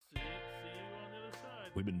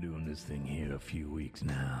We've been doing this thing here a few weeks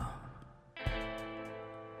now.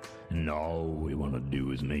 And all we want to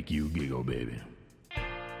do is make you giggle, baby.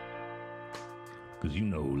 Cause you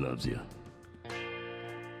know who loves you.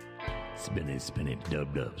 Spinny, spinny,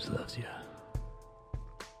 dub-dubs loves you.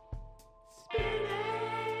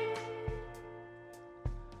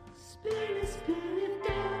 Spinny, spinny,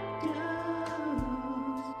 dub-dubs.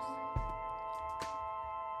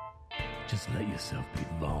 Just let yourself be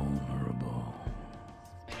vulnerable.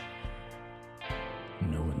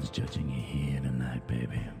 No one's judging you here tonight,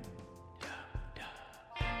 baby.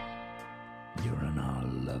 You're in our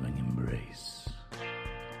loving embrace.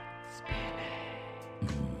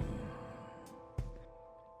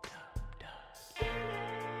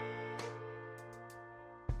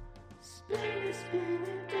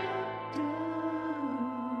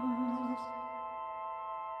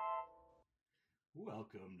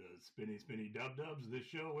 Welcome to Spinny Spinny Dub Dubs, the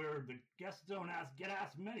show where the guests don't get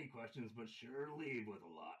asked many questions, but sure leave with a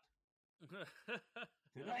lot.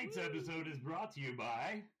 Tonight's episode is brought to you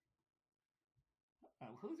by...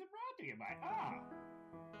 who's it brought to you by?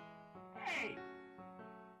 Hey!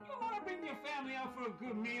 You want to bring your family out for a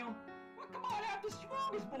good meal? Well, come on out to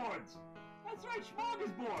Smorgasbords! That's right,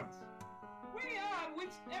 Smorgasbords!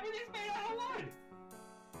 Everything's made out of wood!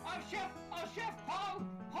 Chef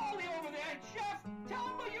Paulie over there, Chef, tell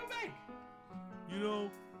him what you make! You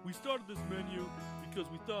know, we started this menu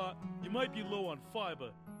because we thought you might be low on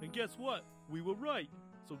fiber. And guess what? We were right.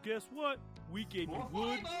 So guess what? We gave you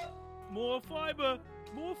wood. More fiber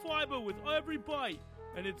with every bite.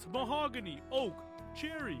 And it's mahogany, oak,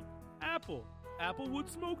 cherry, apple, applewood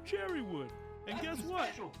smoked cherry wood. And That's guess what?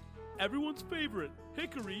 Special. Everyone's favorite,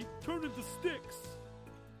 hickory, turned into sticks.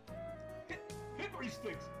 Hickory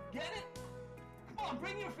sticks, get it? Come on,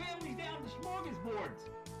 bring your families down to Smorgasbords,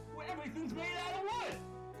 where everything's made out of wood.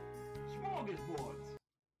 Smorgasbords.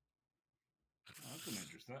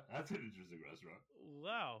 That's an interesting restaurant.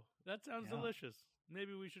 Wow, that sounds delicious.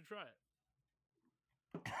 Maybe we should try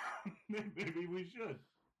it. Maybe we should.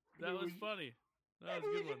 That was funny. That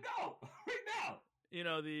was a good one. Go right now. You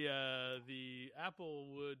know, the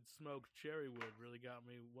applewood smoked cherry wood really got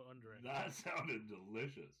me wondering. That sounded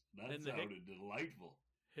delicious. That sounded delightful.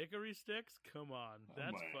 Hickory sticks? Come on.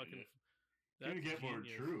 That's fucking... That's gonna get genius. More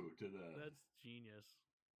true to the... That's genius.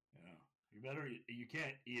 Yeah. You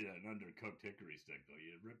can't eat an undercooked hickory stick, though.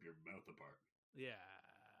 You rip your mouth apart. Yeah.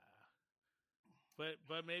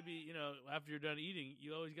 But maybe, you know, after you're done eating,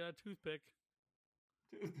 you always got a toothpick.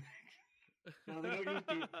 No, they don't got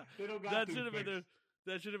toothpicks.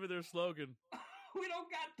 That should have been their slogan. We don't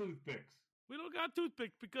got toothpicks. We don't got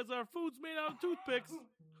toothpicks because our food's made out of toothpicks.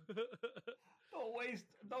 Don't waste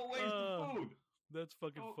the food. That's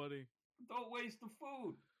fucking funny. Don't waste the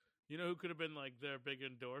food. You know who could have been like their big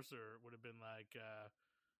endorser? Would have been like,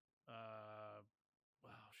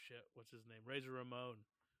 what's his name? Razor Ramon,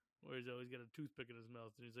 where he's always got a toothpick in his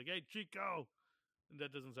mouth, and he's like, "Hey, Chico," and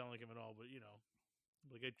that doesn't sound like him at all, but you know,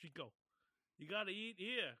 like, "Hey, Chico, you gotta eat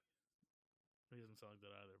here." He doesn't sound like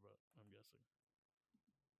that either, but I'm guessing.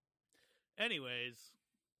 Anyways.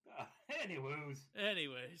 Anywoozles.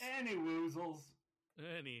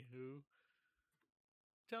 Anywho.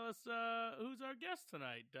 Tell us, who's our guest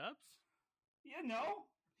tonight, Dubs? You know,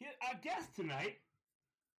 our guest tonight.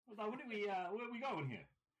 Where are we going here?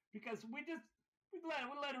 Because we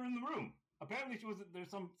let her in the room. Apparently, there's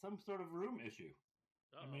some sort of room issue.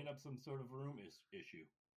 I made up some sort of room issue.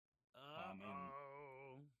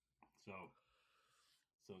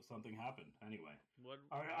 So something happened. Anyway,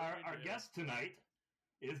 our guest tonight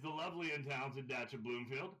is the lovely and talented Daccia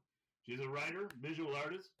Bloomfield. She's a writer, visual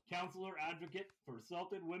artist, counselor, advocate for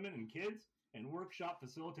assaulted women and kids, and workshop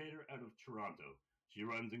facilitator out of Toronto. She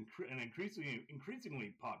runs an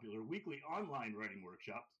increasingly popular weekly online writing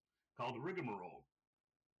workshops called Rigmarole.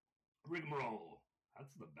 Rigmarole.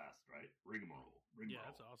 That's the best, right? Rigmarole. Yeah,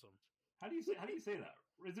 that's awesome. How do you say that?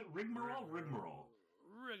 Is it Rigmarole? Rigmarole.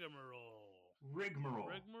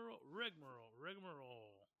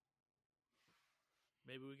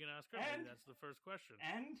 Maybe we can ask her. Maybe that's the first question.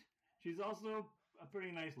 And she's also a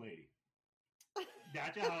pretty nice lady.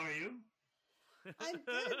 Daccia, how are you? I'm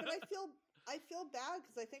good, but I feel bad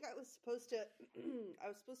because I think I was supposed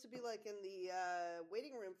to be like in the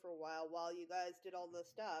waiting room for a while you guys did all the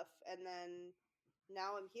stuff, and then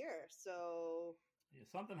now I'm here. So yeah,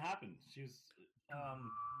 something happened. She's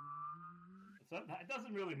it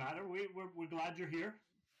doesn't really matter. We're glad you're here.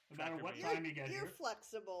 No matter what time you get here. You're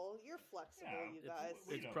flexible. You're flexible, yeah, you guys.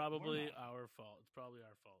 It's probably our fault. It's probably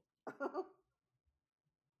our fault.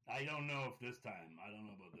 I don't know if this time. I don't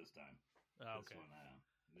know about this time. Oh, okay.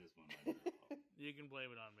 This one. You can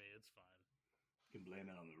blame it on me. It's fine. You can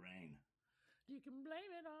blame it on the rain. You can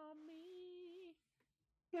blame it on me.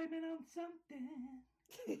 Blame it on something.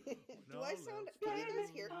 Do I sound? Can you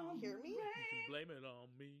guys hear me? You can blame it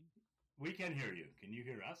on me. We can hear you. Can you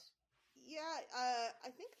hear us? Yeah.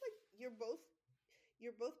 I think like you're both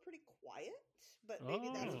pretty quiet, but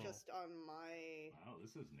maybe that's just on my. Wow,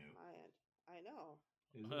 this is new. My end. I know.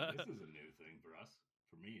 This is a new thing for us,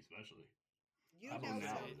 for me especially. You now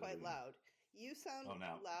sound quite loud. You sound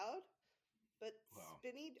loud, but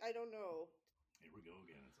Spinny, I don't know. Here we go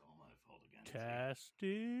again. It's all my fault again. Testing.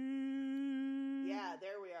 Yeah,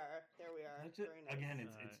 there we are. Very nice. Again,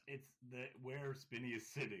 it's where Spinny is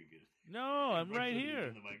sitting. No, I'm right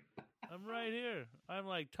here. I'm right here. I'm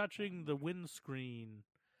like touching the windscreen.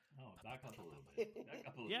 Oh, back up a little bit.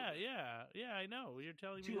 Yeah, I know. You're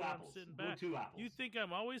telling me that I'm sitting back. 2 apples. You think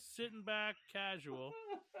I'm always sitting back casual.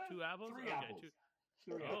 2 apples? 3 apples.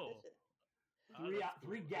 2. Oh.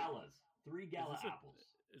 3 galas. 3 gala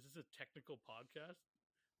apples. Is this a technical podcast?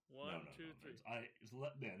 1, 2, 3.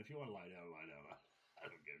 Man, if you want to lie down, lie down. I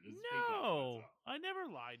don't care. Just no, I never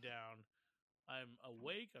lie down. I'm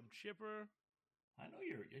awake. I'm chipper. I know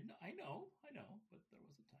I know, but there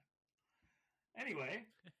was a time. Anyway,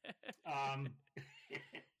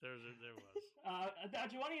 there was.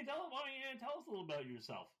 Daccia, why don't you tell us a little about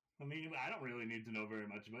yourself? I mean, I don't really need to know very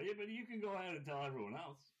much about you, but you can go ahead and tell everyone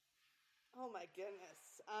else. Oh my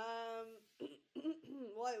goodness.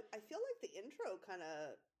 Well, I feel like the intro kind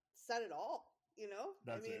of said it all. You know,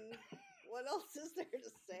 That's I mean, what else is there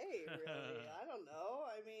to say? Really, I don't know.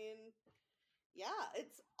 I mean, yeah,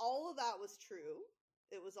 it's all of that was true.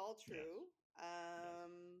 It was all true.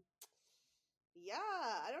 Yes.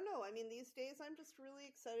 Yeah, I don't know. I mean, these days I'm just really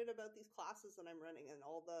excited about these classes that I'm running and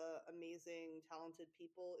all the amazing, talented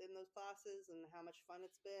people in those classes and how much fun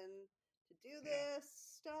it's been to do this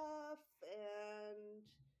stuff. And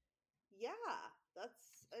yeah,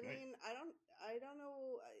 that's I mean, I don't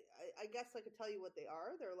know. I guess I could tell you what they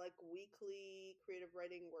are. They're like weekly creative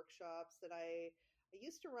writing workshops that I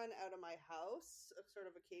used to run out of my house sort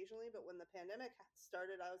of occasionally, but when the pandemic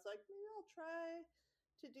started, I was like, maybe I'll try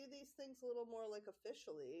to do these things a little more like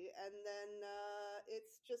officially. And then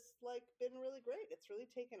it's just like been really great. It's really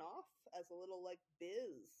taken off as a little like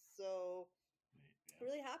biz. So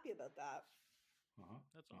really happy about that.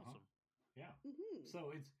 That's awesome. Yeah. Mm-hmm.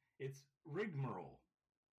 So it's rigmarole.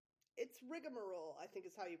 It's rigmarole, I think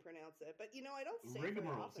is how you pronounce it. But you know, I don't say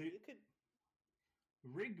rigmarole. It very often. You could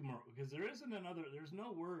rigmarole, because there's no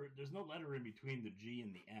letter in between the G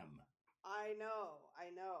and the M. I know.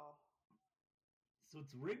 So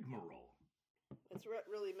it's rigmarole. It's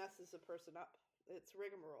really messes a person up. It's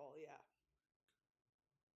rigmarole, yeah.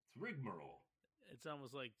 It's rigmarole. It's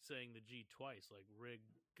almost like saying the G twice, like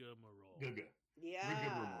rigmarole. Yeah.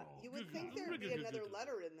 Rigmarole. You would think there would be another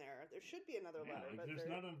letter in there. There should be another letter. Like there's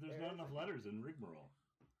not enough letters in rigmarole.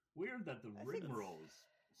 Weird that the rigmarole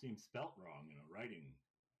seems spelt wrong in a writing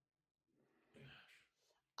thing.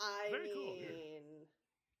 Very cool.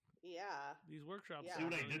 Yeah. These workshops. See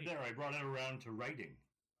what I did there? I brought it around to writing.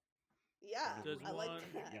 Yeah, I like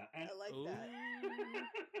that. Yeah, I like that.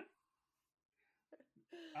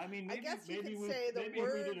 I mean, I guess you could say the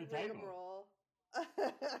word rigmarole.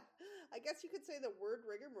 I guess you could say the word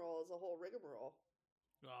rigmarole is a whole rigmarole.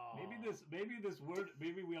 Oh. Maybe this word.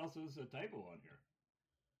 Maybe we also use a typo on here.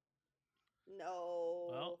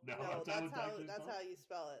 No, that's how you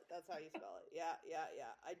spell it. That's how you spell it. Yeah.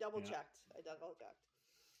 I double checked.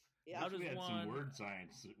 Yeah. How does some word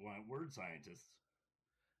scientists?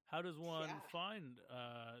 How does one find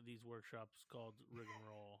these workshops called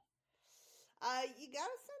rigmarole? You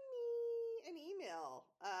gotta send me an email,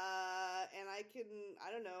 and I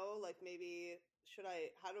don't know, like maybe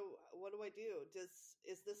what do I do? Is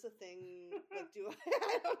this a thing? Like,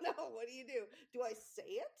 I don't know. What do you do? Do I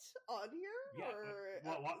say it on here? Yeah.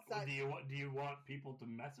 Do you want people to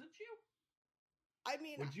message you? I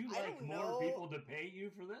mean, would you like more people to pay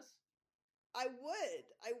you for this? I would,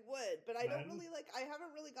 but I don't really I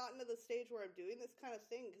haven't really gotten to the stage where I'm doing this kind of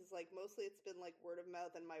thing because like mostly it's been like word of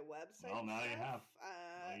mouth and my website. Well, now you have.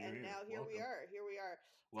 Now here we are. It's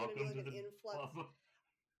Welcome gonna be like an influx.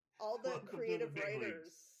 All the creative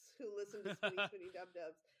writers who listen to Spinny Dub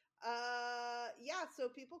Dubs. Yeah, so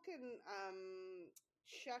people can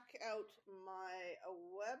check out my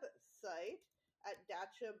website at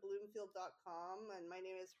DacciaBloomfield.com, and my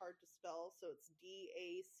name is hard to spell, so it's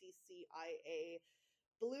Daccia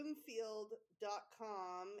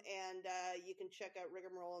Bloomfield.com, and you can check out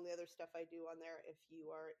Rigmarole and the other stuff I do on there if you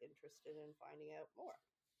are interested in finding out more.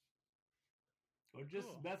 Or just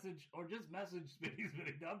message Spinny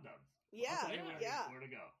Dub Dubs. Yeah. Where to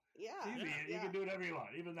go. Yeah. It's easy. You can do whatever you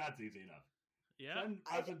want. Even that's easy enough. Yeah. Send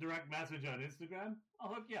us a direct message on Instagram. I'll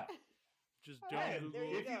hook you up. Just don't Google. There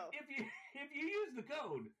you go. If you use the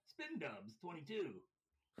code SpinDubs22,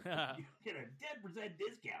 you get a 10%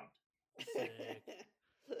 discount. Sick.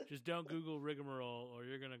 Just don't Google rigmarole, or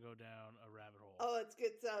you're gonna go down a rabbit hole. Oh,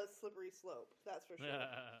 it's a slippery slope. That's for sure.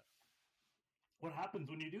 What happens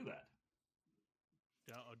when you do that?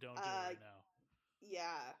 Don't do it right now.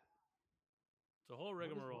 Yeah. It's a whole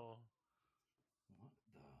rigmarole. What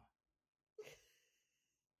the?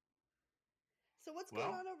 So what's going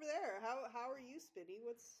on over there? How are you, Spinny?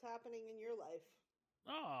 What's happening in your life?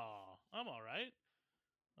 Oh, I'm all right.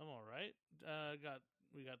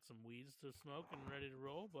 We got some weeds to smoke and ready to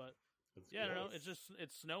roll, but I don't know.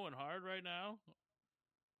 It's snowing hard right now,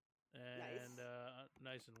 and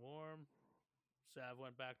nice and warm. Sav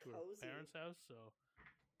went back to her parents' house, so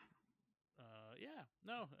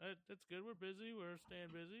it's good. We're busy. We're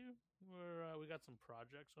staying busy. We got some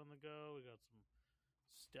projects on the go. We got some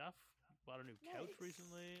stuff. Bought a new couch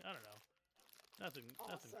recently. I don't know. Nothing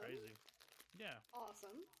crazy. Yeah.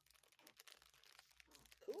 Awesome.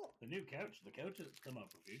 Cool. The new couch. The couch has come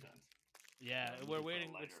up a few times. Yeah, we're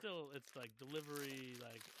waiting. It's like delivery,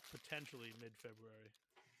 like potentially mid-February.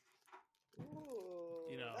 Ooh,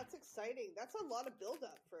 you know, that's exciting. That's a lot of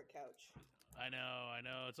build-up for a couch. I know.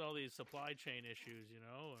 It's all these supply chain issues, and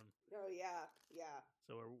oh yeah.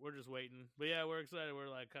 So we're just waiting. But yeah, we're excited. We're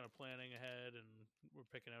like kind of planning ahead, and we're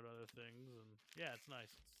picking out other things, and yeah, it's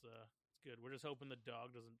nice. It's good. We're just hoping the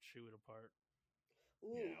dog doesn't chew it apart.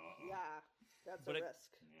 Ooh, yeah, that's a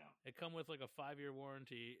risk. Yeah, it come with like a 5-year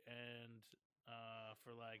warranty, and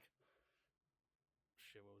for like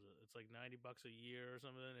what was it? It's like $90 a year or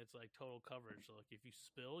something. It's like total coverage. So like if you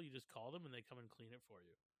spill, you just call them and they come and clean it for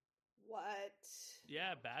you. What?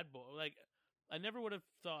 Yeah, Bad Boy. Like I never would have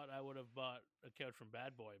thought I would have bought a couch from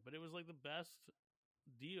Bad Boy, but it was like the best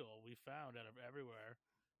deal we found out of everywhere.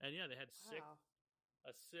 And yeah, they had a sick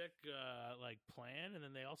like plan, and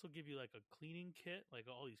then they also give you like a cleaning kit,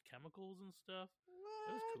 like all these chemicals and stuff.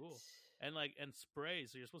 What? It was cool. And like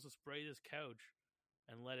sprays. So you're supposed to spray this couch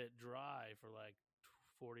and let it dry for like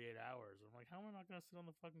 48 hours. I'm like, how am I not going to sit on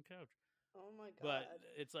the fucking couch? Oh my god. But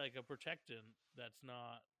it's like a protectant that's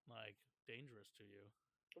not like dangerous to you.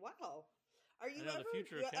 Wow. Are you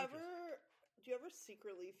do you ever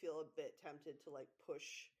secretly feel a bit tempted to like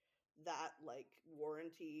push that like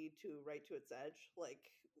warranty right to its edge,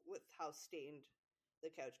 like with how stained the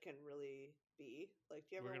couch can really be? Like,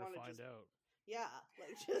 do you ever want to find out? Yeah,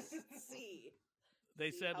 like just see.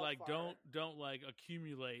 They said like don't like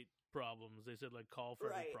accumulate problems. They said like call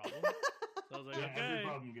for every problem. So I was like, okay, every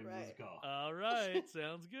problem gives us a call. All right,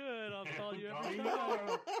 sounds good. I'll call you every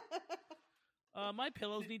time. My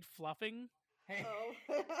pillows need fluffing. Hey,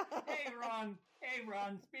 hey,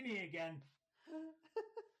 Ron, Spinny again.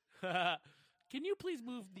 Can you please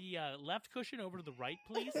move the left cushion over to the right,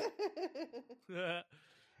 please?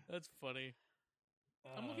 That's funny.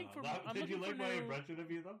 I'm looking for. Did you like my impression of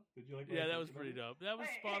you, though? Did you like? Yeah, that was pretty dope. That was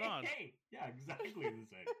spot on. Hey, yeah, exactly the same.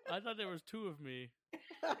 I thought there was two of me.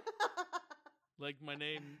 Like my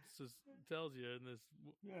name tells you in this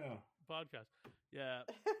podcast. Yeah.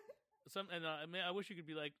 I wish you could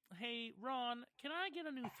be like, hey, Ron, can I get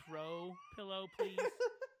a new throw pillow, please?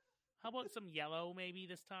 How about some yellow maybe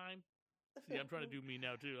this time? See, I'm trying to do me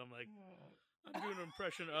now, too. I'm like, I'm doing an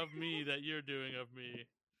impression of me that you're doing of me.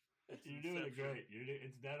 You're doing it great.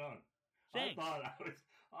 It's dead on. Thanks.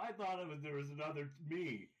 I thought there was another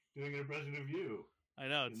me doing an impression of you. I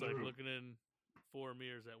know. It's like looking in 4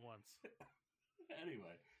 mirrors at once.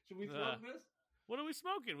 Anyway, should we smoke this? What are we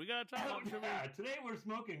smoking? We got to talk about Today we're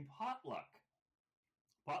smoking Potluck.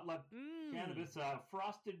 Potluck cannabis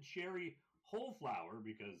frosted cherry whole flower,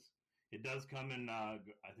 because it does come in, I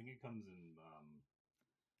think it comes in ground.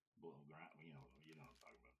 You know what I'm talking about.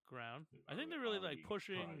 Ground. I think they're really like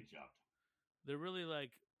pushing. They're really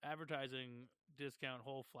like advertising discount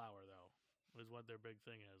whole flower, though, is what their big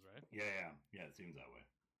thing is, right? Yeah. It seems that way.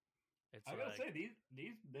 I gotta say,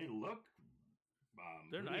 these they look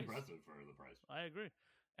they're really nice. Impressive for the price. I agree,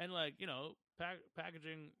 and like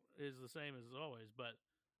packaging is the same as always, but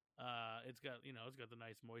it's got the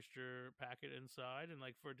nice moisture packet inside, and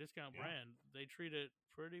like for a discount brand, they treat it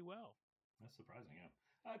pretty well. That's surprising, yeah.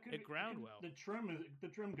 It ground well. The trim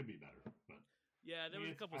could be better, but yeah, there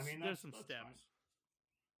was a couple. There's some stems.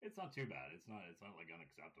 Fine. It's not too bad. It's not like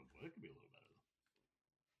unacceptable. It could be a little better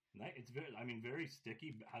though. It's very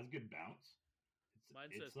sticky. Has good bounce.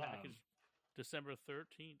 Mine says packaged December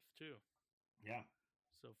 13th too. Yeah.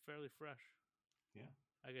 So fairly fresh. Yeah.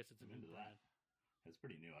 I guess it's a new brand. It's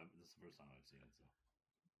pretty new. This is the first time I've seen it.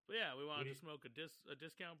 So But yeah, we wanted to smoke a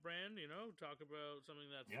discount brand, talk about something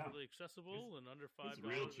that's really accessible and under $5 it's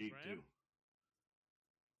real cheap, a gram. too.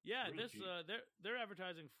 Yeah, they're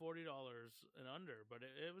advertising $40 and under, but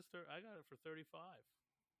it was I got it for $35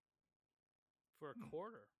 for a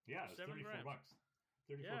quarter. Yeah, it's 7 $34. grams.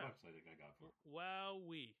 $34 I think I got for.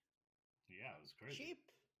 Wowee. Yeah, it was crazy. Cheap.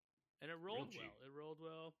 And it rolled well. It rolled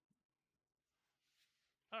well.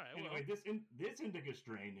 All right. Anyway, this indica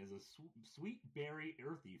strain is a sweet berry,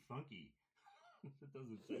 earthy, funky. It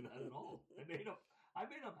doesn't say that at all. I made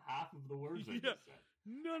up half of the words I just said.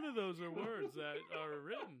 None of those are words that are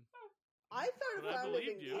written. I found it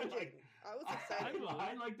engaging. I was excited.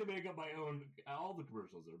 I like to make up my own. All the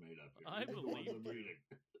commercials are made up here. I believe I'm reading.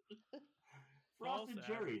 Frosted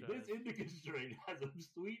cherry. This indica strain has a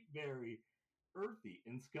sweet berry, earthy,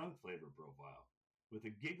 and skunk flavor profile, with a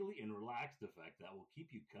giggly and relaxed effect that will keep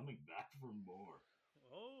you coming back for more.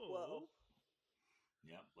 Oh. Whoa.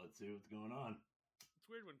 Yep, let's see what's going on. It's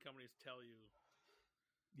weird when companies tell you.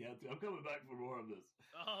 Yeah, I'm coming back for more of this.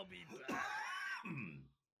 I'll be back.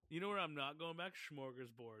 You know where I'm not going back?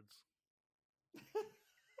 Smorgasbords.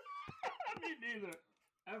 Me neither.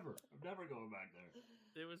 Ever. I'm never going back there.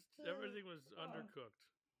 Everything was undercooked.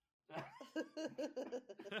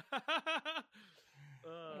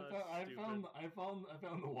 I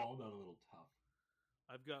found the walnut a little tough.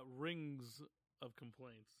 I've got rings of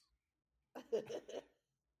complaints.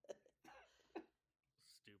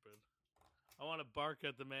 Stupid. I want to bark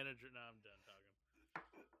at the manager. No, I'm done talking.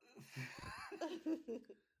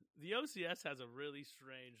 The OCS has a really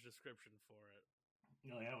strange description for it.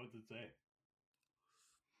 Oh yeah, what's it say?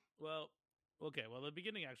 Well, okay. Well, the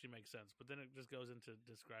beginning actually makes sense, but then it just goes into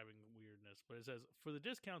describing weirdness. But it says, for the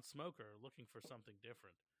discount smoker looking for something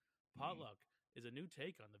different, Potluck is a new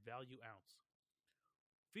take on the value ounce.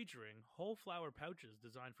 Featuring whole flower pouches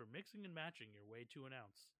designed for mixing and matching your way to an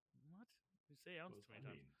ounce. What? You say ounce too many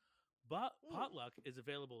times. But Potluck is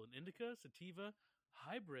available in indica, sativa,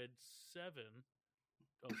 hybrid, 7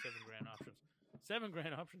 grand options. 7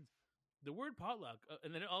 grand options. The word potluck,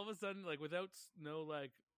 and then all of a sudden, like without no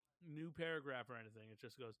like new paragraph or anything, it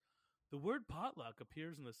just goes, the word potluck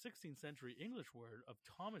appears in the 16th century English word of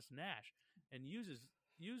Thomas Nash and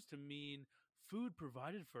used to mean food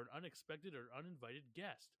provided for an unexpected or uninvited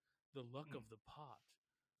guest, the luck of the pot.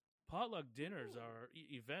 Potluck dinners are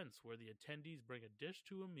events where the attendees bring a dish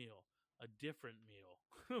to a meal, a different meal.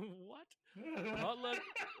 What? Potluck?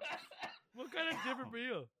 What kind of different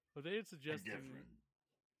meal? Are they suggesting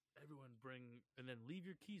everyone bring and then leave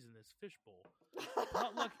your keys in this fishbowl?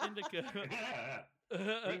 Potluck indica.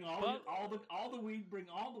 Bring all the weed. Bring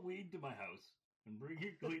all the weed to my house. And leave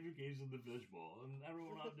your keys in the fishbowl, and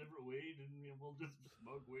everyone will have different weed, and we'll just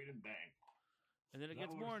smoke weed and bang. And then it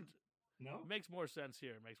gets more. No, it makes more sense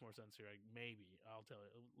here. Maybe I'll tell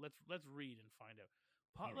you. Let's read and find out.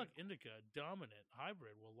 Potluck Indica Dominant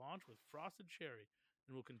Hybrid will launch with frosted cherry,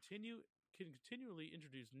 and will continually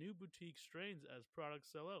introduce new boutique strains as products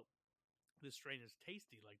sell out. This strain is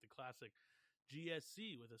tasty, like the classic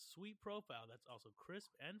GSC, with a sweet profile that's also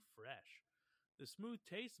crisp and fresh. The smooth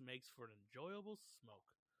taste makes for an enjoyable smoke.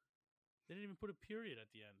 They didn't even put a period at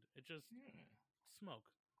the end. It just smoke.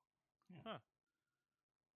 Yeah. Huh.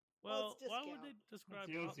 Well, why would they describe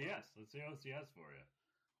Let's see OCS for you.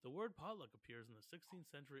 The word potluck appears in the 16th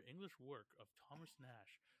century English work of Thomas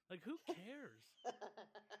Nash. Like, who cares?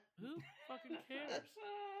 Who fucking cares?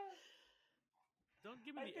 Don't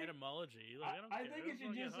give me the etymology. Like, I think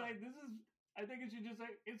it should just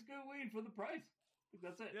say it's good weed for the price.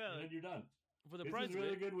 That's it. Yeah, and then you're done. For the price, is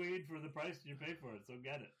really good weed for the price you pay for it. So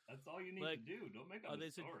get it. That's all you need to do. Don't make up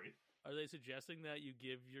a story. Are they suggesting that you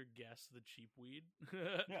give your guests the cheap weed?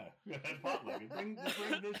 Yeah, potluck. Bring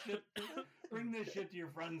this shit to your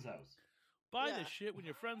friend's house. Buy this shit when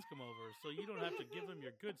your friends come over, so you don't have to give them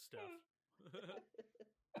your good stuff.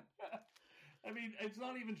 I mean, it's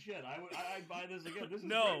not even shit. I'd buy this again. This is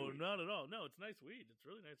not at all. No, it's nice weed. It's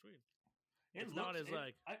really nice weed. It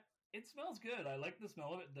smells good. I like the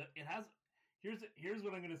smell of it. It has. Here's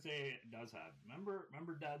what I'm gonna say. It does have. Remember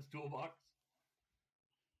Dad's Toolbox.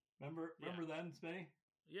 Remember then, Spenny?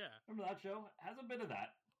 Yeah. Remember that show? It has a bit of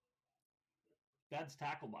that. Dad's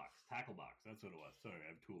Tackle Box. That's what it was. Sorry,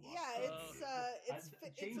 I have Toolbox. Yeah, it's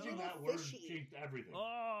changing that word changed everything.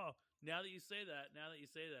 Oh, now that you say that,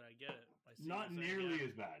 I get it. Not nearly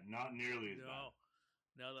as bad. Now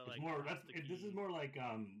that like more. This is more like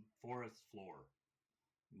forest floor,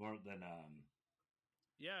 more than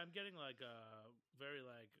Yeah, I'm getting like a very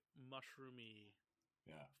like mushroomy.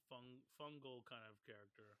 Yeah, fungal kind of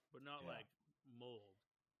character, but not like mold.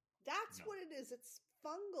 That's what it is. It's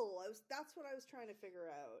fungal. That's what I was trying to figure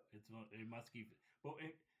out. It's musky. Well,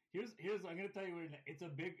 Here's I'm gonna tell you it's a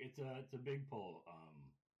big pull.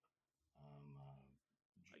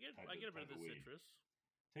 I get a bit of the citrus.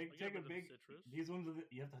 Take a big citrus. These ones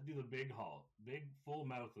you have to do the big haul, big full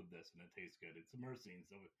mouth of this, and it tastes good. It's a myrcene,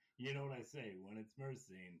 so you know what I say when it's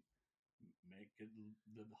myrcene, make it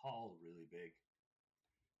the haul really big.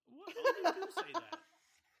 What? Oh, you do say that.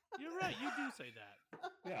 You're right. You do say that.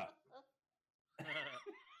 Yeah.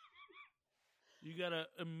 You gotta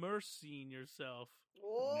immersine yourself.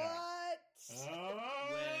 What? Oh.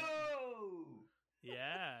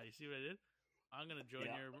 Yeah. You see what I did? I'm gonna join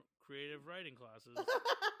your creative writing classes.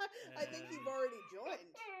 I think you've already joined.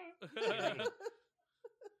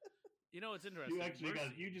 You know what's interesting?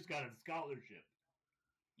 You just got a scholarship.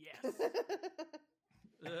 Yes.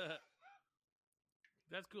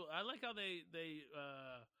 That's cool. I like how they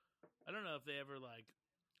I don't know if they ever like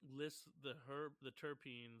list the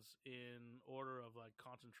terpenes in order of like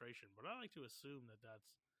concentration, but I like to assume that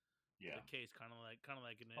that's the case, kind of like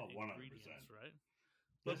in ingredients, right?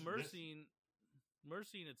 But myrcene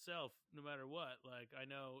itself, no matter what, like I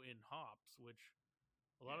know in hops, which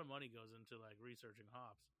a lot of money goes into like researching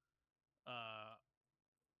hops,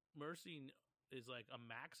 myrcene is like a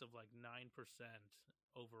max of like 9%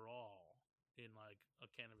 overall in like a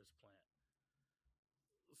cannabis plant.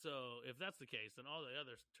 So if that's the case, then all the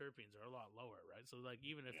other terpenes are a lot lower, right? So like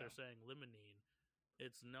even if they're saying limonene,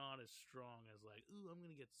 it's not as strong as like, ooh, I'm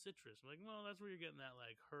gonna get citrus. I'm like, well, that's where you're getting that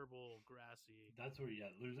like herbal, grassy. That's where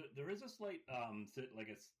there is a slight like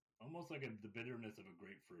it's almost like the bitterness of a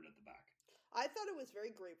grapefruit at the back. I thought it was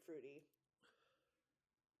very grapefruity.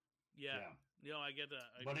 Yeah. No, I get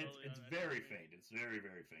that. But it's very faint. It's very,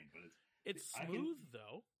 very faint. But it's smooth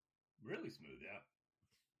though. Really smooth, yeah.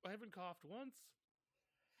 I haven't coughed once.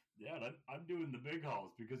 Yeah, I'm doing the big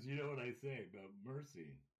hauls because you know what I say about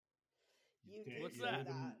myrcene. What's that?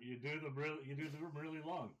 You do them really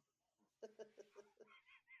long.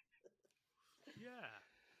 Yeah,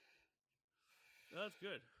 that's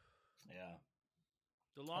good. Yeah,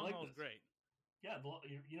 the long haul's great. Yeah,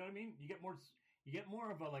 you know what I mean. You get more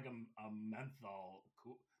of a menthol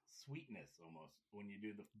sweetness almost when you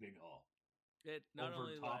do the big haul. It not over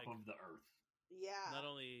only top like, of the earth. Yeah. Not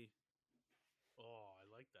only. Oh, I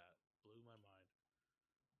like that. Blew my mind.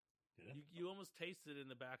 You almost taste it in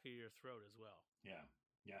the back of your throat as well. Yeah.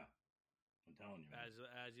 I'm telling you. Man.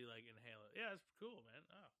 As you like inhale it. Yeah, it's cool, man.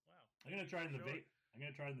 Oh, wow. I'm gonna try the vape.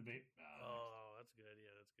 Oh, that's a good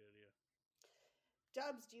idea.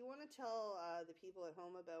 Dubs, do you want to tell the people at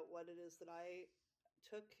home about what it is that I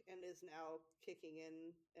took and is now kicking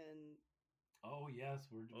in? And oh yes,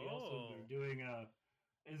 we're doing.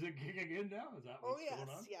 Is it kicking in now? Is that what's going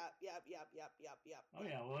on? Yep. Oh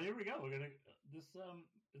yeah. Well, here we go. We're gonna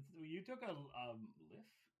you took a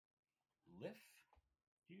Liff.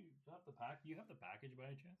 Do you have the pack? You have the package by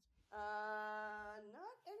any chance?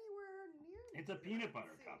 Not anywhere near. It's a peanut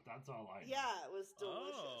butter cup. That's all I know. Yeah, it was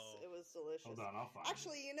delicious. Oh. It was delicious. Hold on, I'll find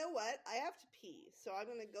Actually, you know what? I have to pee, so I'm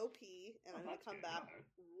going to go pee, and I'm going to come back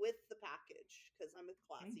with the package, because I'm a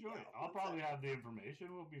classy Enjoy gal. it. I'll probably have the information.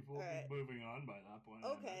 We'll be moving on by that point.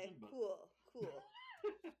 Okay, cool.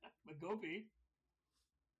 But go pee.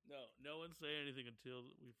 No one say anything until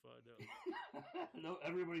we find out. No,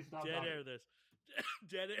 everybody stop. Dead air this.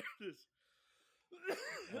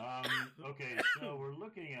 Okay, so we're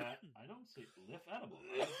looking at. I don't see Lift Edible.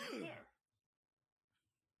 There.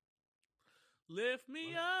 Lift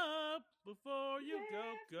me up before you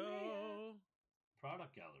go.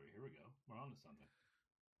 Product gallery. Here we go. We're on to something.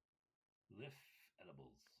 Lift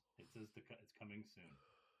Edibles. It says it's coming soon.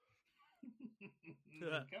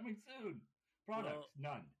 Coming soon. Products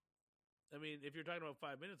none. I mean, if you're talking about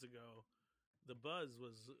 5 minutes ago, the buzz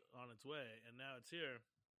was on its way, and now it's here.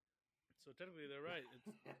 So technically, they're right.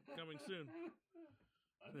 It's coming soon.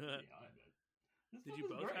 Did you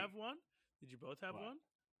both have one? One?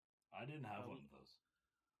 I didn't have one of those.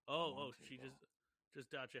 Oh, she just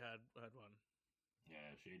Daccia had one.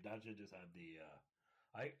 Yeah, Daccia just had the.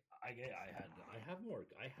 I have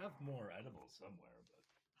more edibles somewhere, but.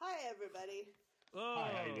 Hi, everybody. Oh,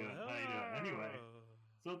 hi, how you doing? Hello. How you doing? Anyway,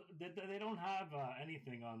 so they don't have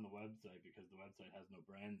anything on the website because the website has no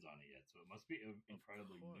brands on it yet. So it must be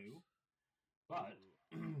incredibly new. But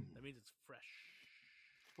that means it's fresh.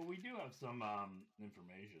 But we do have some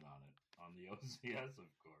information on it on the OCS, of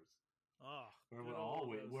course. Oh,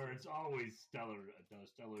 where it's always stellar.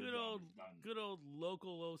 Good old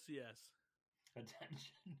local OCS.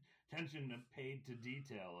 Attention paid to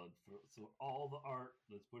detail. So all the art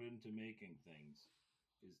that's put into making things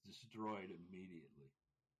is destroyed immediately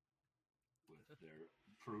with their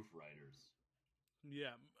proofwriters.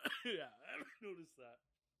 Yeah, I've noticed that.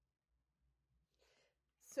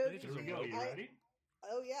 So here we go. You ready?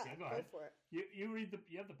 Oh yeah, go ahead. for it. You read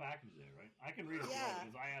you have the package there, right? I can read it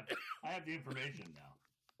because I have the information now.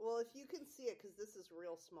 Well, if you can see it, because this is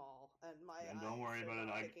real small, and don't worry about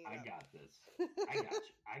it. I got this. I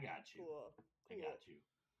got you. Cool. I got you.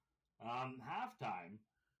 Halftime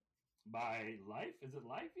by Life. Is it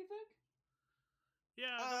Life? You think?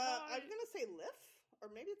 Yeah. I'm gonna say Life, or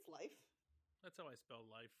maybe it's Life. That's how I spell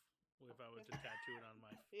life. If I was to tattoo it on my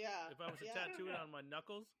if I was to tattoo it on my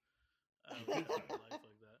knuckles, I would spell life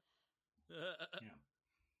like that. Yeah.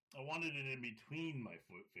 I wanted it in between my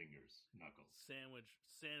fingers, knuckles.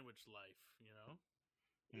 Sandwich life, you know?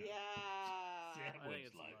 Yeah. Sandwich I think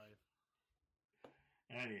it's life.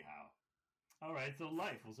 Anyhow. All right, so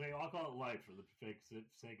Life. I'll call it Life for the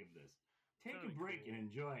sake of this. Take a break and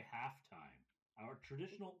enjoy Halftime, our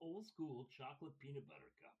traditional old school chocolate peanut butter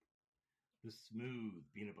cup. The smooth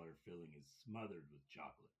peanut butter filling is smothered with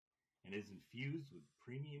chocolate and is infused with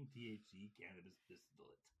premium THC cannabis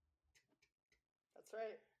distillate. That's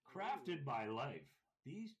right. Crafted by Life,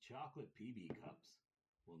 these chocolate PB cups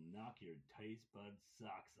will knock your taste buds'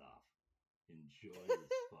 socks off. Enjoy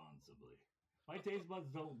responsibly. My taste buds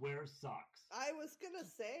don't wear socks. I was gonna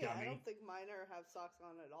say, Dummy. I don't think mine have socks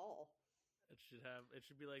on at all. It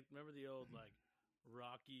should be like, remember the old like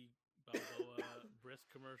Rocky Balboa brisk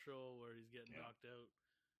commercial where he's getting knocked out?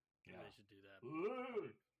 Yeah, they should do that.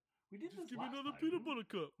 We did just this give me another time, peanut butter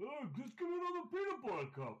cup. Just give me another peanut butter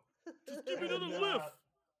cup. Just give me another lift.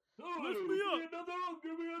 Lift me up.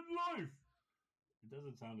 Give me a life. It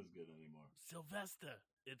doesn't sound as good anymore. Sylvester,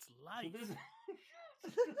 it's life. So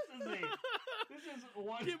this is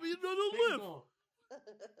one. Give me another lift.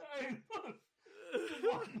 Hey, look.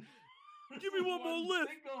 One. Give me one more lift.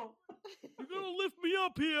 Single. You're gonna lift me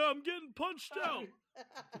up here. I'm getting punched out.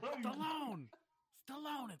 Stallone,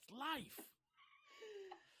 it's life.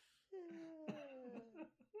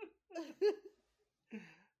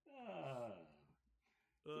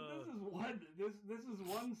 So this is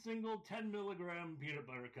one single 10 milligram peanut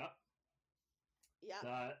butter cup. Yeah.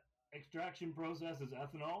 The extraction process is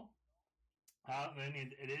ethanol. And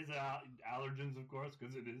it is allergens, of course,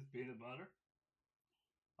 because it is peanut butter.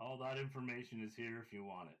 All that information is here if you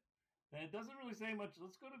want it. And it doesn't really say much.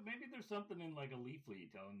 Let's go to, maybe there's something in like a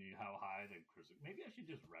leaflet telling you how high the maybe I should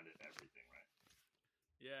just Reddit everything, right?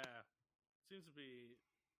 Yeah. Seems to be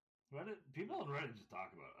Reddit. People on Reddit just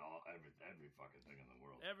talk about every fucking thing in the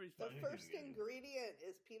world. The first ingredient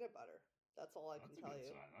is peanut butter. That's all I can tell you.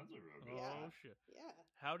 Sign. That's a real good sign. Oh shit. Yeah.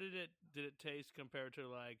 How did it taste compared to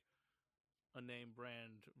like a name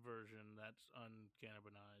brand version that's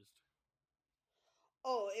uncannabinized?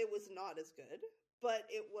 Oh, it was not as good, but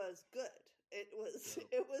it was good. It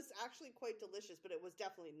was actually quite delicious, but it was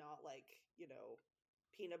definitely not like,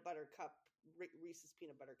 peanut butter cup, Reese's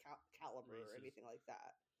peanut butter caliber or anything like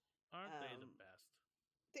that. Aren't they the best?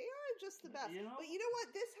 They are just the best. But you know what?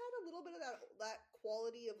 This had a little bit of that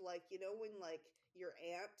quality of like, when like your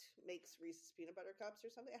aunt makes Reese's peanut butter cups or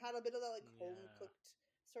something. It had a bit of that like home cooked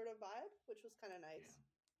sort of vibe, which was kind of nice.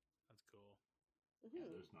 Yeah. That's cool. Mm-hmm.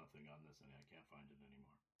 Yeah, there's nothing on this, and I can't find it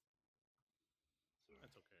anymore. Sorry.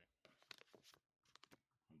 That's okay.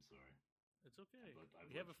 I'm sorry. It's okay. We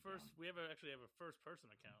actually have a first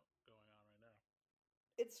person account going on right now.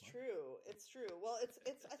 It's true. It's true. Well, it's.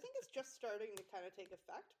 I think it's just starting to kind of take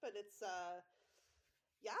effect, but it's.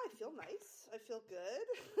 Yeah, I feel nice. I feel good.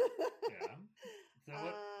 Yeah. So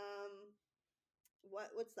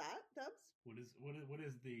what's that, Dubs? What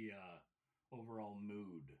is the overall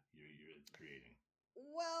mood you're creating?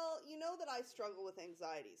 Well, you know that I struggle with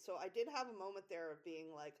anxiety, so I did have a moment there of being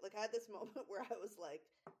like I had this moment where I was like,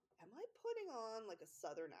 am I putting on like a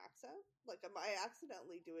Southern accent? Like, am I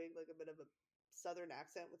accidentally doing like a bit of a Southern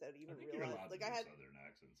accent without even realizing? Like, I had Southern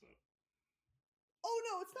accent, so. Oh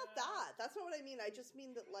no, it's not that. That's not what I mean. I just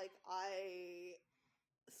mean that like I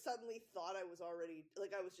suddenly thought I was already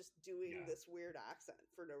like I was just doing this weird accent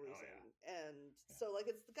for no reason, and so like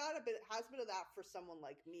it's got has a bit of that for someone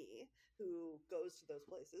like me who goes to those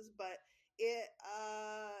places, but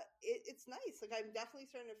it's nice. Like I'm definitely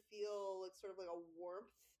starting to feel like sort of like a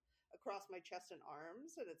warmth across my chest and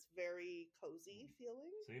arms, and it's very cozy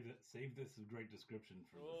feeling. Save this a great description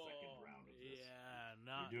for the second round of this. Yeah,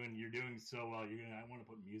 you're doing so well. I want to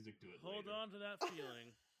put music to it. Hold on to that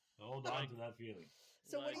feeling. Hold on to that feeling.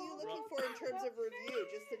 So what are you looking for in terms of review?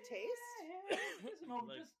 Just the taste?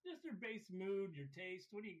 Just your base mood, your taste.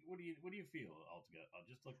 What do you feel altogether?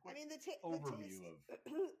 Just a quick overview of.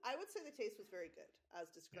 I would say the taste was very good, as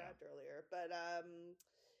described earlier. But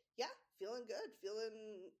feeling good.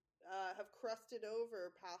 Have crusted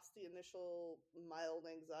over past the initial mild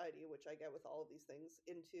anxiety, which I get with all of these things,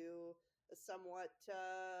 into a somewhat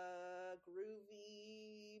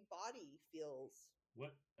groovy body feels.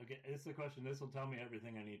 What? Okay, this is a question. This will tell me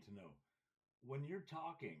everything I need to know. When you're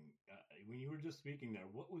talking, when you were just speaking there,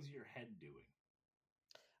 what was your head doing?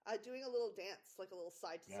 Doing a little dance, like a little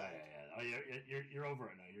side to side. Yeah. Oh, you're over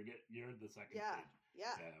it now. You're the second stage.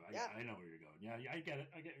 Yeah. I know where you're going. Yeah, I get it.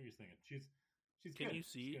 I get what you're saying. She's Can good. you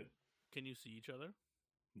see? Good. Can you see each other?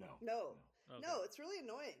 No. Okay. No, it's really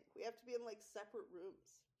annoying. We have to be in like separate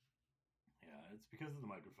rooms. Yeah, it's because of the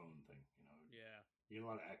microphone thing. Yeah. You get a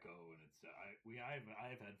lot of echo, and it's I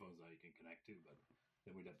have headphones that you can connect to, but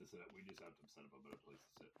then we'd have to set up. We just have to set up a better place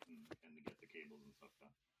to sit and to get the cables and stuff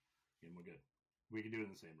done. And we're good. We can do it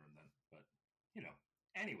in the same room then, but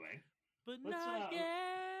anyway. But not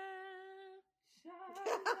yet.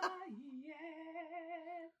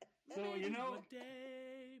 So one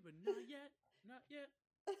day, but not yet. Not yet.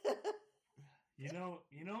 You know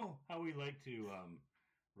how we like to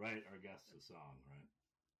write our guests a song, right?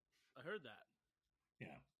 I heard that.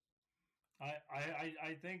 Yeah.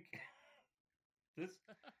 I think this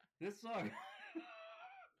song.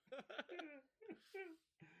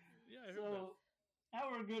 Yeah, I heard that.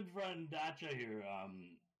 Our good friend Daccia here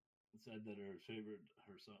said that her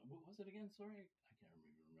song. What was it again? Sorry, I can't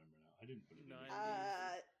even remember now. I didn't put it in.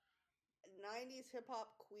 90s hip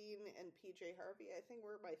hop queen and PJ Harvey, I think,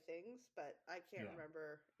 were my things, but I can't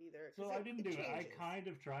remember either. So I didn't do it. I kind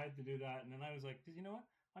of tried to do that, and then I was like, because you know what?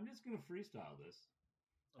 I'm just gonna freestyle this.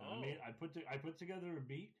 Oh. I put together a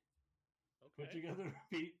beat. Okay. Put together a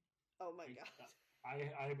beat. Oh my god.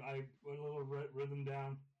 I put a little rhythm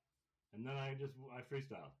down, and then I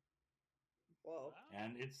freestyle. Whoa.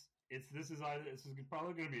 And this is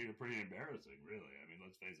probably going to be pretty embarrassing, really. I mean,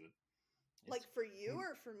 let's face it. Like for you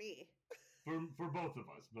or for me? For both of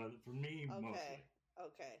us, but for me mostly.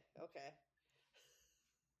 Okay.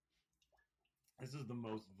 This is the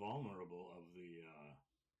most vulnerable of the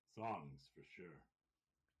songs for sure.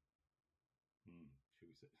 Should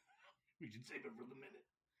we say? We should save it for the minute.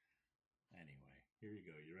 Anyway, here you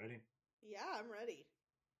go. You ready? Yeah, I'm ready.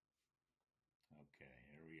 Okay,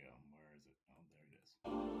 here we go. Where is it? Oh, there it is.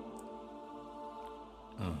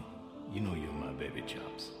 You're my baby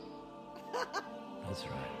chops. That's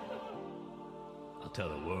right. I'll tell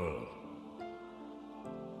the world.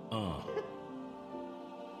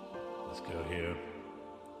 This girl here,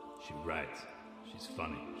 she writes. She's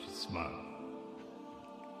funny. She's smart.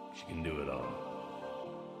 She can do it all.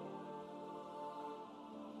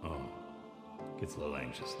 Gets a little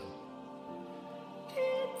anxious though.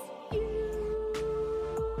 It's you.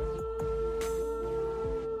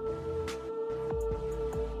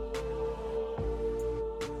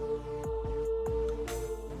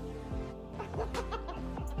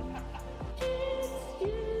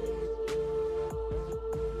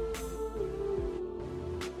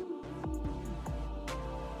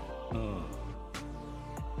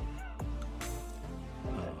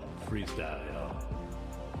 Freestyle, y'all.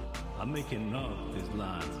 I'm making up these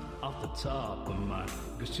lines off the top of mine,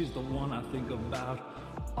 cause she's the one I think about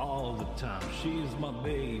all the time. She's my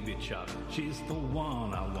baby chop, she's the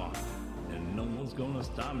one I want, and no one's gonna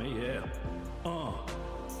stop me here.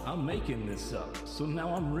 I'm making this up, so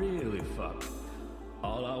now I'm really fucked.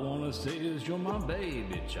 All I wanna say is you're my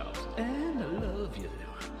baby chops, and I love you.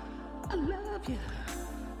 I love you.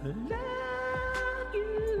 I love you.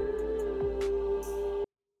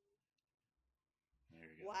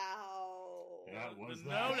 Wow. Yeah, what was the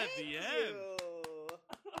that? note at the end.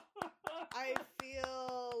 I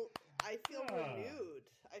feel renewed.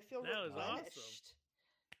 I feel that was replenished.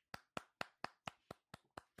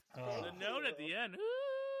 Awesome. The note at the end.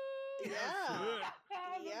 Yeah.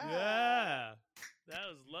 Yeah. That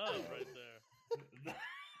was love right there.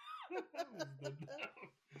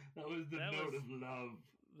 That was the note of love.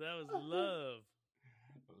 That was love.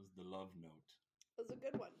 That was the love note. That was a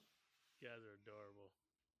good one. You guys are adorable.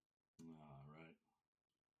 All right.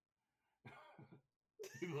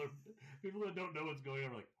 people that don't know what's going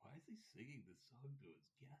on are like, why is he singing this song to his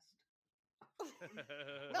guest?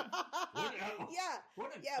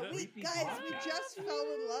 We just fell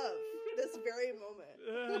in love this very moment.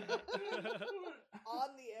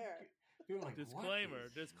 On the air. You're like, disclaimer.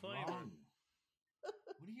 What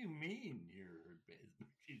do you mean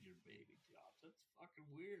she's your baby chops? That's fucking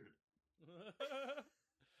weird.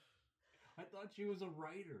 I thought she was a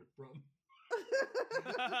writer from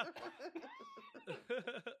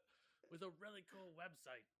with a really cool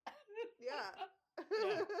website. Yeah.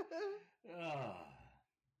 Anyway.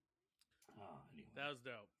 That was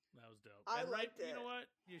dope. I liked it. You know what?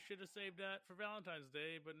 You should have saved that for Valentine's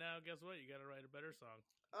Day, but now guess what? You got to write a better song.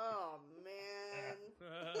 Oh man.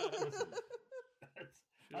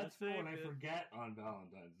 That's for when I forget on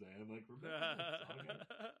Valentine's Day. I'm like, remember that song?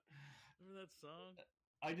 Remember that song?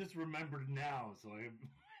 I just remembered now, so I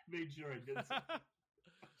made sure I did something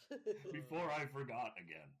before I forgot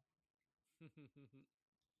again.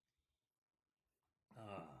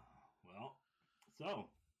 Well, so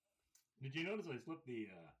did you notice I slipped the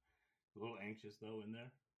little anxious though in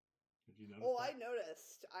there? Did you notice? Oh, that?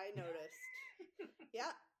 I noticed.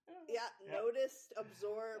 Yeah. Noticed,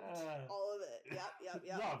 absorbed, all of it.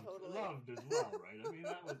 Yep. Loved as well, right? I mean,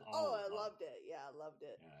 that was all. I loved it. Yeah, I loved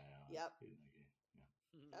it. Yeah.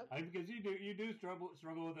 Yep. Because you do struggle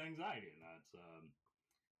with anxiety, and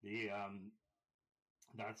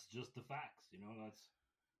that's just the facts. That's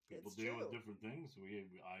people deal with different things.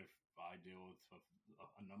 I deal with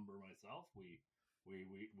a number myself. We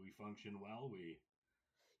function well.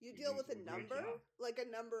 You deal with a number, like a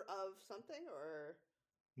number of something, or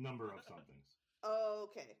number of somethings. Oh,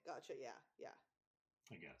 okay, gotcha. Yeah.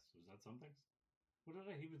 I guess was that somethings. What did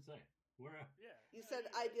I even say? Where? Yeah. You said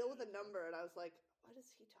I deal with a number, and I was like, what is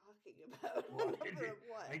he talking about? Number of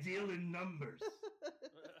what? I deal in numbers.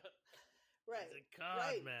 Right. He's a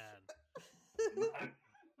con man. He's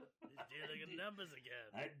dealing in numbers again.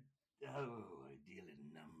 I deal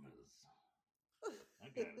in numbers.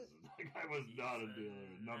 That guy was not a dealer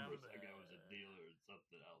in numbers. That guy was a dealer in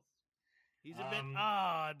something else. He's a bit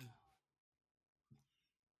odd.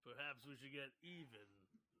 Perhaps we should get even.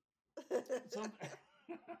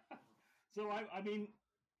 So I mean,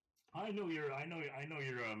 I know your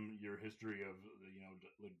history of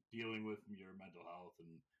like dealing with your mental health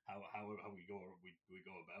and how we go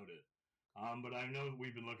about it. But I know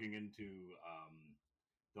we've been looking into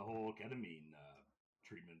the whole ketamine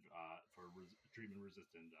treatment for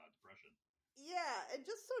treatment-resistant depression. Yeah, and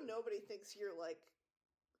just so nobody thinks you're like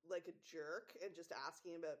a jerk and just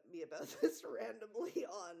asking me about this randomly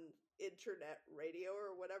on internet radio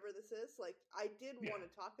or whatever this is, like I did want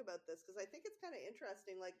to talk about this because I think it's kind of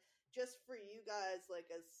interesting, like just for you guys,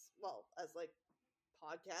 like as like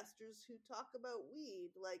podcasters who talk about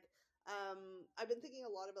weed, like I've been thinking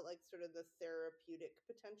a lot about like sort of the therapeutic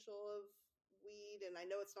potential of weed, and I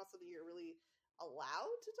know it's not something you're really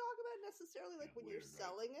allowed to talk about necessarily, like when you're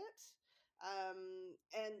selling it.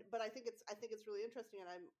 But I think it's really interesting, and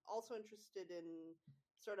I'm also interested in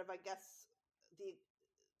sort of, I guess, the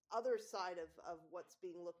other side of what's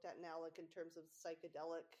being looked at now, like in terms of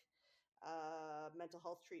psychedelic mental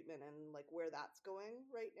health treatment and like where that's going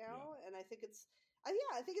right now. And I think it's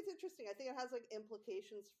interesting. I think it has like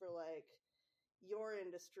implications for like your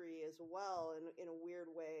industry as well in a weird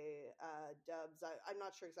way. Dubs, I'm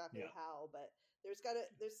not sure exactly how, but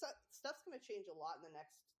stuff's gonna change a lot in the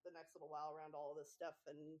next little while around all of this stuff.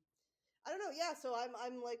 And I don't know. Yeah. So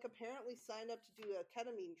I'm like apparently signed up to do a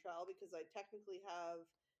ketamine trial because I technically have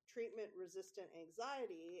treatment resistant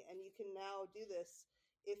anxiety, and you can now do this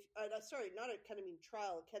if not a ketamine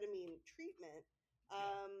trial, ketamine treatment.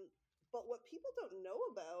 But what people don't know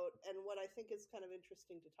about, and what I think is kind of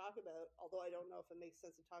interesting to talk about, although I don't know if it makes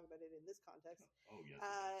sense to talk about it in this context,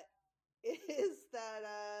 is that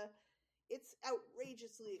it's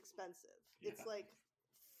outrageously expensive. Yeah.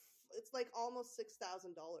 It's like almost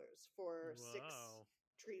 $6,000 for 6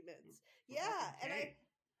 treatments. Yeah, and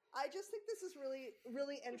I just think this is really,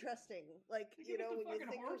 really interesting. Like, when you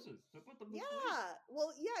think horses, and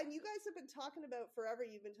you guys have been talking about forever.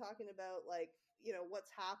 You've been talking about like,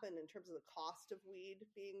 what's happened in terms of the cost of weed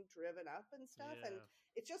being driven up and stuff. Yeah. And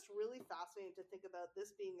it's just really fascinating to think about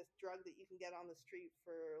this being a drug that you can get on the street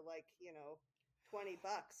for like, $20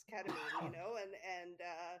 ketamine,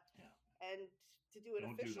 and to do it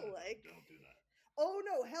official, like, don't do that. Oh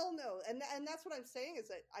no, hell no. And that's what I'm saying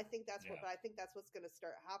is that I think that's what's going to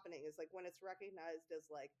start happening is like when it's recognized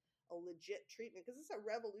as like a legit treatment, because it's a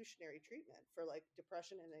revolutionary treatment for like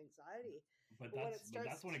depression and anxiety. But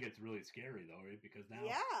that's when it gets really scary though, right? Because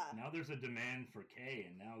now there's a demand for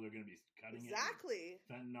K, and now they're going to be cutting it with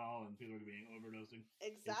fentanyl, and people are going to be overdosing.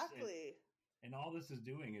 Exactly. And all this is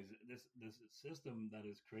doing is this system that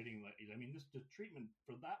is creating, like, I mean, the treatment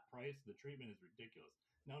for that price, the treatment is ridiculous.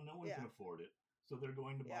 Now no one can afford it. So they're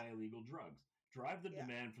going to buy illegal drugs, drive the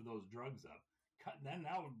demand for those drugs up. Then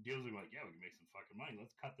now dealers are like, we can make some fucking money.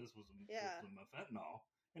 Let's cut this with some fentanyl.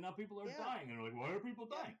 And now people are dying. And they're like, why are people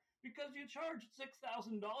dying? Because you charge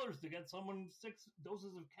 $6,000 to get someone 6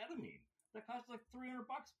 doses of ketamine. That costs like $300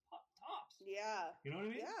 tops. Yeah. You know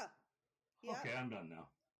what I mean? Yeah. Okay, I'm done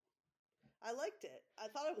now. I liked it. I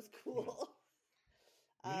thought it was cool.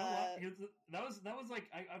 You know what? That was like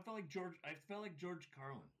I felt like George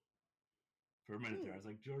Carlin. For a minute there, I was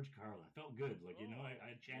like George Carlin. I felt good, like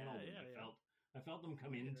I channeled him. I felt them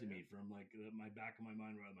come into me from like my back of my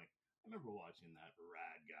mind, where I'm like, remember watching that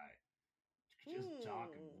rad guy just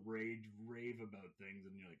talk and rave about things,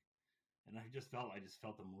 and you're like, and I just felt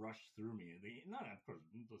them rush through me. And of course,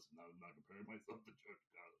 listen, I'm not comparing myself to George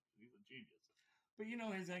Carlin. He's a genius, but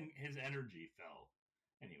his energy fell.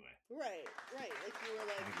 Anyway, right. Like you were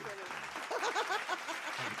like sort of.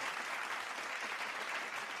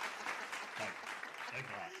 Thanks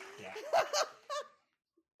a lot. Yeah.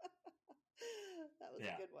 That was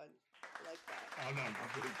a good one. I like that. Oh no,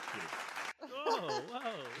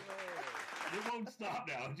 Whoa. It won't stop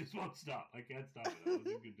now. It just won't stop. I can't stop it. I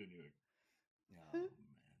was continuing. Oh man.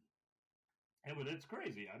 Yeah, but it's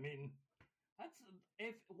crazy. I mean,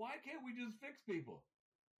 why can't we just fix people?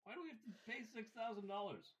 Why do we have to pay $6,000?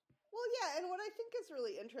 Well, yeah, and what I think is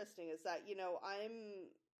really interesting is that I'm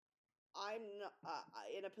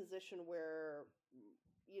in a position where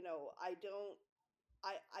I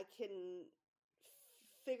can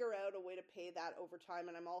figure out a way to pay that over time,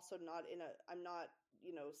 and I'm also not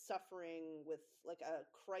suffering with like a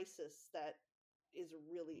crisis that is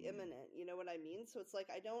really imminent. You know what I mean? So it's like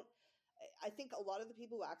I think a lot of the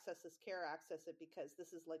people who access this care access it because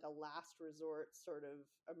this is like a last resort sort of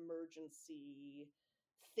emergency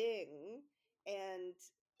thing, and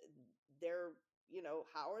they're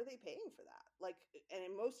how are they paying for that? Like, and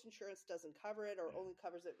most insurance doesn't cover it or only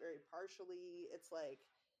covers it very partially. It's like,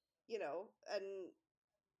 and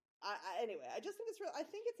anyway, I just think I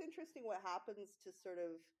think it's interesting what happens to sort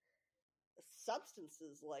of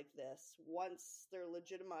substances like this once they're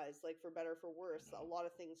legitimized, like for better or for worse. A lot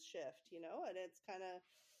of things shift, and it's kind of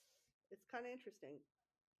interesting.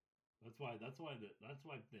 That's why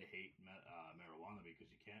they hate marijuana,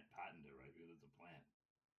 because you can't patent it, right? Because it's a plant.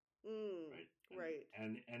 Right.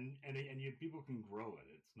 And people can grow it.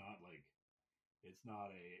 It's not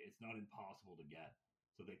impossible to get.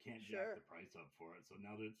 So they can't jack the price up for it. So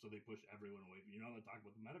now they push everyone away. You're not going to talk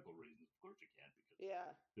about the medical reasons. Of course you can't,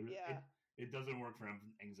 because it doesn't work for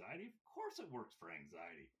anxiety. Of course it works for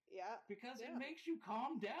anxiety. Yeah. Because it makes you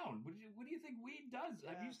calm down. What do you think weed does?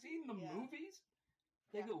 Yeah. Have you seen the movies?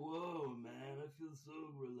 They go, whoa, man, I feel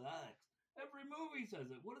so relaxed. Every movie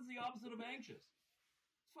says it. What is the opposite of anxious?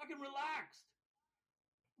 It's fucking relaxed.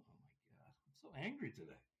 Oh my God. I'm so angry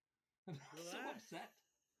today. I'm so upset.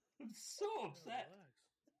 I'm so upset.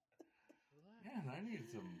 Relax. Man, I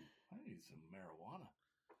need some marijuana.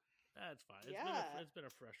 That's fine. It's been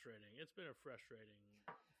a frustrating week,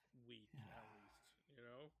 at least,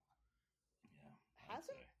 Yeah. Has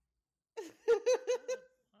it?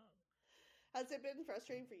 Has it been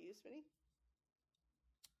frustrating for you, Smitty?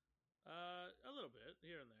 A little bit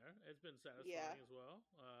here and there. It's been satisfying as well.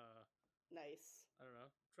 Nice. I don't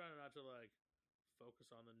know. Trying not to like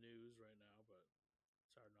focus on the news right now, but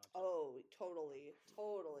it's hard not to. Oh, totally.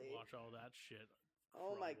 Watch all that shit.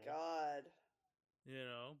 Oh my God.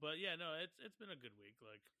 But yeah, no, it's been a good week,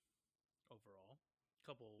 like overall.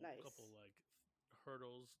 Couple like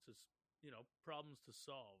hurdles to problems to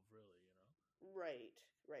solve, really. Right.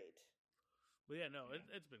 But yeah, no,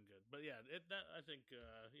 it's been good. But yeah, I think the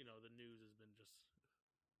news has been just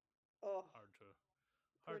hard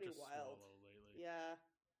to wild. swallow lately. Yeah.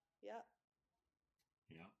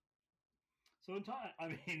 So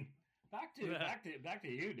back to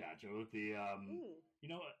you, Daccia, with the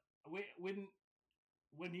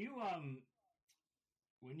when you oh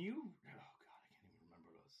God, I can't even remember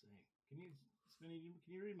what I was saying. Can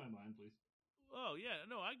you read my mind, please? Oh yeah,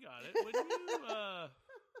 no, I got it.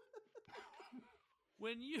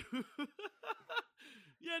 When you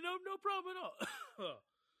yeah, no problem at all.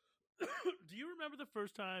 Do you remember the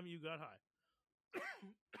first time you got high?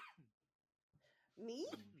 Me?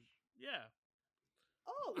 Yeah.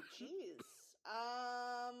 Oh, jeez.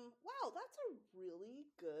 Wow, that's a really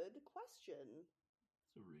good question.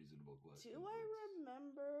 It's a reasonable question. Do I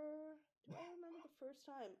remember the first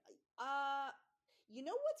time?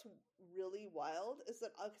 What's really wild is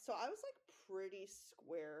that so I was like pretty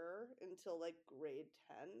square until like grade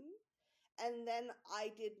 10, and then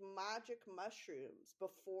I did magic mushrooms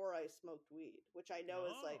before I smoked weed, which I know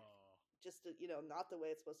is like just not the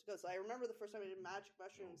way it's supposed to go. So I remember the first time I did magic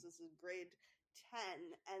mushrooms. This is grade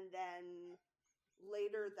 10, and then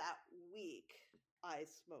later that week I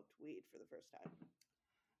smoked weed for the first time.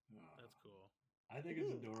 That's cool. I think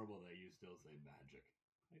it's adorable that you still say magic.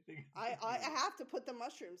 I have to put the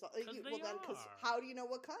mushrooms on. Because how do you know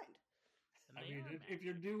what kind? I mean, if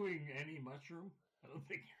you're doing any mushroom, I don't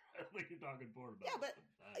think you're talking portobello. Yeah, but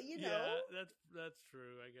yeah, that's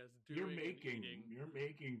true. I guess you're making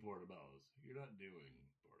portobellos. You're not doing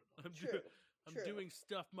portobellos. I'm doing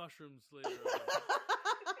stuffed mushrooms later on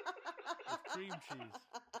with cream cheese.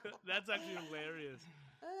 That's actually hilarious.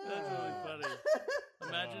 That's really funny.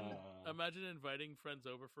 Imagine inviting friends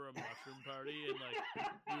over for a mushroom party and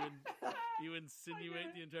like you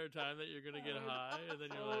insinuate the entire time that you're gonna get high, and then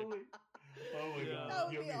you're like, "Oh my god, that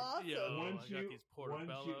would be awesome!" Once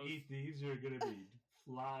you eat these, you're gonna be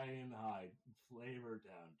flying high, flavor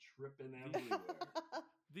down, tripping everywhere.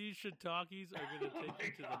 These shiitakes are gonna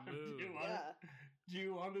take you to the moon. Do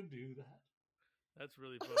you want to do that? That's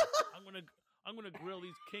really fun. I'm gonna grill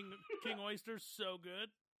these king oysters so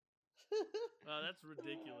good. That's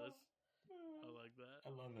ridiculous. I like that.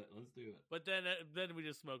 I love it. Let's do it. But then we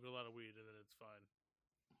just smoke a lot of weed and then it's fine.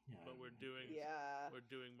 Yeah. But we're doing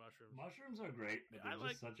mushrooms. Mushrooms are great, but they're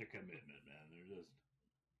just such a commitment, man.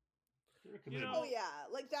 They're a commitment. Oh yeah,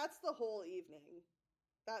 like that's the whole evening.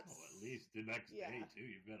 That's at least the next day too.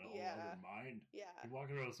 You've got a whole other mind. Yeah. You're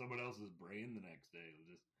walking around with someone else's brain the next day. It's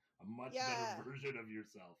just a much better version of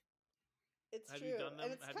yourself. It's true.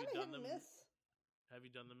 And it's kind of hit and miss. Have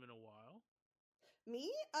you done them in a while?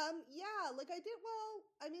 Me? Yeah, like I did. Well,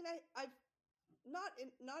 I mean, I've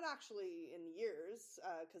not actually in years,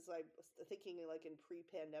 because I was thinking like in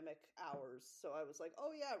pre-pandemic hours. So I was like,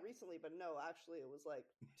 oh yeah, recently, but no, actually, it was like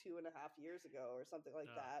 2.5 years ago or something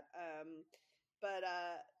like that. But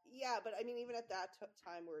I mean, even at that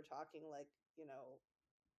time, we were talking like,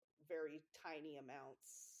 very tiny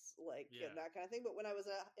amounts, like and that kind of thing. But when I was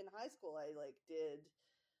in high school, I like did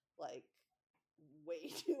like way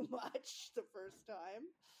too much the first time.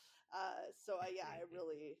 So I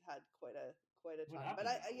really had quite a time. What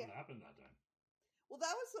happened that time? Well,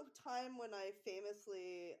 that was the time when I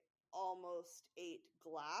famously almost ate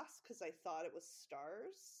glass because I thought it was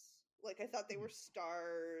stars. Like I thought they were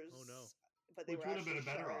stars. Oh no. But they Which were would have been a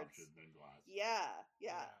better shards. option than glass. Yeah.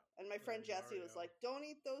 And my friend Jesse was like, "Don't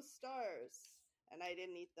eat those stars," and I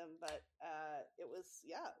didn't eat them. But it was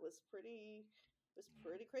pretty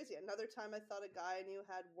crazy. Another time, I thought a guy I knew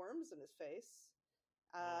had worms in his face,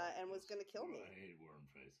 and was going to kill me. I hate worm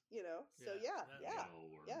face. So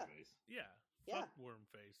worm face. Yeah. Fuck worm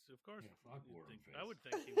face, of course. Yeah, fuck worm face. I would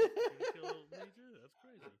think he would kill me too. That's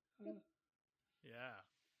crazy. Yeah.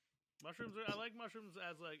 Mushrooms I like mushrooms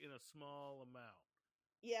as like in a small amount.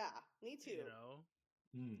 Yeah, me too.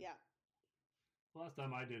 Yeah. The last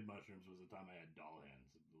time I did mushrooms was the time I had doll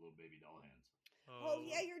hands, the little baby doll hands. Oh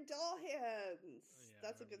yeah, your doll hands. Yeah,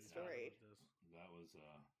 that's a good story. That was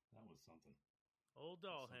something. Old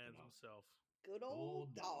doll hands himself. Good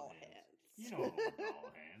old doll hands. You know old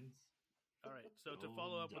doll hands. All right, so to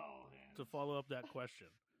follow up that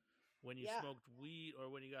question, when you smoked weed or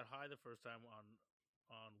when you got high the first time on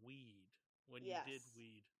weed, when you did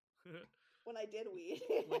weed. When I did weed.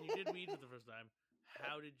 When you did weed for the first time,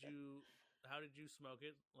 how did you smoke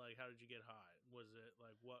it? Like, how did you get high? Was it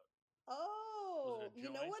like what? Oh, you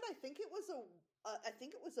know what? I think it was a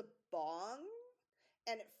bong,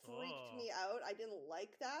 and it freaked me out. I didn't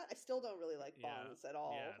like that. I still don't really like bongs at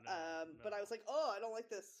all. Yeah, but I was like, oh, I don't like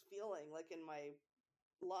this feeling like in my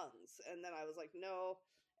lungs. And then I was like, no.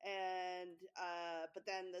 And but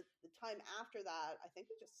then the time after that, I think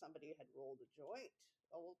somebody had rolled a joint,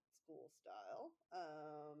 old school style.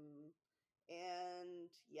 And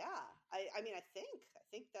I mean, I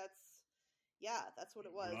think that's what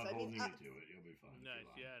it was. Not I mean, holding you to it, you'll be fine. Nice,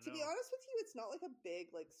 yeah. To be honest with you, it's not like a big,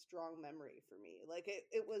 like, strong memory for me. Like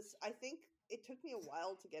it was. I think it took me a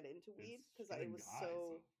while to get into weed because I was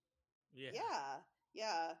so. Yeah.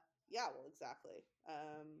 Well, exactly.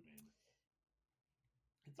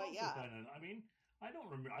 It's also kind of. I mean, I don't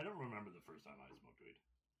remember the first time I smoked weed.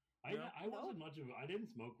 I wasn't much of. I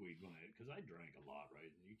didn't smoke weed because I drank a lot,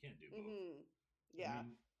 right? You can't do both. Mm-hmm. Yeah.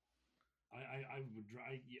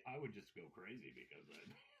 I would just go crazy because I'd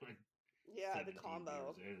like the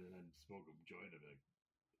combo beers in and then smoke a joint of a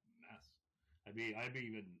mess. I'd be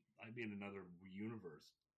in another universe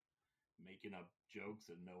making up jokes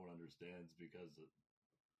that no one understands because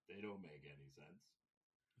they don't make any sense.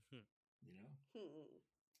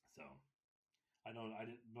 So I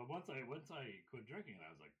didn't. But once I quit drinking, I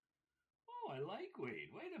was like, oh, I like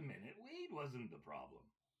weed. Wait a minute, weed wasn't the problem.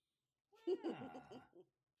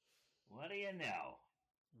 What do you know?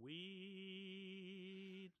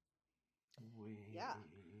 Weed. Yeah.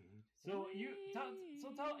 So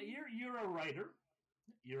you're a writer.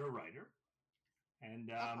 You're a writer,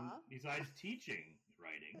 and besides teaching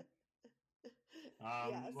writing,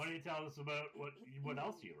 why don't you tell us about what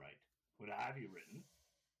else you write? What have you written,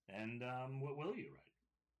 and what will you write?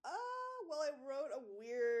 Well, I wrote a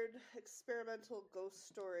weird experimental ghost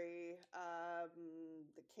story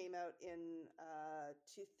that came out in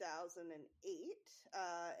 2008,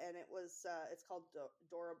 and it's called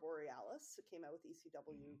Dora Borealis. It came out with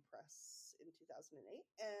ECW Press in 2008,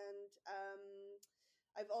 and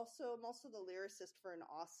I'm also the lyricist for an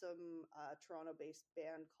awesome Toronto-based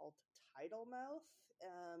band called Tidal Mouth,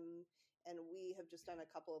 and we have just done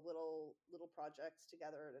a couple of little projects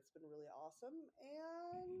together, and it's been really awesome.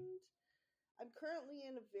 And I'm currently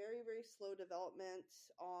in a very, very slow development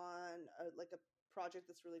on a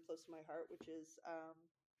project that's really close to my heart, which is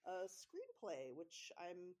a screenplay, which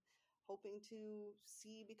I'm hoping to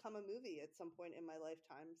see become a movie at some point in my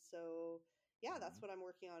lifetime. So yeah, that's what I'm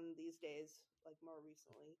working on these days, like more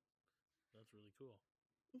recently. That's really cool.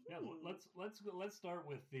 Yeah, let's start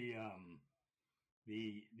with the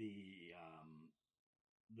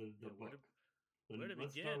book.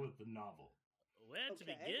 Let's start with the novel. Where to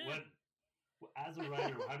begin? As a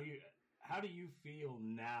writer, how do you feel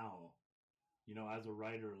now? You know, as a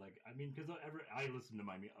writer, like, I mean, because I listen to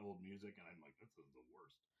my old music and I'm like, this is the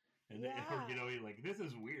worst. And then, you know, you're like, this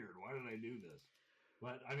is weird. Why did I do this?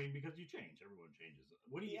 But I mean, because you change, everyone changes.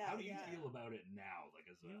 How do you feel about it now? Like,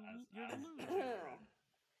 as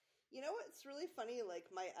you know, it's really funny. Like,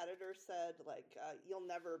 my editor said, like, you'll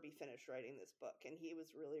never be finished writing this book, and he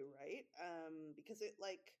was really right. Because it,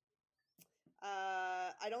 like,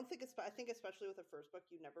 I don't think I think especially with the first book,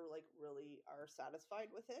 you never like really are satisfied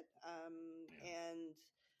with it. And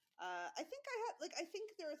I think I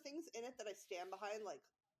think there are things in it that I stand behind, like,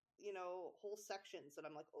 you know, whole sections that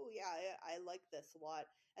I'm like, oh yeah, I like this a lot.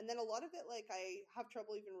 And then a lot of it, like, I have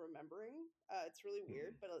trouble even remembering. It's really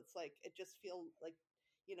weird, but it's like, it just feels like,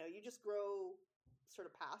 you know, you just grow sort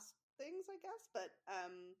of past things, I guess. But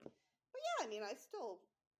yeah, I mean, I still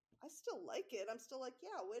like it. I'm still like,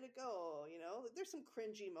 yeah, way to go. You know, there's some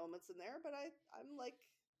cringy moments in there, but I'm like,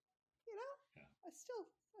 you know, I still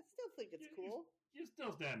think it's cool. You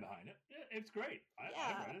still stand behind it. It's great. I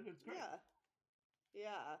read it. It's great.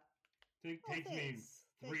 Yeah. Takes me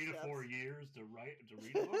 3 to 4 years to read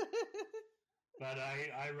a book. But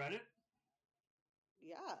I read it.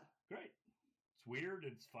 Yeah. Great. It's weird,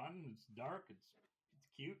 it's fun, it's dark, it's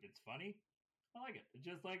cute, it's funny. I like it. It's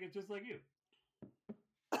just like you.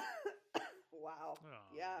 Wow.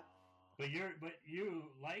 Yeah. But you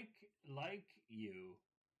like you.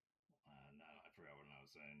 No, I forgot what I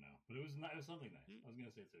was saying now. But it was something nice. I was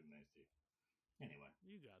gonna say something nice to you. Anyway,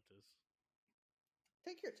 you got this.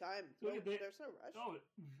 Take your time. There's no rush. Oh.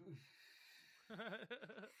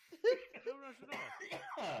 No rush at all.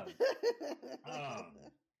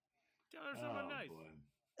 Tell her something nice. Boy.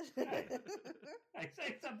 Hey,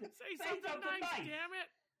 say something. Say something nice, damn it.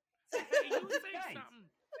 Hey, you say nice. something.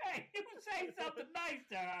 Hey, you say something nice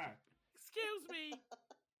to her. Excuse me.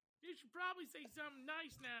 You should probably say something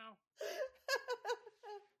nice now.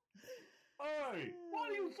 Hey, why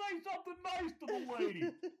do you say something nice to the lady?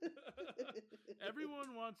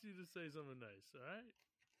 Everyone wants you to say something nice, all right?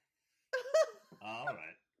 All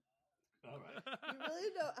right. You really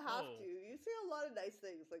don't have to. You say a lot of nice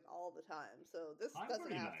things, like, all the time. So this doesn't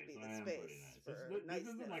have to be the space for niceness.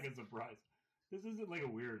 This isn't like a surprise. This isn't like a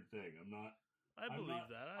weird thing. I believe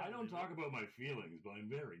that. I don't talk about my feelings, but I'm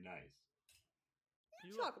very nice.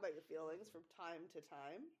 You talk about your feelings from time to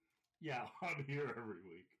time. Yeah, I'm here every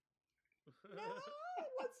week. No,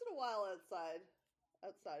 once in a while outside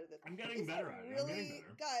of this. I'm getting better at it. Really,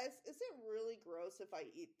 guys, is it really gross if I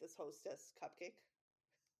eat this Hostess cupcake?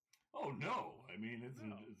 Oh no! I mean,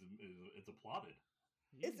 it's applauded.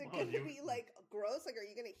 Is it going to be like gross? Like, are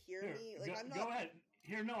you going to hear me? Like, I'm not. Go ahead.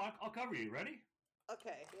 Here, no, I'll cover you. Ready?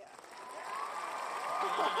 Okay. Yeah.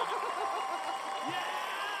 Yeah!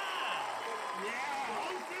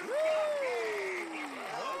 Hostess cupcake!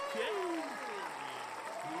 Okay.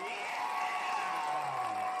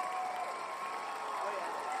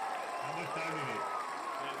 How much time do you need?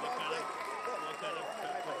 What kind of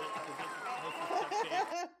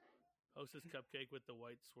cupcake? Hostess cupcake with the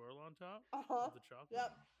white swirl on top? Of the chocolate?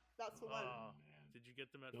 Yep. That's the one. Oh, man. Did you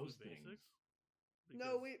get them at Food Basics? Because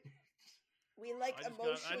no, we like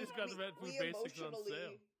emotionally. I just got them at Food Basics on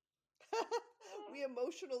sale. We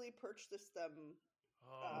emotionally purchased them.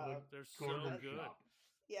 Oh, they're so good. Shop.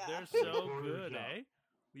 Yeah. They're so good, eh?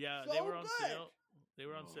 Yeah, so they were on good. sale. They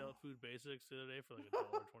were on sale at Food Basics the other day for like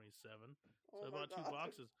 $1.27. So I bought 2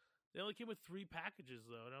 boxes. They only came with 3 packages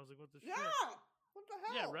though, and I was like, "What the shit?" Yeah. What the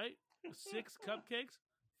hell? Yeah, right. 6 cupcakes.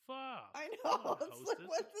 Fuck. I know. It's Hostess. like,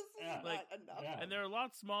 what? This is not enough. Yeah. And they're a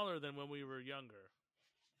lot smaller than when we were younger.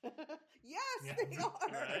 Yes, they are.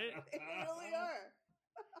 Right? They really are.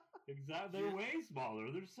 Exactly. They're way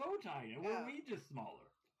smaller. They're so tiny. Yeah. Were we just smaller?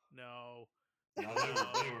 No. No,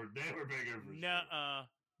 they were bigger for sure. Nuh-uh.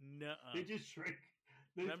 They just shrink.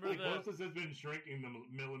 Remember Hostess has been shrinking the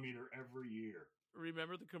millimeter every year.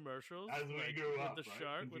 Remember the commercials? As we grew up, with the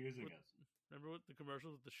shark, confusing us. Remember what the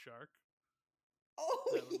commercials with the shark? Oh,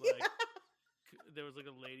 that would, yeah. there was like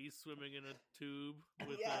a lady swimming in a tube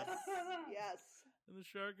with yes. And the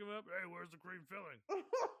shark came up. Hey, where's the cream filling?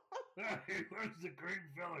 Hey, where's the cream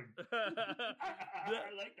filling?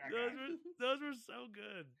 I like that guy. Those were so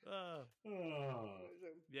good.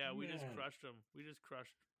 Yeah, we man. just crushed them. We just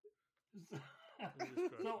crushed.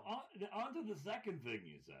 So on to the second thing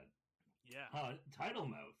you said. Yeah. Tidal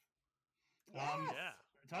Mouth. Yes.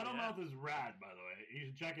 Tidal Mouth is rad, by the way. You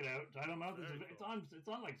should check it out. Tidal Mouth it's on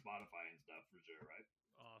like Spotify and stuff for sure, right?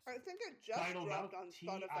 Awesome. I think it just Tidal dropped Mouth, on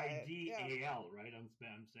Spotify. Tidal, right? I'm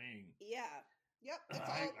saying. Yeah. Yep. It's all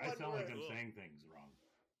I sound word. like I'm saying things wrong.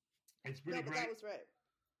 It's pretty great. That was right.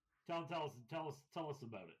 Tell us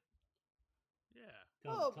about it. Yeah.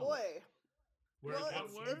 Tell boy. Us. Where it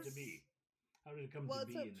came to be. How did it come to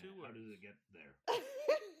be? And how did it get there? 2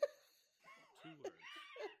 words.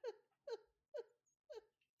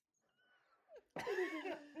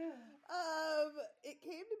 It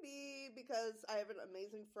came to be because I have an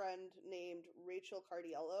amazing friend named Rachel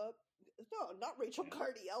Cardiello. No, not Rachel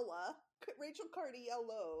Cardiella. Rachel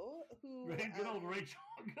Cardiello, who good old Rachel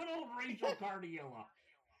Cardiella.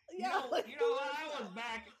 Yeah, you know,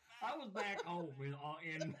 I was back home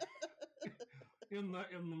in the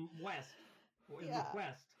west, the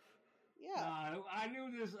west. Yeah, I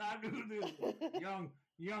knew this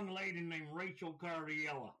young lady named Rachel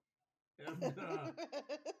Cardiella, and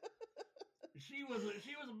she was a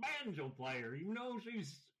banjo player. You know,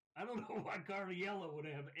 I don't know why Cardiella would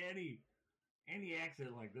have any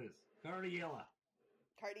accent like this. Cardiella.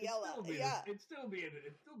 It'd still be an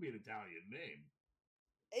Italian name.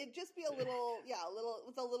 It'd just be a little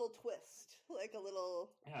with a little twist, like a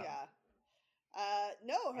little,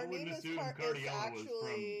 no, her name is actually was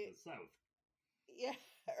from the south. Yeah,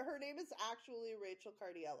 her name is actually Rachel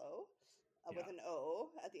Cardiello, with an O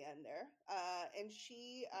at the end there, and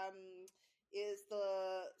she is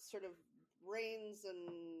the sort of brains and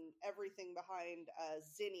everything behind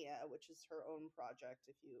Zinnia, which is her own project.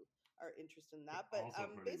 If you are interested in that, but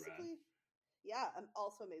basically,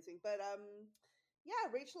 also amazing. But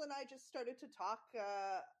Rachel and I just started to talk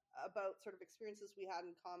about sort of experiences we had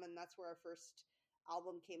in common. That's where our first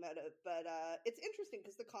album came out of. But it's interesting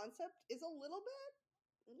because the concept is a little bit,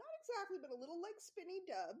 not exactly, but a little like Spinny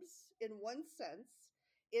Dubs in one sense,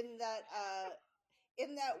 in that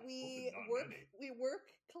we work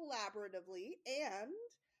collaboratively, and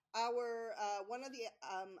our one of the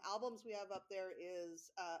albums we have up there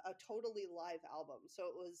is a totally live album.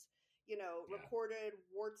 So it was, recorded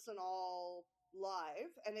warts and all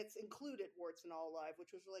live, and it's included warts and all live,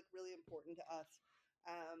 which was like really important to us,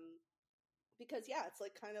 because it's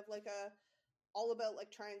like kind of like all about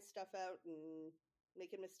like trying stuff out and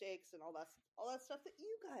making mistakes and all that stuff that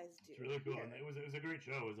you guys do. It's really cool, and it was a great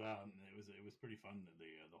show. It was pretty fun.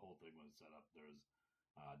 The whole thing was set up. There was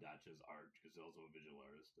Daccia's art, because he's also a visual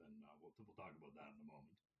artist, and we'll talk about that in a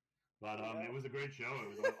moment. But it was a great show.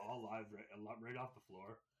 It was all live, right off the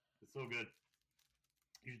floor. It's so good.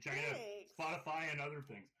 You should check it out. Spotify and other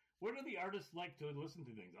things. Where do the artists like to listen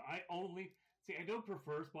to things? I don't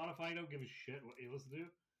prefer Spotify. I don't give a shit what you listen to.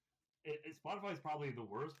 Spotify is probably the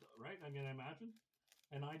worst, right? I mean, I imagine.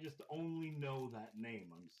 And I just only know that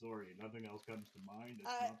name. I'm sorry, nothing else comes to mind.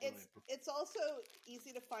 It's also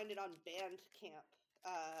easy to find it on Bandcamp.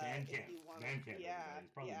 If you want. Bandcamp. Yeah,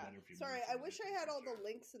 it's probably better if you. Sorry, I wish I had all the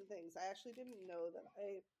links and things. I actually didn't know that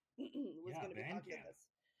I was going to be talking about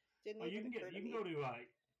this. Didn't even occur to me. You can go to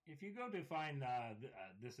if you go to find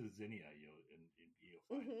This Is Zinnia, you'll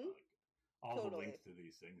find all the links to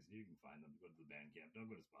these things. You can find them. Go to the Bandcamp.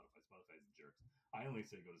 Don't go to Spotify. Spotify's jerks. I only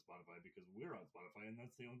say go to Spotify because we're on Spotify, and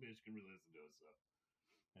that's the only place you can really listen to us. So,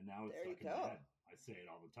 and now it's stuck in my head. I say it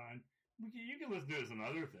all the time. You can listen to us on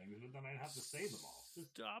other things, but then I'd have to say them all.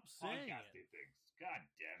 Just stop saying podcasting things. God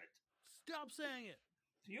damn it! Stop saying it.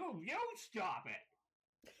 You stop it.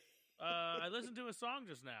 I listened to a song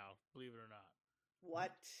just now. Believe it or not.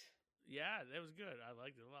 What? Yeah, that was good. I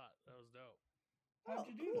liked it a lot. That was dope. How'd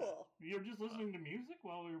you do that? You're just listening to music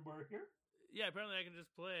while we were here? Yeah, apparently I can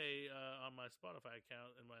just play on my Spotify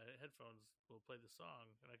account, and my headphones will play the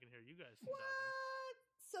song, and I can hear you guys talking.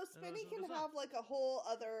 So Spinny can have like a whole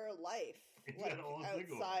other life, like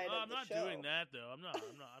outside of I'm the not show. doing that though. I'm not.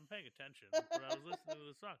 I'm paying attention. But I was listening to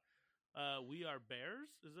the song. We Are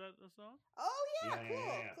Bears. Is that the song? Oh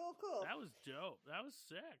yeah, cool. That was dope. That was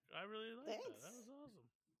sick. I really liked that. That was awesome.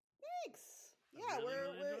 Thanks. Yeah,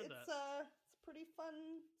 really it's pretty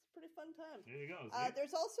fun. It's a pretty fun time. There you go.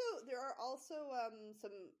 There are also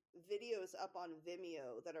some videos up on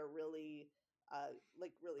Vimeo that are really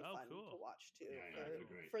like really fun to watch too.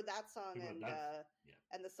 For that song and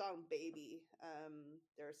the song Baby.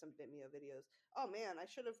 There are some Vimeo videos. Oh man, I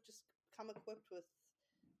should have just come equipped with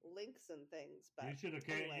links and things. But you should have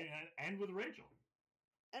and with Rachel.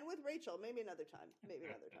 And with Rachel, maybe another time.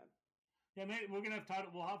 Yeah, maybe we're gonna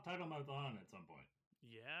have we'll have Title Mouth on at some point.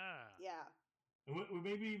 Yeah. And we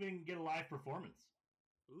maybe even get a live performance.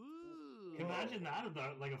 Ooh! Can you imagine that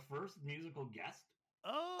like a first musical guest?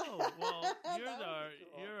 Oh well,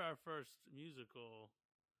 you're our first musical.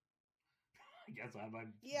 I guess I might.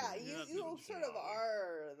 Yeah, you sort of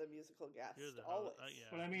are the musical guest always. Yeah.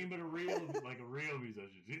 But I mean, a real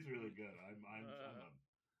musician. She's really good.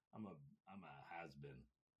 I'm a has-been.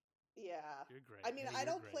 Yeah, you're great. I mean, I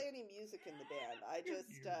don't play any music in the band. I just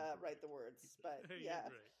write the words. But yeah,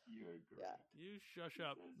 you're great. Yeah. You shush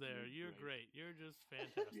up there. You're great. You're just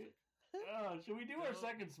fantastic. Should we do our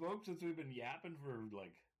second smoke since we've been yapping for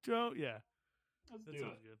like? Joe, yeah, that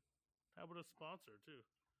sounds good. How about a sponsor too?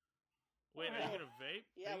 Wait, are you gonna vape?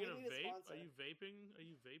 Yeah, are you gonna vape? Are you vaping? Are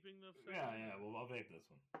you vaping the? Yeah. Well, I'll vape this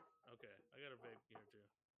one. Okay, I got a vape here too.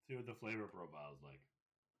 See what the flavor profile is like.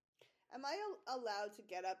 Am I allowed to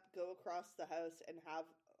get up, go across the house, and have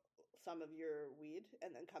some of your weed,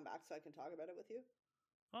 and then come back so I can talk about it with you?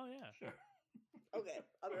 Oh yeah, sure. Okay,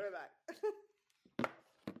 I'll be right back.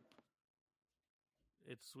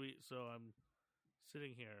 It's sweet. So I'm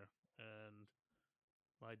sitting here, and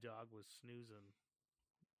my dog was snoozing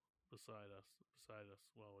beside us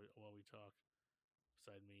while we talk.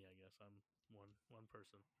 Beside me, I guess. I'm one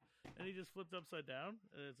person, and he just flipped upside down,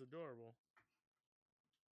 and it's adorable.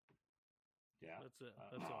 Yeah, that's it.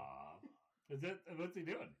 That's all. What's he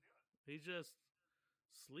doing? He's just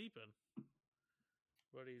sleeping,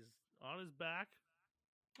 but he's on his back,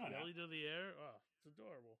 belly to the air. Oh, it's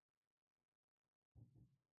adorable.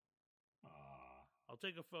 I'll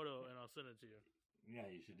take a photo and I'll send it to you. Yeah,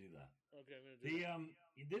 you should do that. Okay, I'm gonna do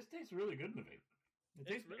that. This tastes really good in the vape.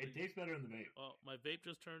 It tastes better in the vape. Oh, my vape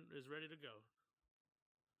is ready to go.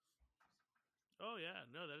 Oh yeah,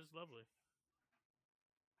 no, that is lovely.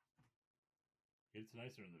 It's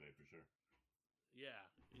nicer in the vape for sure. Yeah.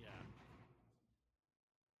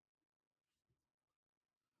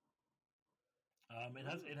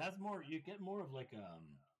 It has more. You get more of like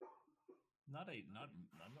not I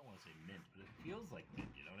don't want to say mint, but it feels like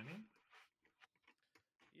mint. You know what I mean?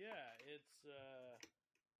 Yeah, it's.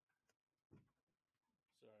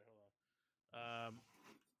 Sorry, hold on.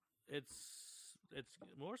 It's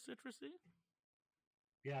more citrusy.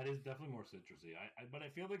 Yeah, it is definitely more citrusy. But I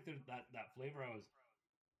feel like there's that flavor I was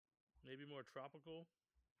maybe more tropical,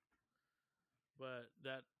 but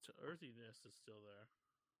that earthiness is still there.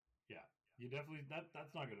 Yeah, you definitely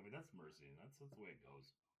that's not gonna be. That's mercy, and that's the way it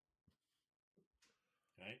goes.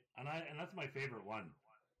 Okay, and that's my favorite one.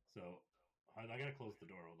 So I gotta close the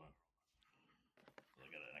door. Hold on. I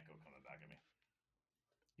got an echo coming back at me.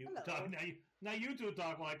 You talk now. You two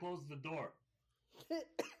talk while I close the door.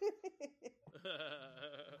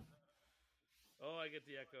 Oh, I get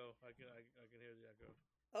the echo. I can hear the echo.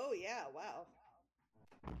 Oh yeah! Wow.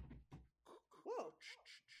 Whoa.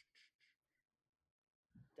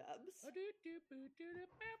 Dubs.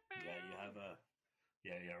 Yeah, you have a.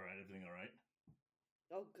 Yeah. Right. Everything all right?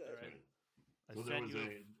 Oh, good. Right. So there was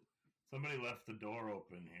somebody left the door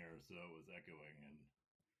open here, so it was echoing, and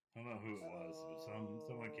I don't know who it was, but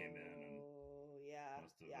someone came in and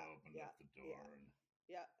must have opened up the door.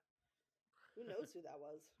 Yeah. Who knows who that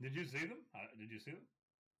was? Did you see them? Did you see them?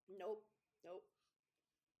 Nope. So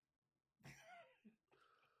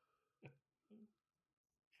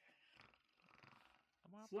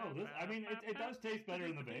this, I mean, it does taste better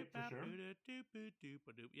in the vape for sure.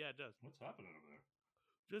 Yeah, it does. What's happening over there?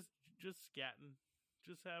 Just scatting,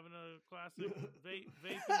 just having a classic vape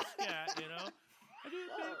and scat, you know. It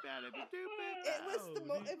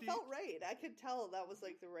felt right. I could tell that was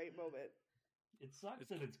like the right moment. It sucks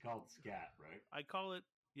that it's called scat, right? I call it.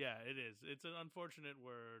 Yeah, it is. It's an unfortunate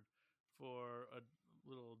word for a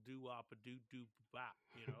little doo-wop, a doo-doo-bop,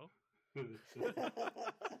 you know.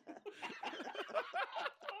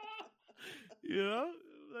 You know,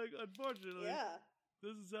 like unfortunately,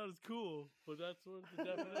 doesn't sound as cool, but that's what the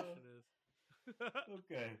definition is.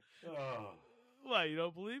 Okay. Oh. Why, you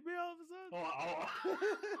don't believe me all of a sudden?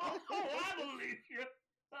 I believe you.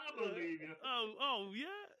 I believe you. Oh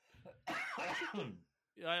yeah.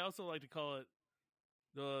 I also like to call it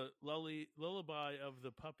the lullaby of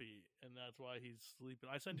the puppy, and that's why he's sleeping.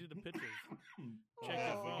 I sent you the pictures. Check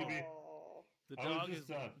the phone. The dog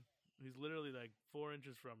he's literally like 4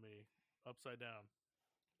 inches from me, upside down.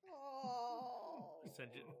 Oh.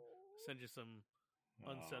 Send you some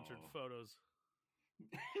uncensored photos.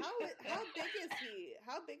 How big is he?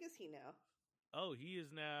 How big is he now? Oh, he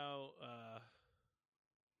is now.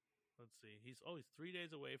 Let's see. He's 3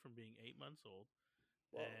 days away from being 8 months old,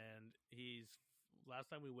 Whoa. and he's.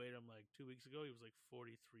 Last time we weighed him like 2 weeks ago, he was like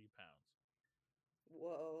 43 pounds.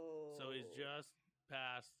 Whoa! So he's just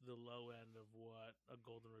past the low end of what a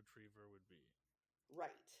golden retriever would be.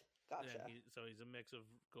 Right. Gotcha. So he's a mix of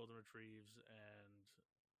golden retrieves and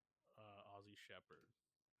Aussie Shepherd.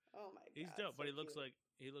 Oh my god, he's dope, but he looks cute.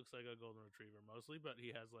 like a golden retriever mostly, but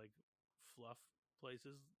he has like fluff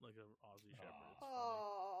places like an Aussie Shepherd.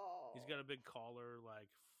 Oh, he's got a big collar, like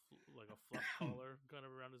a fluff collar, kind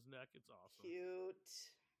of around his neck. It's awesome. Cute.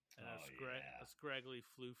 And a scraggly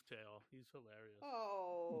floof tail. He's hilarious.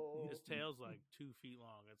 Oh, his tail's like 2 feet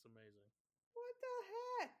long. It's amazing. What the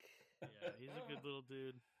heck? Yeah, he's a good little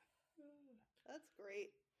dude. That's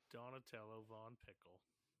great. Donatello Von Pickle.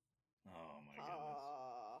 Oh my goodness.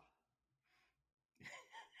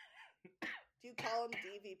 Do you call him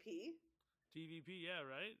DVP? DVP, yeah,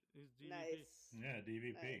 right? He's DVP. Nice. Yeah,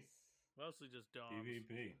 DVP. Nice. Mostly just Doms.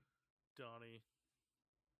 DVP. Donnie.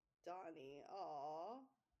 Aw.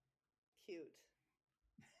 Cute.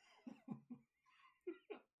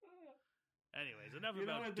 Anyways, enough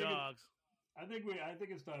about dogs. I think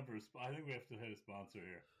it's time for I think we have to hit a sponsor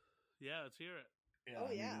here. Yeah, let's hear it. Yeah,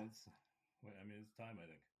 it's time, I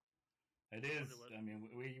think. It is.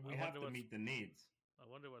 We have to meet the needs. I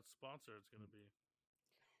wonder what sponsor it's going to be.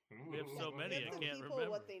 We have so many, I can't remember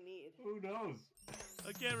what they need. Who knows?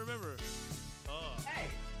 I can't remember. Oh. Hey,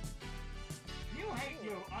 you hate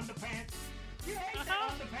your underpants. You hate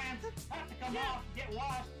that underpants have to come off, get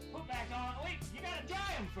washed, put back on. Wait, you gotta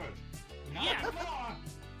dry them first. Not anymore.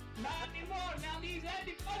 Not anymore. Now these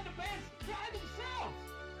underpants dry themselves.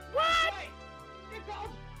 What? That's right. They're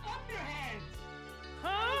called underhands. Huh?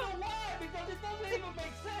 I don't know why, because it doesn't even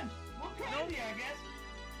make sense. We're crazy, I guess.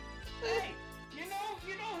 Hey, you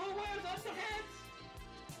know who wears underhands?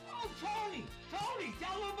 Oh, Tony, tell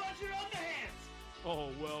him about your underhands. Oh,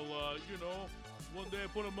 well, one day I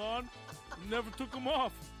put them on, never took them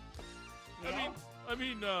off. I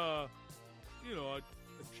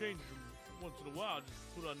change them once in a while,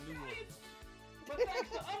 just put on new ones. But thanks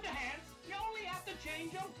to underhands, you only have to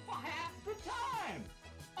change them for half the time.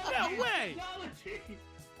 No way!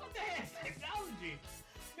 Underhands technology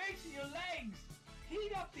makes your legs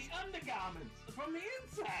heat up the undergarments from the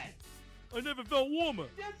inside. I never felt warmer.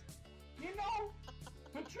 Just,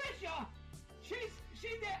 Patricia, she's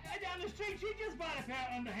down the street. She just bought a pair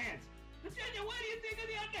of underhands. Patricia, what do you think of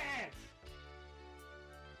the underhands?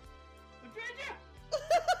 Patricia?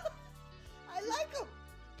 I like them.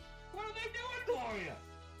 What are they doing for you?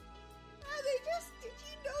 Did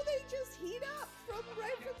you know they just heat up from the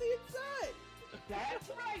inside? That's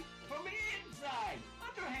right, from the inside.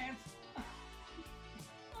 Underhands,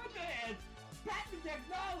 patent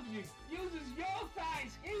technology uses your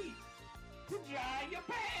thigh's heat to dry your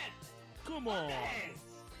pants. Come on. Underhands.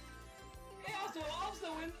 They also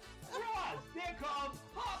in bras. They're called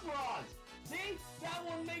hot bras. See, that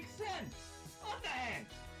one makes sense.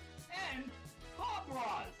 Underhands and hot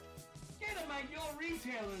bras. Get them at your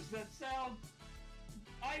retailers that sell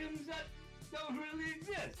items that don't really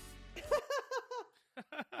exist.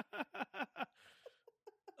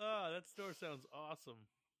 Oh, that store sounds awesome.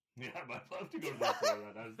 Yeah, I'd love to go to that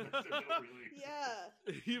store. That don't really exist.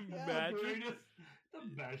 Yeah. You imagine the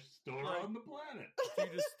best store on the planet. You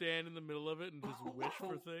just stand in the middle of it and just wish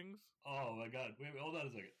for things. Oh my god! Wait, hold on a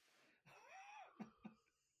second.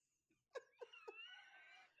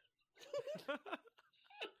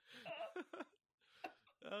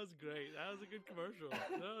 That was great. That was a good commercial.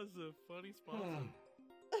 That was a funny sponsor.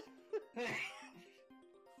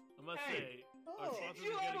 I must say, our sponsors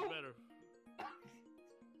are getting better.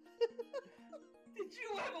 Did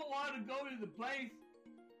you ever want to go to the place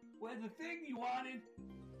where the thing you wanted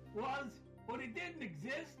was, but it didn't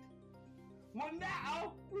exist? Well,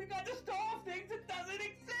 now we got the store of things that doesn't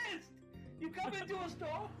exist. You come into a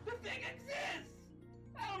store, the thing exists.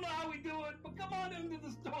 I don't know how we do it, but come on into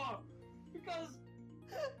the store because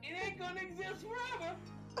it ain't gonna exist forever.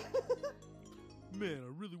 Man,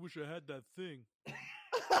 I really wish I had that thing.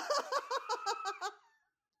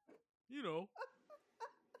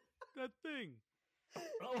 That thing.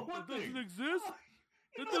 Oh, what that thing? Doesn't exist?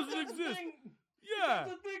 That doesn't exist. Thing, yeah.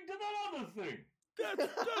 That's the thing to that other thing.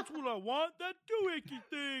 That's what I want. That doohickey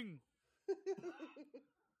thing.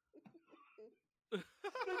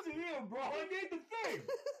 Listen here, bro. I need the thing.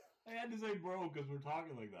 I had to say bro because we're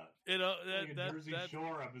talking like that. Like a Jersey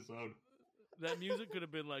Shore episode. That music could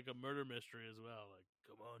have been like a murder mystery as well. Like,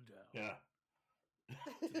 come on down. Yeah.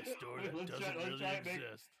 To the store that doesn't really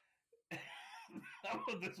exist. How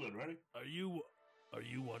about this one? Ready? Are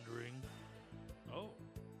you wondering? Oh.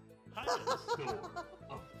 Hi. The store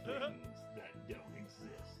of things that don't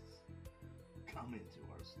exist. Come into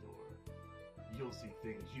our store. You'll see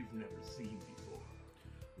things you've never seen before.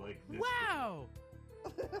 Like this. Wow!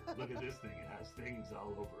 Thing. Look at this thing. It has things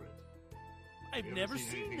all over it. I've never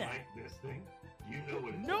seen that. Like this thing? You know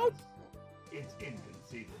what it Nope. does. It's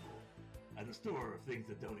inconceivable. At the store of things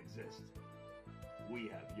that don't exist, we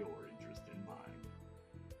have your interest in mind.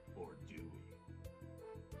 Or do we?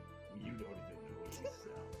 You don't even know what we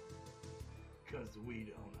sell. Because we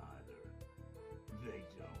don't either. They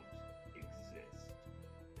don't exist.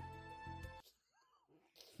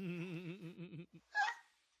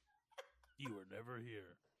 You were never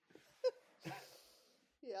here.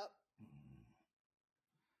 Yep.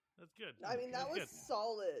 That's good. I mean, that was good.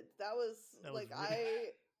 solid. That was really...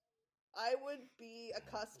 I would be a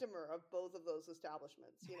customer of both of those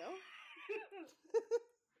establishments, you know?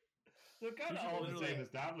 They're kind of all the same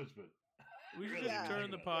establishment. We should just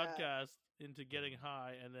turn the podcast into getting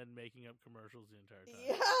high and then making up commercials the entire time.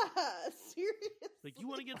 Yeah, seriously. Like, you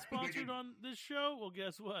want to get sponsored on this show? Well,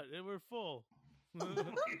 guess what? We're full. we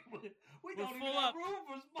don't even have room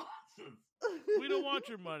for sponsors. We don't want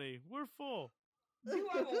your money. We're full. You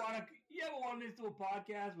ever want to listen to a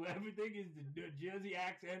podcast where everything is the Jersey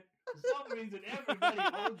accent? For some reason, everybody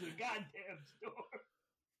owns a goddamn store.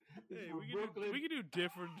 Hey, we can do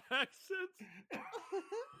different accents.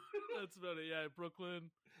 That's about it. Yeah,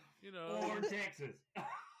 Brooklyn, you know. Or Texas.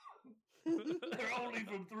 They're only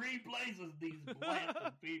from 3 places, these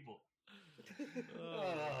blasted people.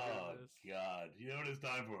 Oh, God. You know what it's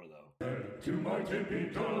time for, though? To my tippy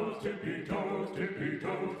toes, tippy toes, tippy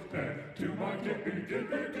toes. To my tippy,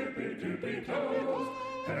 tippy, tippy, tippy toes.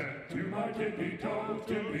 To my tippy toes,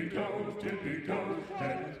 tippy toes, tippy toes.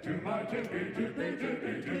 To my tippy, tippy,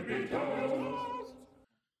 tippy, tippy toes.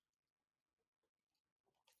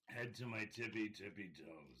 Head to my tippy, tippy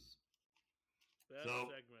toes. Best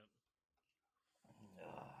segment.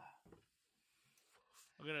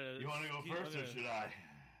 You want to go first, or should I?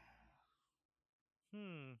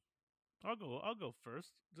 I'll go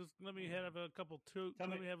first. Just let me have a couple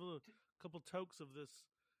couple tokes of this.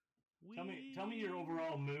 Tell me your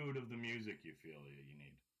overall mood of the music you feel you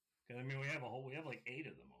need. Because I mean, we have like 8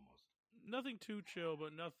 of them almost. Nothing too chill,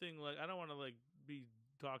 but nothing like I don't want to like be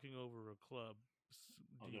talking over a club.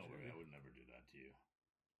 Oh, don't worry, I would never do that to you.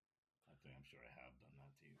 I'm sure I have done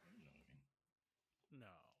that to you. You know what I mean?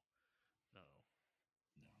 No.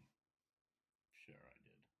 Sure I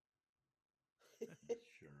did.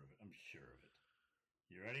 I'm sure of it.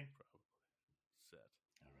 You ready? Probably. Set.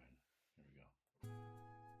 All right. Here we go.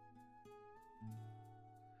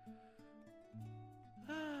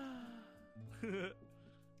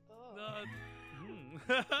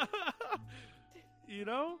 You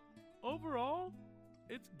know, overall,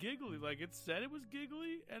 it's giggly. Like it said it was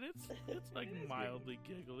giggly, and it's like mildly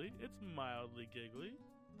giggly. It's mildly giggly.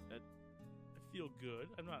 I feel good.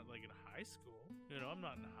 I'm not like in high school. You know, I'm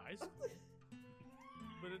not in high school.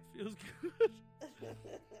 But it feels good.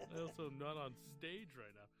 I also am not on stage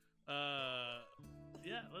right now.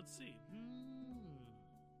 Yeah, let's see.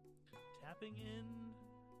 Tapping in.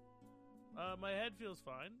 My head feels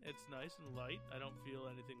fine. It's nice and light. I don't feel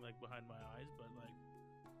anything like behind my eyes, but like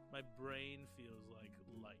my brain feels like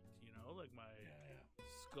light, you know? Like my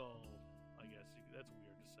skull, I guess. That's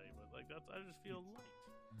weird to say, but like I just feel light.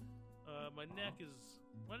 My neck is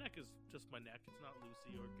just my neck. It's not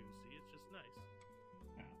loosey or goosey. It's just nice.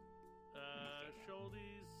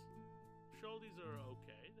 Shouldies are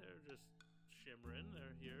okay. They're just shimmering.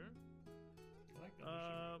 They're here. I like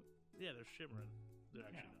that. Yeah, they're shimmering. They're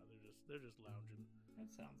actually not. They're just lounging. That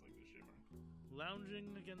sounds like they're shimmering.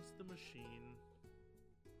 Lounging against the machine.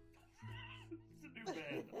 It's a new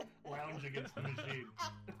band. Lounge against the machine.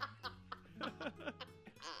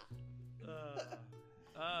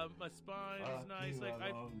 My spine is nice. You, like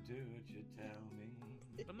I won't do what you tell me.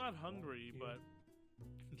 I'm not hungry, but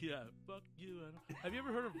yeah, fuck you. Have you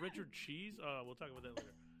ever heard of Richard Cheese? We'll talk about that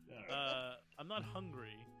later. Right. I'm not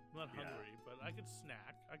hungry. But I could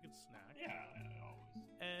snack. Yeah, always.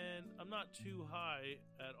 And I'm not too high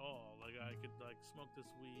at all. Like I could like smoke this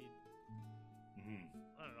weed.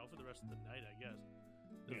 I don't know, for the rest of the night, I guess.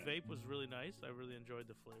 The vape was really nice. I really enjoyed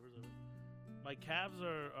the flavors of it. My calves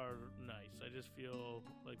are nice. I just feel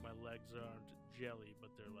like my legs aren't jelly,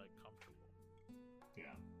 but they're like comfortable.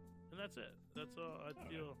 Yeah. And that's it. That's all. I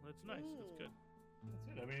feel it's nice. It's good.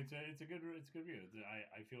 That's it. I mean, it's a good view.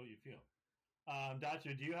 I feel what you feel.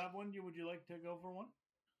 Daccia, do you have one? Would you like to go for one?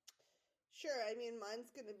 Sure. I mean,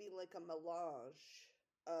 mine's going to be like a melange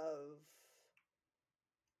of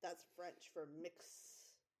that's French for mix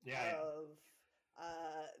Yeah. of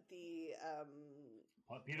the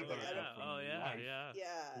peanut butter cup from Life.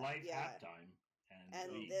 Life yeah. Halftime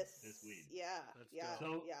and weed, this weed.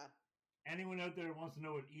 So anyone out there wants to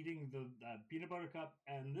know what eating the peanut butter cup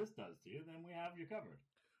and this does to you, then we have you covered.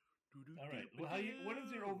 All right. Well, what is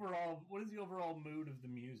the overall mood of the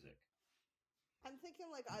music? I'm thinking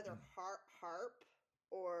like either harp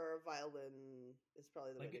or violin is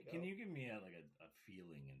probably the way to go. Can you give me a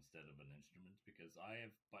feeling instead of an instrument? Because I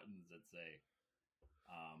have buttons that say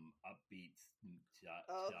upbeat.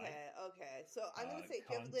 Okay. So I'm gonna say,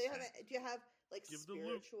 do you have like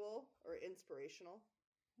spiritual or inspirational?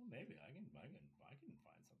 Well, maybe I can find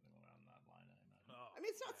something around that line. I imagine. I mean,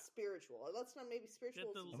 it's not spiritual. Let's not maybe spiritual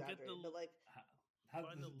is exaggerated, but like,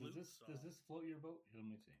 does this float your boat? Let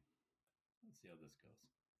me see. Let's see how this goes.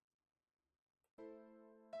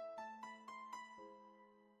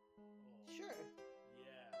 Sure.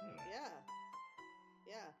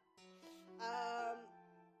 Yeah.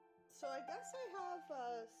 So I guess I have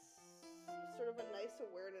sort of a nice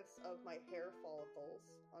awareness of my hair follicles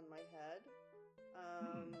on my head.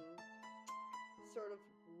 Sort of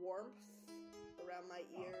warmth around my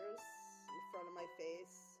ears, in front of my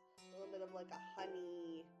face, a little bit of like a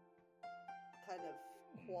honey kind of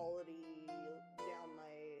quality down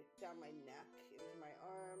my neck into my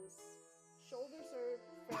arms. Shoulders are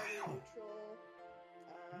fairly neutral.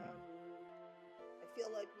 I feel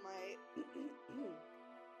like my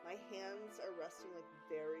my hands are resting like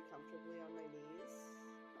very comfortably on my knees.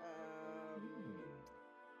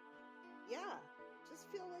 Yeah, just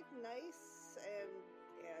feel like nice and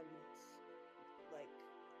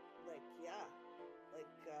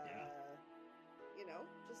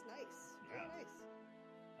just nice. Yeah. Very nice.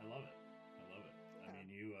 I love it. Yeah. I mean,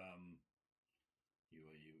 you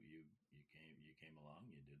came along.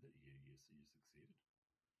 You did it. You succeeded.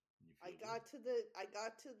 I got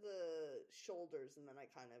to the shoulders and then I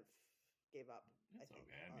kind of gave up. It's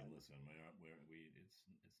okay. I mean, listen,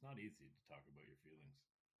 it's not easy to talk about your feelings.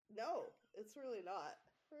 No, it's really not.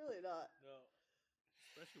 Really not. No.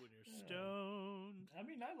 Especially when you're stoned. I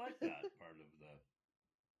mean, I like that part of the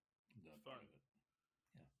part of it.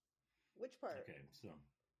 Yeah. Which part? Okay, so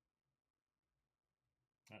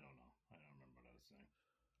I don't know. I don't remember what I was saying.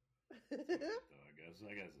 So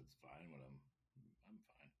I guess it's fine. I'm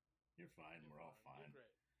fine. You're fine. We're all fine. You're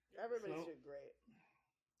great. Everybody's doing great.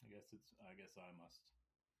 I guess I must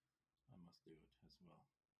do it as well.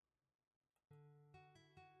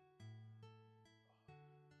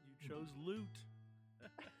 You chose loot.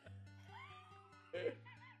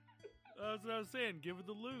 That's what I was saying. Give it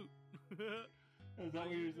the loot. Is that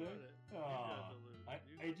what you're saying?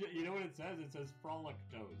 You know what it says? It says Frolic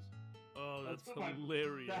Toes. Oh, that's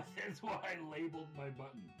hilarious. That's why I labeled my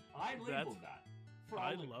button. I labeled that.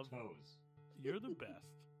 Frolic Toes. You're the best.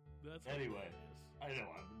 That's anyway. I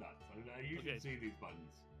know, I'm nuts. You should see these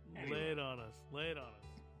buttons. Anyway. Lay it on us.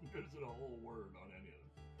 There isn't a whole word on any of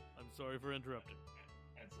them. I'm sorry for interrupting.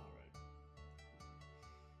 That's all right.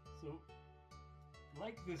 So,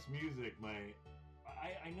 like this music,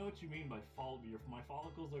 I know what you mean by my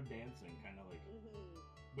follicles are dancing, kind of like,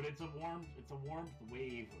 but it's a warmth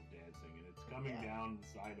wave of dancing, and it's coming down the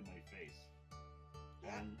side of my face,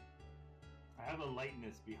 and I have a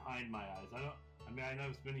lightness behind my eyes. I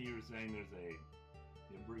know, Spinny, you were saying there's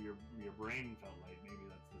your brain felt light. Maybe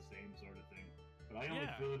that's the same sort of thing, but I only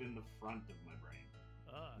feel it in the front of my brain,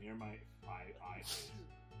 near my eye holes.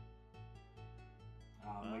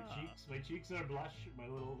 My cheeks are blush. Are a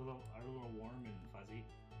little warm and fuzzy.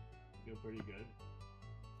 Feel pretty good.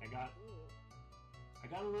 I got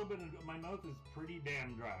a little bit of my mouth is pretty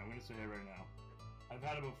damn dry. I'm gonna say it right now. I've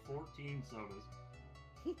had about 14 sodas.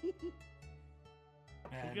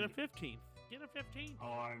 Get a 15th. Get a 15th.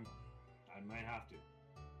 Oh, I might have to.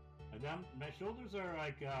 My shoulders are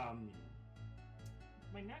like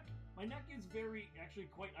my neck is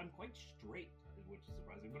I'm quite straight, which is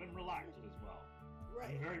surprising, but I'm relaxed as well.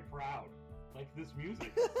 Right. I'm very proud. Like this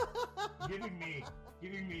music is giving me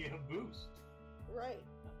a boost. Right.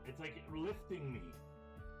 It's like lifting me.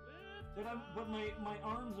 But my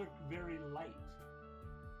arms are very light.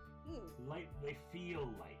 Light. They feel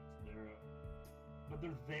light. But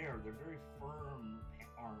they're there. They're very firm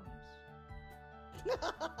arms.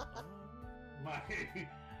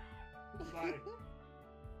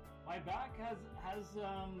 My back has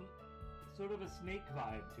sort of a snake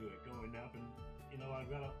vibe to it going up, and I've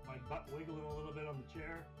got my butt wiggling a little bit on the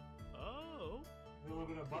chair. Oh. A little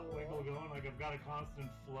bit of butt wiggle going, like I've got a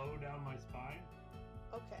constant flow down my spine.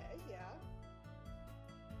 Okay, yeah.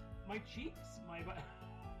 My cheeks, my butt.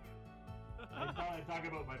 I talk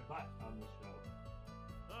about my butt on the show.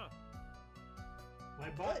 My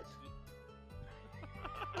butt.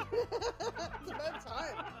 It's about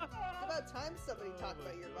time. It's about time somebody talked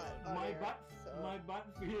about your butt. My butt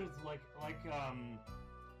feels like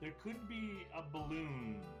there could be a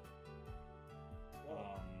balloon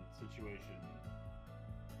situation.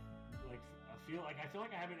 Like I feel like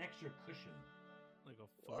I have an extra cushion. Like a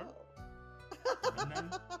fart? And then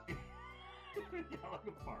yeah, like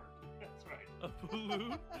a fart. That's right. A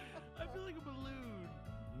balloon? I feel like a balloon.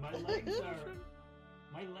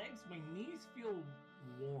 My knees feel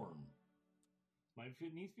warm. My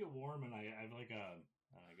knees feel warm, and I have like I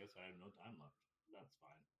guess I have no time left. That's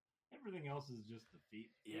fine. Everything else is just the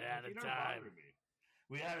feet. Yeah, the time.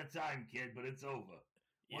 We had a time, kid, but it's over.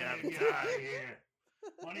 Yeah, Why don't you get out of here?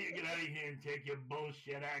 Why don't you get out of here and take your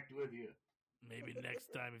bullshit act with you? Maybe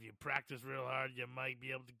next time, if you practice real hard, you might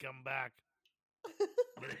be able to come back.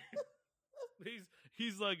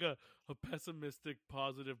 He's like a pessimistic,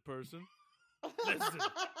 positive person. Listen.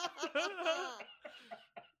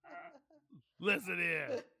 Listen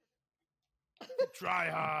here. You try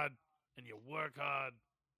hard and you work hard.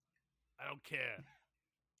 I don't care.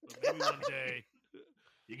 But maybe one day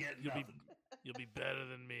you'll be better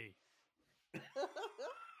than me.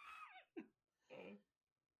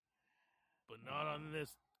 But not on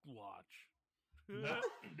this watch. No.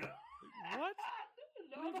 What?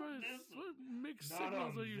 Not What on this. mixed Not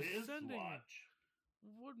signals on are you this sending watch. me?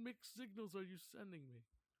 What mixed signals are you sending me?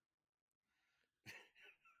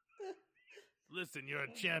 Listen, you're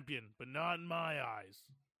a champion, but not in my eyes.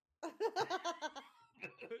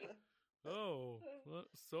 Oh, well,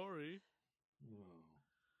 sorry.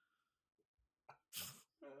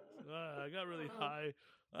 I got really high.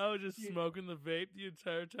 I was just smoking the vape the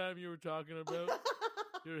entire time you were talking about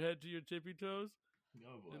your head to your tippy toes.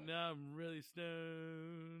 Oh boy. And now I'm really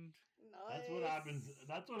stoned. Nice.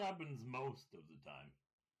 That's what happens most of the time.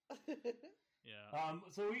 Yeah.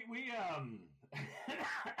 So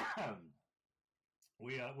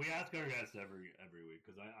we ask our guests every week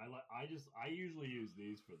because I usually use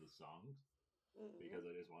these for the songs because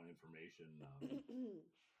I just want information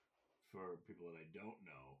for people that I don't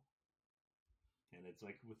know. And it's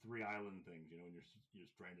like with 3 island things, you know, when you're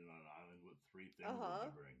stranded on an island with 3 things that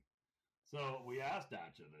you bring. So we asked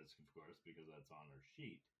Daccia this, of course, because that's on her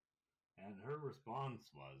sheet, and her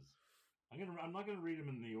response was, "I'm not gonna read them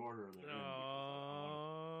in the order they're in.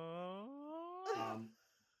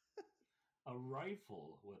 A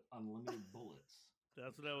rifle with unlimited bullets."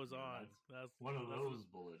 That's what I was on. That's one of those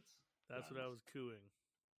bullets. That's what I was cooing.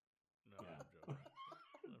 No, yeah.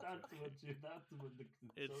 I'm joking. That's what the.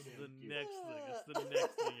 It's so the cute. next thing. It's the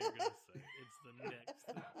next thing you're gonna say. It's the next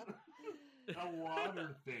thing. A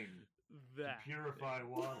water thing. That to purify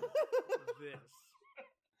water. This.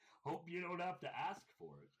 Hope you don't have to ask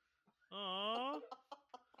for it. Aww.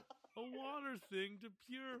 A water thing to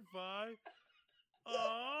purify.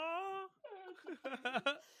 Aww.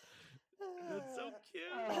 That's so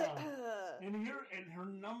cute. And her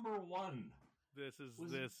number one. This is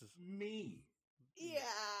me. Yeah.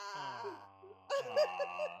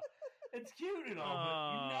 It's cute and all,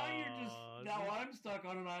 but now I'm stuck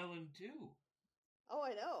on an island too. Oh,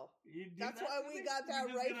 I know. That's why we got that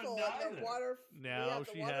rifle and the water. Now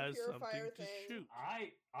she has something to shoot.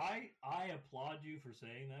 I applaud you for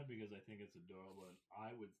saying that because I think it's adorable, and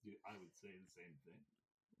I would say the same thing.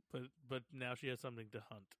 But now she has something to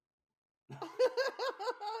hunt.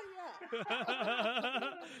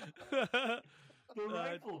 The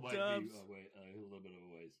rifle might be a little bit of a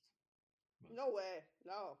waste. But no way.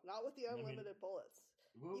 No, not with the unlimited bullets.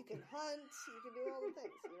 You can hunt. You can do all the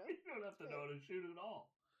things. You know, you don't have to know how to shoot at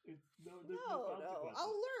all. No.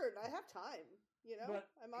 I'll learn. I have time. You know,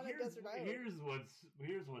 but I'm on a desert island. Here's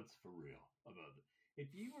what's for real about it.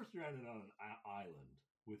 If you were stranded on an island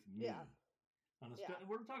with me,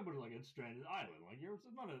 we're talking about like a stranded island. Like we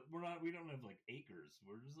don't have like acres.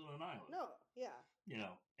 We're just on an island. No, yeah. You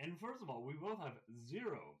know, and first of all, we both have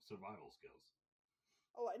 0 survival skills.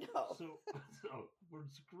 Oh, I know. So we're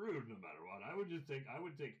screwed no matter what. I would take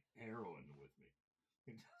heroin with me.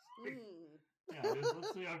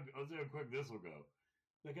 Let's see how quick this will go.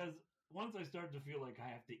 Because once I start to feel like I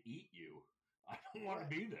have to eat you, I don't want to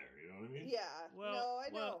be there. You know what I mean? Yeah.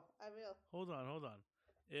 I know. I will. Hold on.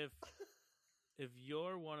 If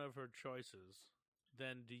you're one of her choices,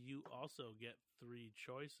 then do you also get 3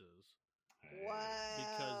 choices? Wow.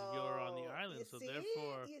 Because you're on the island,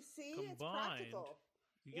 therefore combined.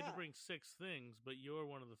 You get to bring 6 things, but you're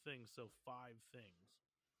one of the things, so 5 things.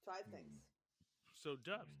 5 things. So,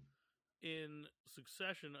 Dubs, in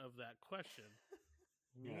succession of that question,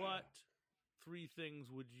 what 3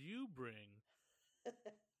 things would you bring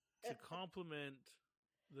to complement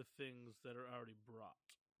the things that are already brought.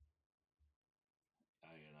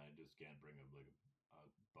 I just can't bring a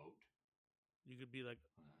boat. You could be like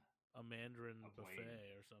a Mandarin buffet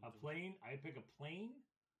or something. A plane. I pick a plane,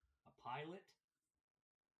 a pilot,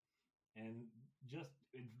 and just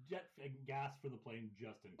jet gas for the plane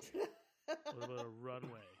just in case. What about a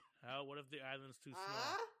runway? What if the island's too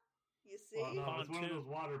small? You see? Well, no, it's one of those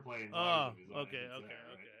water planes. Oh, okay.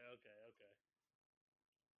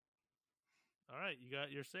 All right,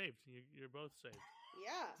 you're saved. You're both saved.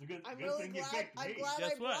 Yeah, I'm really glad. I'm glad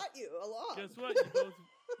I brought you along. Guess what?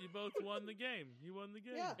 You both won the game. You won the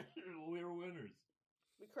game. Yeah, we were winners.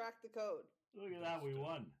 We cracked the code. Look at that, we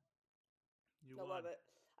won. I love it.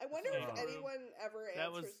 I wonder if anyone ever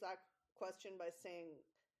answers that question by saying,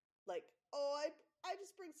 like, "Oh, I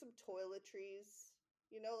just bring some toiletries."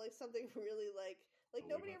 You know, like something really like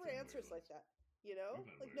nobody ever answers like that. You know,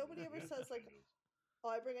 like nobody ever says like, "Oh,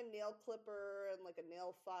 I bring a nail clipper and like a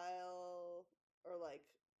nail file," or like,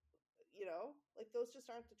 you know, like those just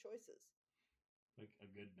aren't the choices. Like a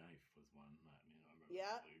good knife was one.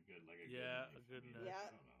 Yeah. A good knife. Yeah. I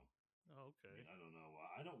don't know. Oh, okay. I don't know.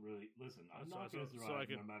 I don't really listen. I'm not going to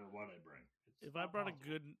survive no matter what I bring. If I brought a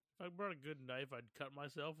good knife, I'd cut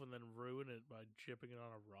myself and then ruin it by chipping it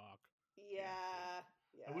on a rock. Yeah.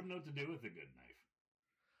 I wouldn't know what to do with a good knife.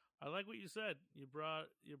 I like what you said. You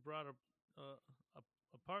brought a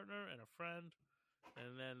partner and a friend,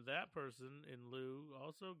 and then that person in lieu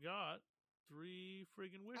also got 3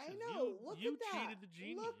 friggin' wishes. I know. You Look at that. cheated the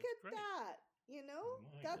genie. Look at that. You know,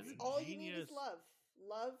 that's all you need is love.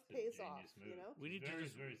 Love pays off. Move. You know, we need very,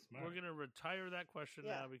 to very smart. We're gonna retire that question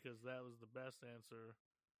now because that was the best answer.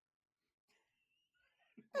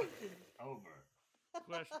 Over.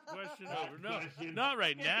 Question over. No, not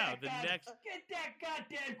right now. Next. Get that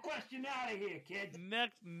goddamn question out of here, kid.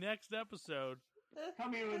 Next episode.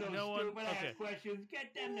 Come here with those stupid ass questions.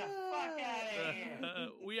 Get them the fuck out of here.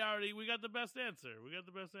 We got the best answer.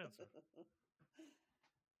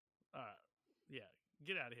 All right. Yeah.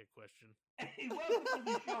 Get out of here, question. Hey, welcome to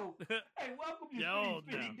the show. Hey, welcome to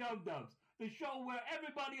Spitty Dum Dums, the show where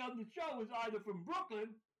everybody on the show is either from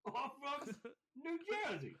Brooklyn or from New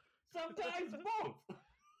Jersey. Sometimes both.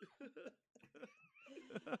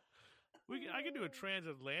 I can do a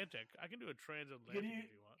transatlantic. I can do a transatlantic if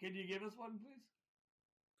you want. Can you give us one, please?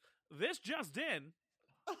 This just in.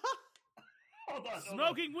 Hold on.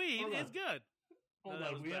 Smoking weed is good. Hold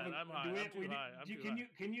on. I'm high. I'm too high.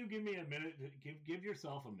 Can you give me a minute? Give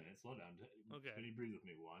yourself a minute. Slow down. Okay. Can you breathe with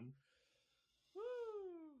me? 1. Woo.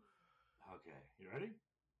 Okay. You ready?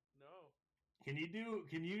 No. Can you do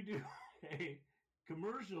a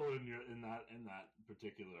commercial in that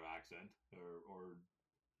particular accent or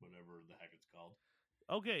whatever the heck it's called?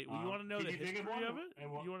 Okay, you want to know the history of it?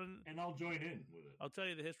 And I'll join in with it. I'll tell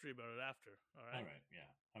you the history about it after. All right. All right.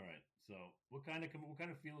 Yeah. All right. So, what kind of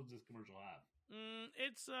feel does this commercial have?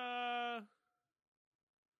 It's I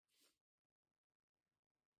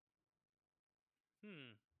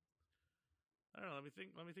don't know. Let me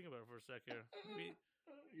think about it for a sec here.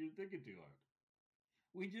 You're thinking too hard.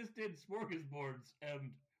 We just did smorgasbords,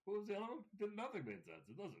 and what was the other one? Nothing made sense.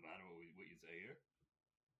 It doesn't matter what you say here.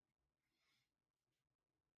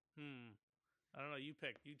 I don't know. You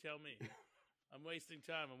pick. You tell me. I'm wasting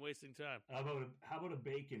time. How about a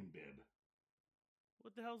bacon bib?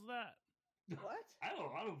 What the hell's that? What? I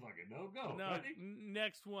don't fucking know. Go. No, Ready?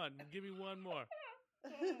 Next one. Give me one more.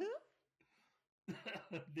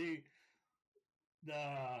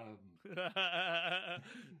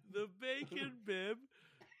 The bacon bib.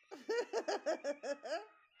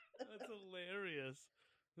 That's hilarious.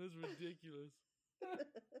 That's ridiculous.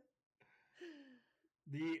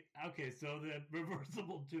 So the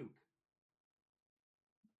reversible toque.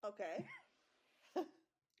 Okay.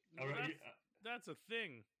 That's a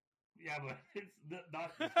thing. Yeah, but it's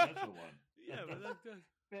not the special one. Yeah, but that does.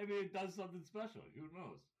 Maybe it does something special. Who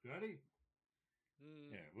knows? Ready?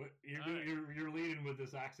 Yeah, you're leading with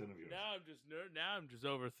this accent of yours. Now I'm just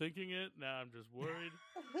overthinking it. Now I'm just worried.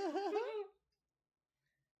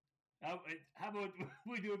 How about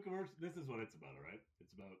we do a commercial? This is what it's about, all right?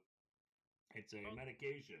 It's a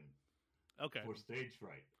medication. Okay. For stage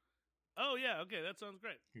fright. Oh yeah. Okay, that sounds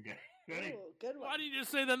great. Okay. Ready? Ooh, good one. Why did you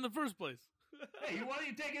just say that in the first place? Hey, why don't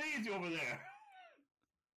you take it easy over there?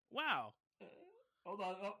 Wow. Hold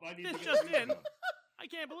on. Oh, I need this to just in. I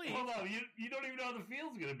can't believe. Hold on. You don't even know how the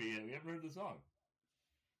field's going to be yet. You haven't heard the song.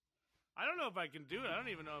 I don't know if I can do it. I don't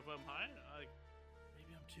even know if I'm high.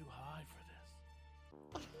 Maybe I'm too high for this.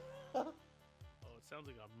 Oh, it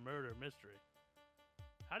sounds like a murder mystery.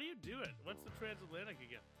 How do you do it? What's the transatlantic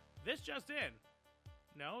again? This just in.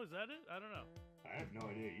 No, is that it? I don't know. I have no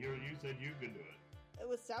idea. You said you could do it. It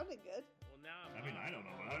was sounding good. Well, now I mean, I don't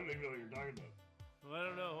know. I don't even know what you're talking about. Well, I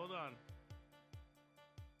don't know. Hold on.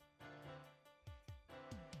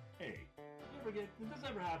 Hey, did this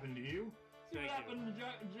ever happen to you? See what happened to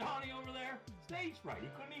Johnny over there? Stage fright. He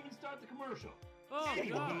couldn't even start the commercial. Oh,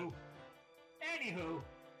 God. Anywho,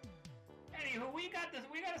 we got this.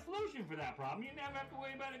 We got a solution for that problem. You never have to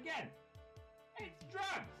worry about it again. It's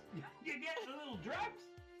drugs. You get a little drugs?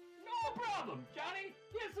 No problem, Johnny.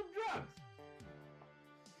 Here's some drugs.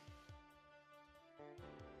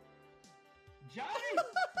 Johnny,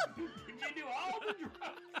 did you do all the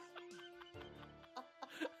drugs?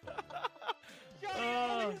 Johnny, you're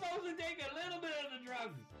only supposed to take a little bit of the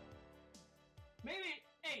drugs. Maybe.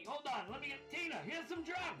 Hey, hold on. Let me get Tina. Here's some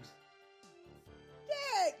drugs.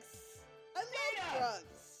 Thanks. I love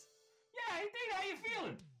drugs. Yeah, hey Tina, how you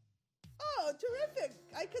feeling? Oh, terrific.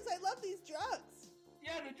 Because I love these drugs.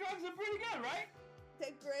 Yeah, the drugs are pretty good, right?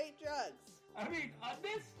 They're great drugs. I mean,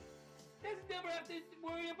 this never have to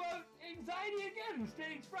worry about anxiety again,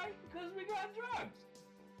 stage fright, because we got drugs.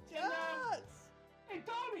 Drugs. Hey,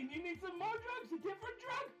 Tony, you need some more drugs? A different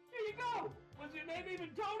drug? Here you go. Was your name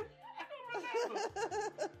even Tony? I don't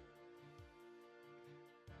remember.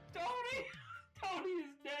 Tony? Tony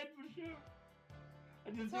is dead for sure. I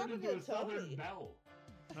just turned into a Southern Belle.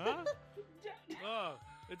 Huh? Oh,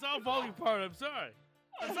 it's all falling apart. I'm sorry.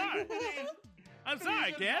 I'm sorry. I'm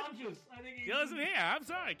sorry, kid. You listen here. I'm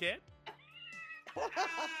sorry, kid.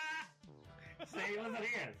 See, he wasn't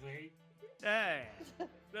here, see? Hey,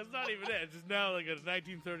 that's not even it. It's just now like a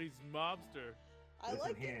 1930s mobster. I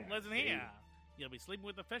like it. Listen here. You'll be sleeping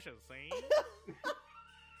with the fishes, see?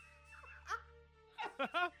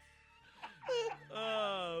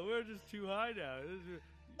 Oh, we're just too high now.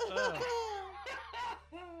 Oh,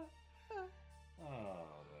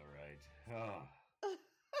 all right. Oh.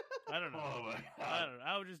 I don't know. Oh my God. I don't know.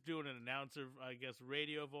 I was just doing an announcer, I guess,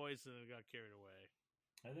 radio voice, and it got carried away.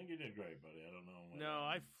 I think you did great, buddy. I don't know. No,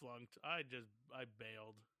 I flunked. I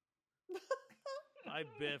bailed. I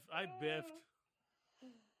biffed.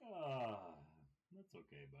 That's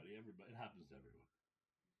okay, buddy. It happens to everyone.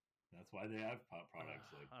 That's why they have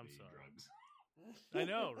products like drugs. I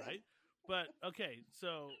know, right? But, okay,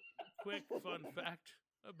 so, quick fun fact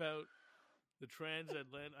about the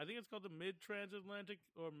transatlantic. I think it's called the mid-transatlantic,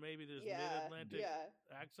 or maybe there's mid-Atlantic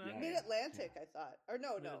accent. Yeah, mid-Atlantic, I thought. Or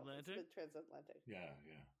no, mid-Atlantic? it's mid-transatlantic. Yeah.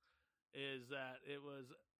 Is that it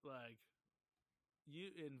was like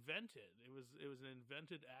you invented. It was an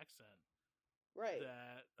invented accent, right?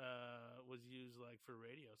 That was used like for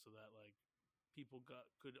radio, so that like people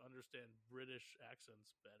could understand British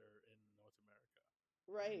accents better in North America.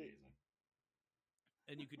 Right. Amazing.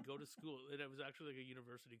 And you could go to school. It was actually like a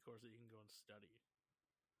university course that you can go and study.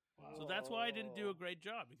 Wow. So that's why I didn't do a great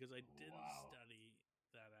job, because I didn't study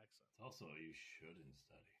that accent. It's also, you shouldn't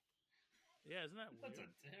study. Yeah, isn't that weird? That's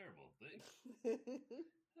a terrible thing.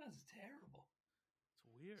 That's terrible.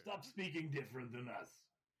 It's weird. Stop speaking different than us.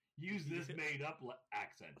 Use this made-up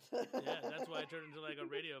accent. Yeah, that's why I turned into like a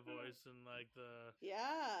radio voice and like the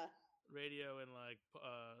radio and like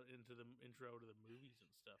into the intro to the movies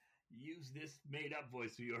and stuff. Use this made-up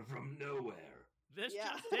voice so you're from nowhere. This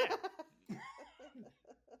just did.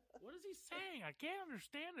 What is he saying? I can't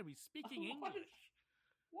understand him. He's speaking English.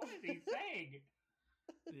 What is he saying?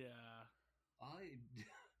 Yeah.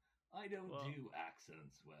 I don't do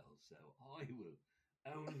accents well, so I will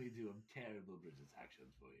only do a terrible British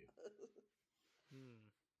accent for you.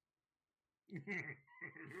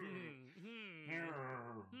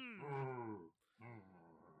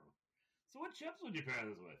 So what chips would you pair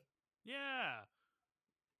this with? Yeah.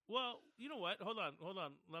 Well, you know what? Hold on.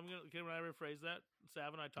 Can I rephrase that? Sav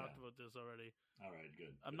and I talked about this already. All right,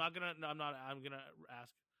 good. I'm gonna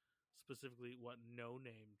ask specifically what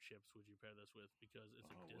no-name chips would you pair this with, because it's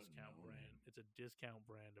a discount brand. It's a discount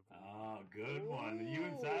brand of. Good one. You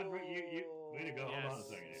and Sav, you way to go. Yes. Hold on a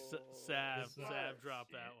second. Sav dropped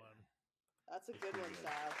that one. That's a good one,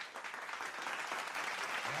 Sav.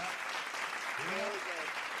 Really good.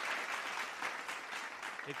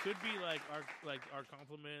 It could be like our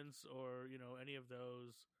compliments, or any of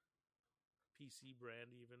those PC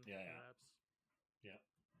brand even perhaps. Yeah.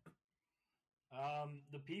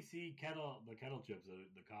 The PC kettle chips,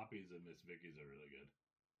 the copies of Miss Vicky's are really good.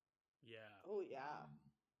 Yeah. Oh yeah.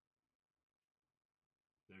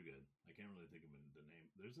 They're good. I can't really think of the name.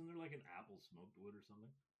 Isn't there like an apple smoked wood or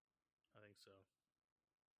something? I think so.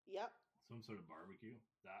 Yep. Some sort of barbecue.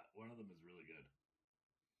 That one of them is really good.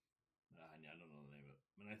 I don't know the name of it.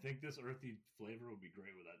 And I think this earthy flavor would be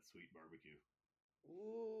great with that sweet barbecue.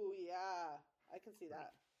 Ooh, yeah. I can see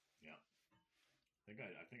that. Yeah. I think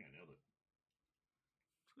I nailed it.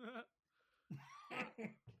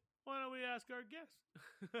 Why don't we ask our guest?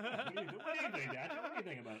 What do you think, Dad? What do you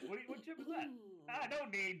think about it? What chip is that? No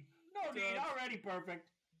need. Already perfect.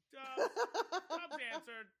 Dubs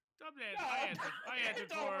answered. I answered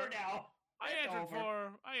it's for over her. now. I answered for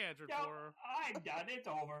her. I'm done. It's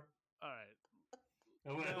over. All right.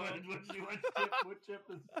 What chip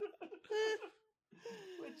is?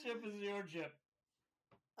 What chip is your chip?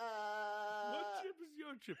 What chip is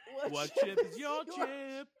your chip? What chip is your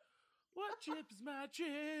chip? What chip is my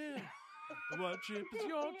chip? What chip is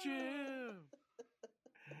your chip?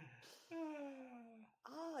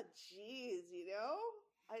 Jeez,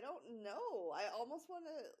 I don't know. I almost want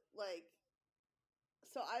to,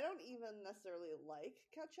 so I don't even necessarily like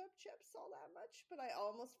ketchup chips all that much, but I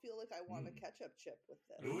almost feel like I want a ketchup chip with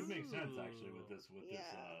this. It would make sense, actually, with that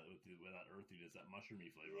earthiness, that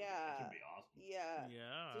mushroomy flavor. Yeah. It should be awesome. Yeah.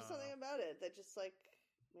 There's something about it that just,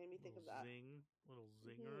 made me think of that. Little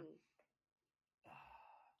zinger.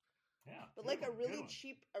 Yeah. But a really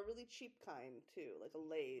cheap kind too, like a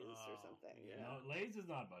Lay's or something. Yeah. No, Lay's is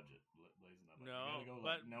not budget. No,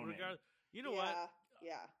 but you know what?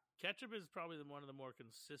 Yeah. Ketchup is probably one of the more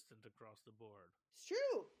consistent across the board. It's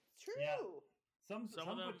true. Yeah. Some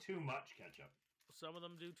of them put too much ketchup. Some of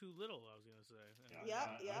them do too little, I was going to say. Yeah.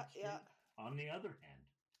 On the other hand.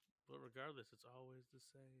 But regardless, it's always the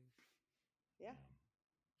same. Yeah.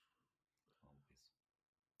 Always.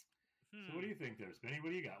 So what do you think there, Spinny?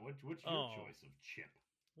 What do you got? What's your choice of chip?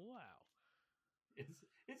 Wow. Is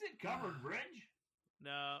it covered bridge?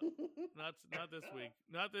 No, not this week.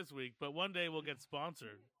 Not this week. But one day we'll get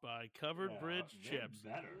sponsored by Covered Bridge chips.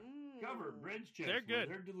 Better. Covered Bridge chips. They're good.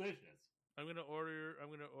 They're delicious. I'm gonna order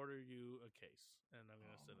you a case, and I'm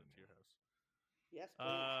gonna send it to your house. Yes,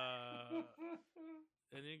 please.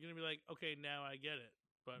 And you're gonna be like, okay, now I get it.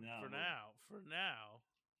 But for now,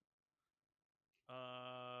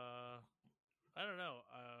 I don't know.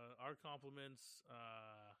 Our compliments.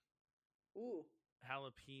 Ooh.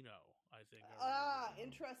 Jalapeno, I think.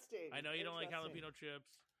 Interesting. I know you don't like jalapeno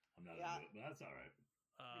chips. I'm not into it, but that's all right.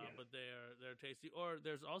 But they're tasty. Or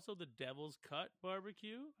there's also the Devil's Cut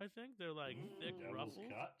barbecue. I think they're thick Devil's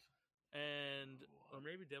ruffles, Cut, or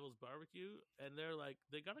maybe Devil's Barbecue, and they're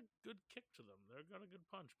they got a good kick to them. They've got a good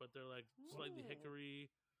punch, but they're slightly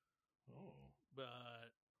hickory.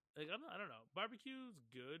 But I don't know. Barbecue's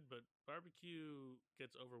good, but barbecue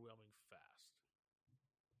gets overwhelming fast.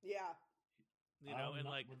 Yeah. And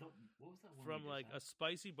what was that one from a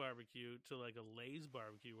spicy barbecue to a Lay's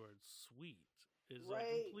barbecue where it's sweet is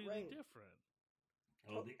completely different.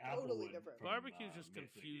 Oh, the totally different. Barbecue's just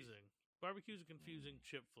confusing. Barbecue's a confusing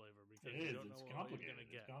chip flavor because you don't know what you're going to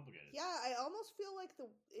get. It's complicated. Yeah, I almost feel like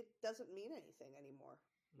it doesn't mean anything anymore.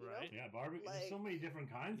 Right? Yeah, barbecue. There's so many different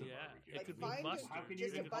kinds of barbecue. It could be mustard. How can you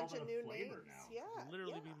just a bunch of new names now? Yeah, it could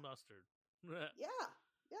literally be mustard. Yeah.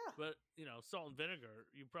 But salt and vinegar,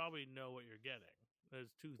 you probably know what you're getting.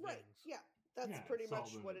 There's two things. Right. Yeah. That's pretty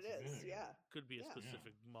much what it is. Vinegar. Yeah. Could be a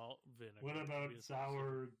specific malt vinegar. What about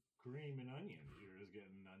sour cream and onions? You're just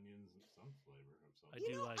getting onions and some flavor of something.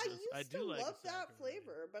 I used to love that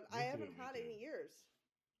flavor, but I haven't had it in years.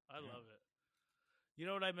 I love it. You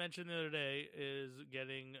know what I mentioned the other day is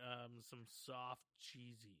getting some soft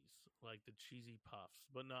cheesies, like the cheesy puffs,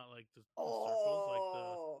 but not like the circles, like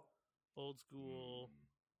the old school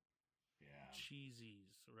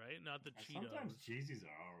cheesies, right? Not the Cheetos. Sometimes cheesies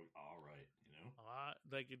are all right,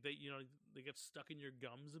 they get stuck in your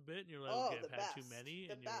gums a bit, and you're like, okay, I've had too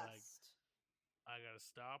many, and you're like, I gotta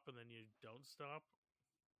stop, and then you don't stop.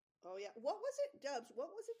 Oh yeah, what was it, Dubs?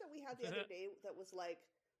 What was it that we had the other day that was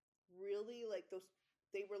really those?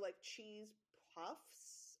 They were cheese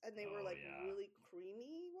puffs, and they were really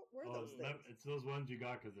creamy. What were those things? It's those ones you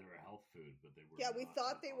got because they were health food, but they were. Yeah, we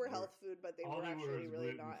thought they were health food, but they were actually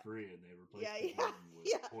really not. Free, and they replaced the gluten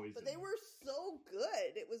with poison. But they were so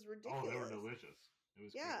good; it was ridiculous. Oh, they were delicious. It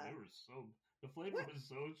was. Yeah, they were so. The flavor was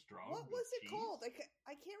so strong. What was it called? I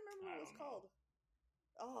can't remember what it was called.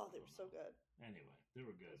 Oh, they were so good. Anyway, they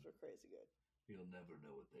were good. Those were crazy good. You'll never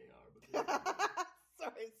know what they are, but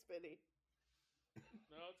sorry, Spinny.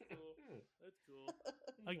 No, it's cool. That's cool.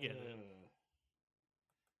 I get it.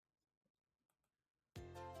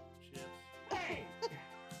 Chips. Hey!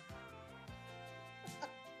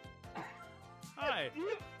 Hi.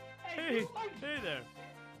 Hey there.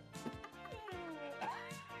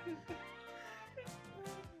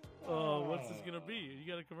 Oh, what's this gonna be? You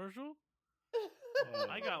got a commercial?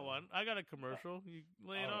 I got one. I got a commercial. You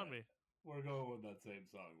lay it on me. We're going with that same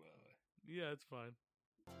song, by the way. Yeah, it's fine.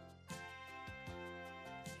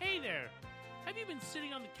 Hey there! Have you been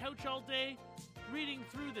sitting on the couch all day, reading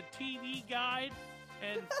through the TV guide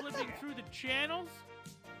and flipping through the channels?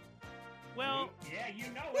 Well, yeah,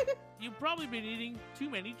 you know it. You've probably been eating too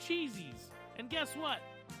many cheesies. And guess what?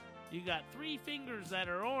 You got 3 fingers that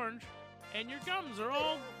are orange, and your gums are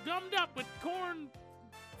all gummed up with corn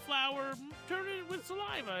flour, turn it with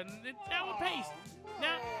saliva, and it's now a paste.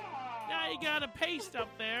 Now you got a paste up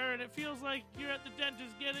there, and it feels like you're at the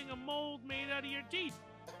dentist getting a mold made out of your teeth.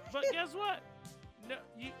 But guess what? No,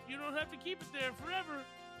 you don't have to keep it there forever.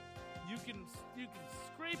 You can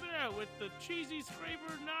scrape it out with the Cheesy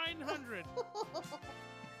Scraper 900.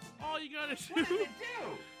 All you gotta do. What does it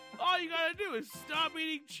do? All you gotta do is stop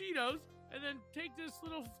eating Cheetos, and then take this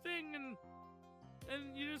little thing and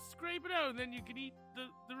you just scrape it out, and then you can eat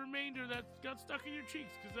the remainder that got stuck in your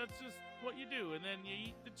cheeks, because that's just what you do. And then you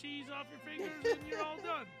eat the cheese off your fingers, and you're all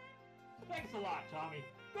done. Thanks a lot, Tommy.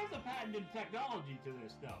 There's a patented technology to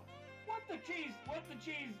this, though. What the cheesy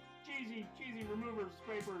remover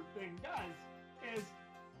scraper thing does is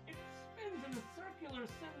it spins in a circular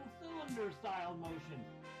cylinder style motion,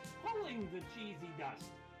 pulling the cheesy dust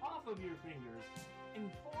off of your fingers and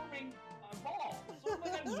forming a ball, sort of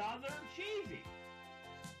like another cheesy.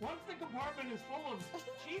 Once the compartment is full of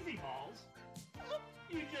cheesy balls,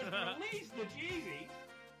 you just release the cheesy,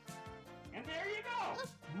 and there you go,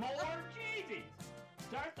 more cheesies.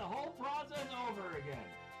 Start the whole process over again.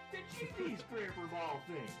 The cheesy scraper ball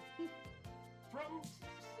thing from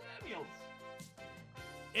Samuels.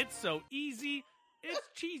 It's so easy. It's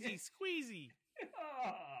cheesy squeezy.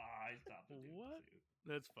 I stopped it. What?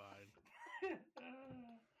 That's fine.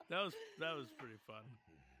 That was pretty fun.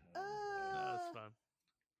 That was fun.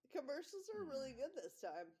 Commercials are really good this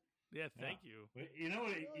time. Yeah, thank you. You know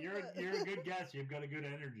what? You're a good guest. You've got a good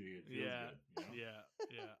energy. It feels good. You know?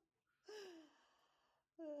 Yeah.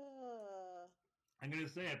 I'm gonna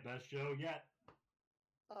say it. Best show yet.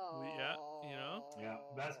 Oh. Yeah, you know. Yeah,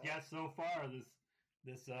 best guest so far.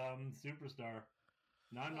 This superstar.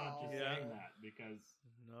 No, I'm not just saying that because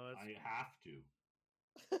I have to.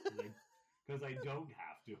 Because I don't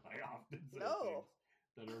have to. I often say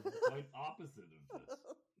things that are quite opposite of this.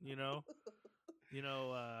 You know,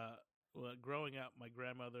 well, growing up, my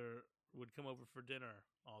grandmother would come over for dinner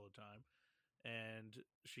all the time, and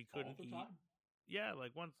she couldn't eat. Time? Yeah,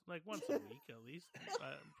 like once a week at least,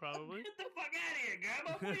 probably. Get the fuck out of here,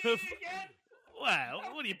 Grandma! What are you eating again? Wow,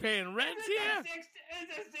 what are you paying rent here?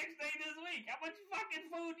 It's a 6 day this week. How much fucking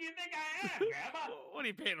food do you think I have, Grandma? What are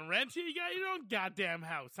you paying rent here? You got your own goddamn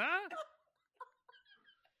house, huh?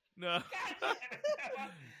 No. God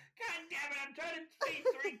damn it! I'm trying to feed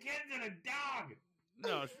 3 kids and a dog.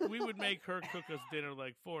 No, we would make her cook us dinner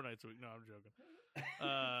like 4 nights a week. No, I'm joking.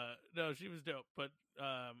 No, she was dope, but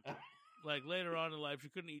like later on in life,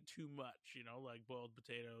 she couldn't eat too much. You know, like boiled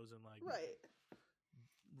potatoes and like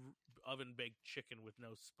oven baked chicken with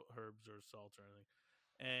no herbs or salt or anything.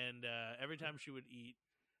 And every time she would eat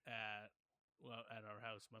at our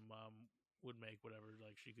house, my mom would make whatever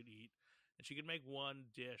like she could eat, and she could make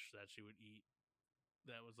one dish that she would eat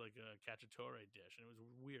that was like a cacciatore dish, and it was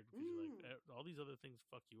weird because like all these other things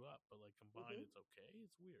fuck you up, but like combined it's okay.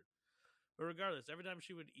 It's weird. But regardless, every time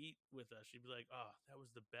she would eat with us, she'd be like, "Oh, that was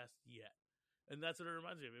the best yet," and that's what it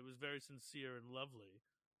reminds me of. It was very sincere and lovely.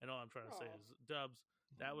 And all I'm trying to say is, Dubs,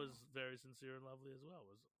 that was very sincere and lovely as well.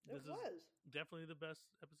 This is definitely the best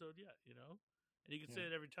episode yet, you know? And you can say it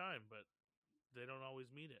every time, but they don't always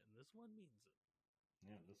mean it. And this one means it.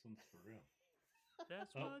 Yeah, this one's for real.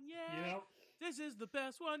 Best one yet. You know, this is the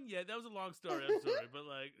best one yet. That was a long story, I'm sorry. But,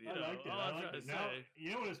 like, you know, all I'm trying to say. Now, you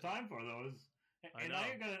know what it's time for, though, is... And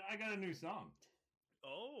I got a new song.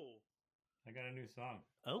 Oh. I got a new song.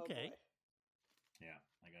 Okay. Yeah,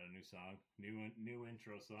 I got a new song. New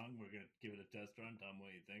intro song. We're going to give it a test run. Tell me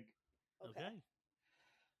what you think. Okay.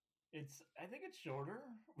 I think it's shorter.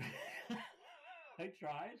 I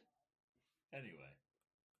tried. Anyway.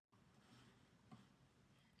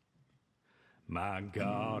 My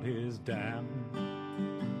God is down.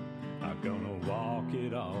 I'm gonna walk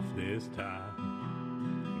it off this time.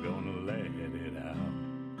 Gonna let it out.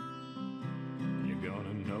 You're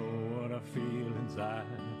gonna know what I feel inside.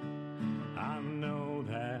 I know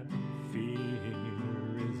that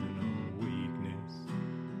fear isn't a weakness.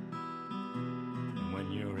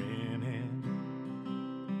 When you're in it,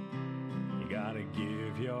 you gotta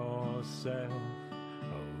give yourself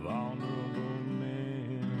a vulnerable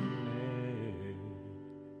minute.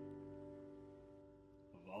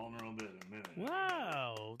 A vulnerable minute.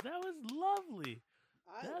 Wow, that was lovely.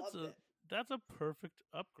 I loved it. That's a perfect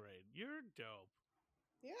upgrade. You're dope.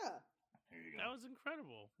 Yeah. Here you go. That was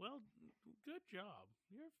incredible. Well, good job.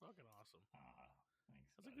 You're fucking awesome.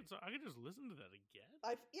 Thanks. That's a good song. I could just listen to that again.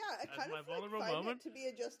 I kind of find it to be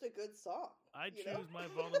just a good song. I choose my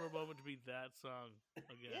vulnerable moment to be that song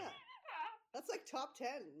again. Yeah. That's like top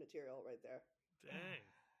 10 material right there. Dang.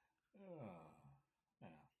 Oh,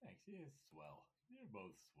 yeah, thanks. It's swell. They're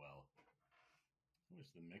both swell. I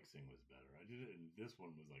wish the mixing was better. I did it. This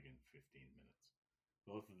one was like in 15 minutes.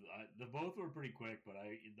 Both were pretty quick, but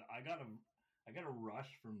I got a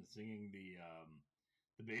rush from singing the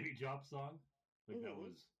Baby Chop song. Like that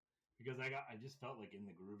was because I just felt like in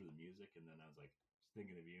the groove of the music, and then I was like just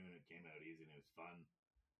thinking of you, and it came out easy and it was fun.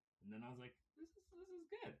 And then I was like, this is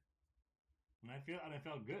good. And I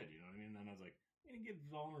felt good, you know what I mean? And then I was like, I'm gonna give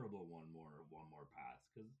Vulnerable one more pass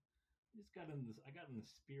because I got in the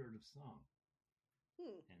spirit of song.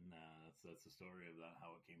 And that's the story of that,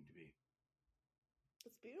 how it came to be.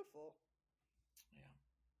 It's beautiful. Yeah.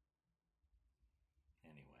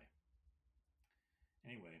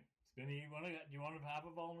 Anyway, Spinny, do you want to have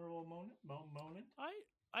a vulnerable moment?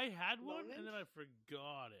 I had one and then I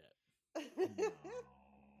forgot it. No.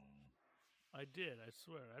 I did. I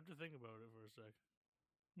swear. I have to think about it for a sec.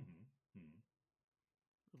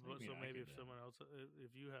 So maybe if someone else,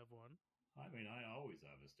 if you have one. I mean, I always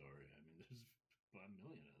have a story. I mean, there's a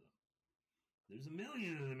million of them. There's a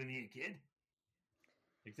million of them in here, kid.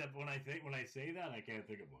 Except when I say that, I can't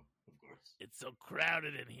think of one. Of course, it's so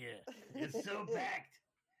crowded in here. It's so packed.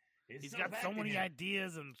 He's got so many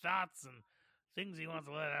ideas and thoughts and things he wants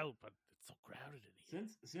to let out, but it's so crowded in here.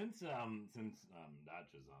 Since Daccia's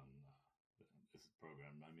on this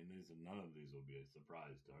program, I mean, none of these will be a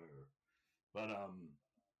surprise to her. But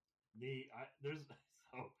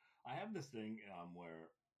I have this thing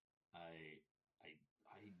where I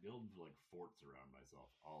build like forts around myself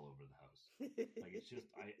all over the house. Like it's just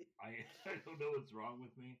I don't know what's wrong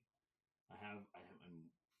with me. I'm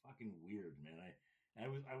fucking weird, man. I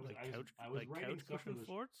was writing couch stuff for cushion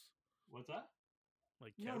forts. What's that?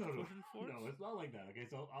 Like couch cushion forts? No, it's not like that. Okay,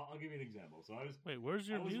 so I'll give you an example. So where's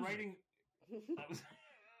your music?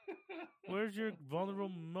 Where's your vulnerable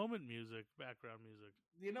moment music, background music?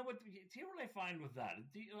 You know what? Here's what I find with that.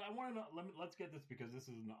 I want to know. Let's get this because this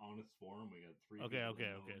is an honest forum. We got 3 people.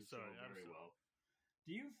 Okay. Sorry. Very well.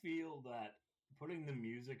 Do you feel that putting the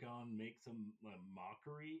music on makes a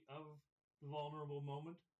mockery of the vulnerable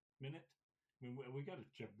minute? I mean, we got to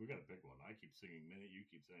check. We got to pick one. I keep singing minute. You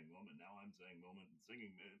keep saying moment. Now I'm saying moment and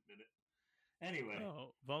singing minute. Anyway,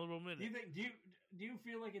 vulnerable minute. Do you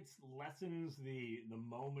feel like it lessens the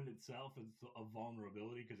moment itself as a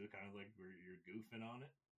vulnerability because it kind of like you're goofing on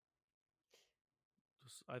it?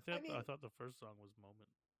 I thought the first song was moment.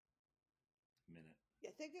 Minute.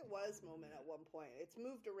 Yeah, I think it was moment at one point. It's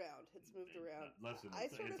moved around. Listen,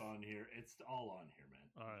 it's on here. It's all on here, man.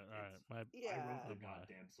 All right. I wrote the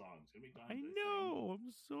goddamn song. It's gonna be done. I know.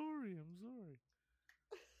 I'm sorry.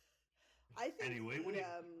 I think. Anyway, sorry.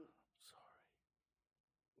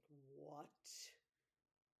 What?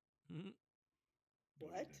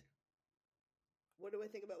 What? What do I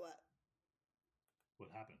think about what? What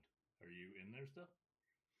happened? Are you in there still?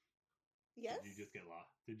 Yes. Did you just get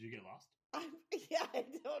lost? Did you get lost? Yeah, I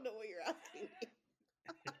don't know what you're asking me.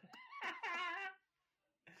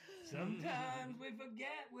 Sometimes we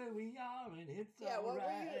forget where we are, and it's all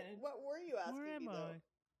right. What were you asking me, though?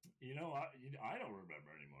 You know, I don't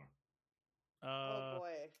remember anymore. Oh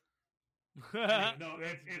boy. No,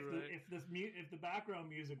 if the background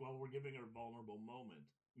music while we're giving our vulnerable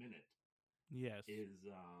minute, yes, is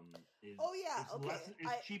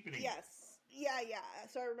cheapening. Yes, yeah.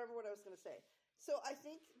 So I remember what I was going to say. So I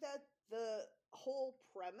think that the whole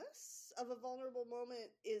premise of a vulnerable moment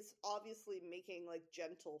is obviously making like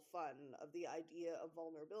gentle fun of the idea of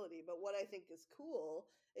vulnerability. But what I think is cool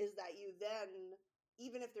is that you then,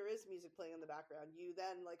 even if there is music playing in the background, you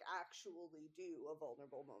then like actually do a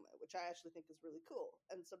vulnerable moment, which I actually think is really cool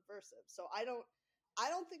and subversive. So I don't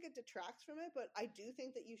think it detracts from it, but I do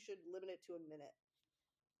think that you should limit it to a minute.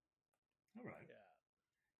 All right. Yeah.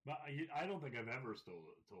 But I don't think I've ever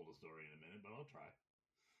told a story in a minute, but I'll try.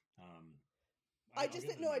 I just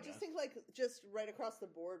think like just right across the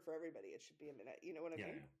board for everybody, it should be a minute. You know what I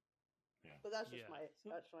mean? Yeah. But that's just my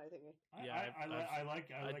thinking. I like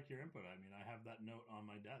your input. I mean, I have that note on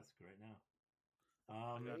my desk right now.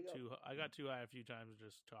 I got too high a few times.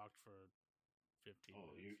 Just talked for 15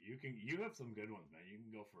 minutes. You have some good ones, man. You can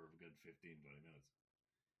go for a good 15, 20 minutes.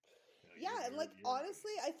 And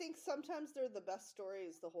honestly, I think sometimes they're the best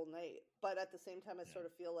stories the whole night. But at the same time, I sort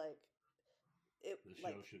of feel like the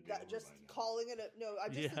show should be over just by now. Calling it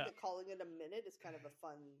think that calling it a minute is kind of a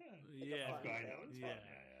fun. Yeah.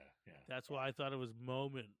 That's why I thought it was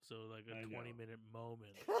moment, so like a 20-minute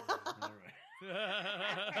moment.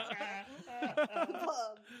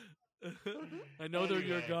 I know they're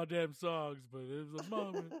your goddamn songs, but it was a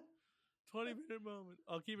moment. 20-minute moment.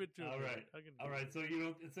 I'll keep it to all right. All right. So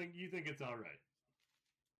you think it's all right?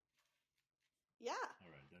 Yeah. All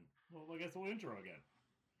right then. Well, I guess we'll intro again.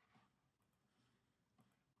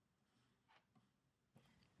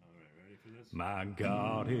 All right, ready for this? My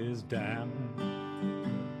God is down.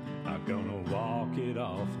 I'm gonna walk it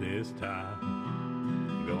off this time.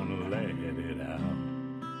 Gonna let it out.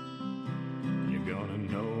 You're gonna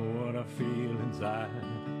know what I feel inside.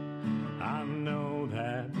 I know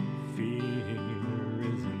that fear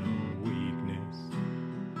isn't a weakness.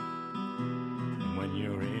 And when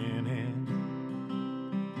you're in it,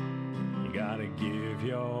 you gotta give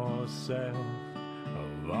yourself a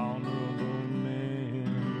vulnerable minute.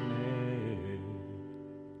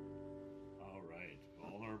 All right,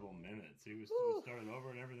 vulnerable minutes. We started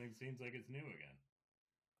over and everything seems like it's new again.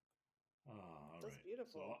 All That's right.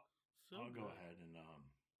 beautiful. So I'll go ahead and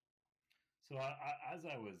So as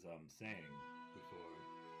I was saying before,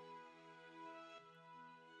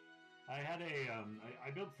 I had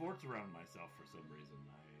I built forts around myself for some reason.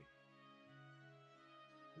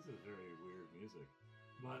 This is very weird music,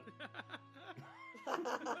 but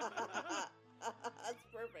that's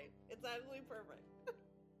perfect. It's absolutely perfect.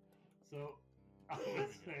 So I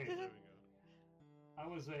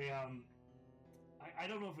was saying, I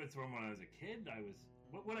don't know if it's from when I was a kid.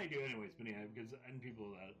 What I do anyways, but anyhow, because and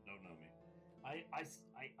people that don't know me, I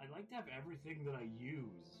like to have everything that I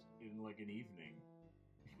use in like an evening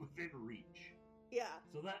within reach. Yeah.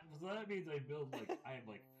 So that means I build I have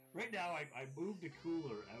right now I moved a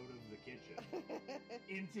cooler out of the kitchen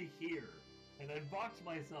into here, and I boxed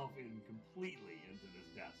myself in completely into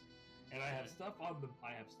this desk, and I have stuff I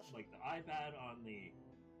have like the iPad on the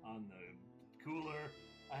cooler.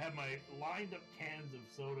 I have my lined up cans of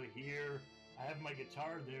soda here. I have my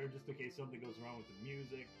guitar there just in case something goes wrong with the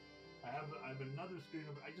music. I have another screen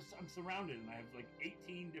over. I'm surrounded, and I have like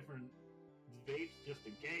 18 different vapes just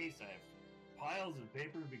in case. I have piles of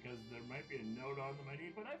paper because there might be a note on them I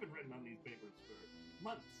need, but I haven't written on these papers for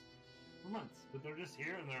months. But they're just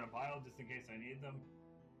here and they're in a pile just in case I need them.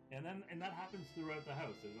 And that happens throughout the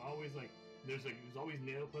house. There's always there's always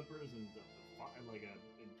nail clippers and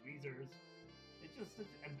and tweezers. It's just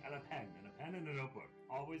and a pen and a notebook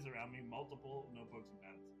always around me. Multiple notebooks and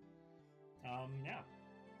pens. Yeah.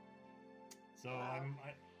 So wow.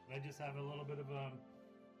 I just have a little bit of an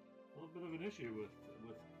issue with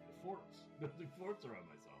forts. Building forts around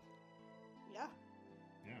myself. Yeah.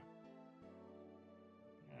 Yeah.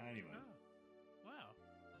 Anyway. Oh. Wow.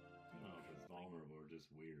 I don't know if it's vulnerable or just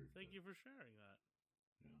weird. Thank you for sharing that.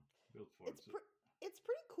 Yeah. Build forts. It's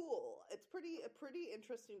pretty cool. It's pretty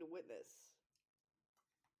interesting to witness.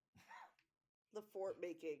 The fort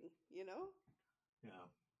making, you know? Yeah.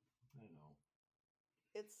 I know.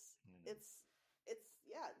 It's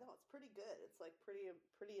pretty good. It's like pretty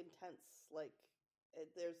intense. Like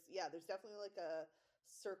there's definitely like a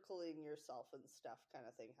circling yourself and stuff kind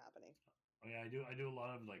of thing happening. Oh yeah, I do a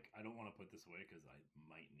lot of I don't want to put this away because I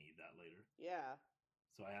might need that later. Yeah.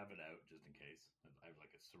 So I have it out just in case. I have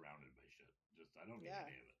it's surrounded by shit. I don't need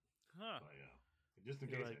any of it. Huh. But just in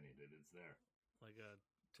case I need it, it's there. Like a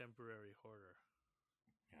temporary hoarder.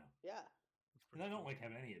 Yeah. Yeah. And I don't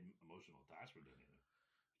have any emotional attachment to anything.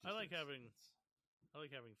 I like having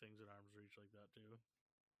things at arm's reach like that too.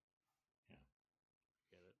 Yeah.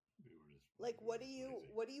 Get it? We were just what do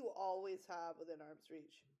you always have within arm's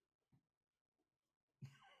reach?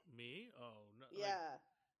 Me? Oh no. Yeah.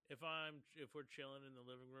 If we're chilling in the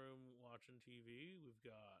living room watching TV, we've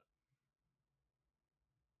got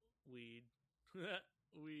weed.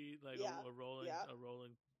 We a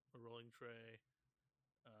rolling tray,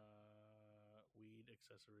 weed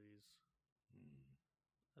accessories.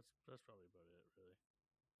 That's probably about it, really.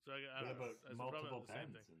 So I don't know. Multiple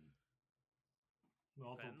pens and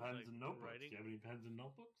notebooks. Writing? Do you have any pens and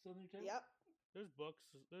notebooks on your table? Yep. There's books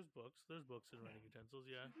and writing utensils.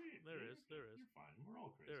 Yeah, there is. You're fine. We're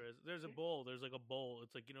all crazy. There's a bowl. There's a bowl.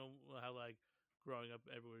 It's how growing up,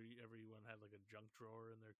 everyone had a junk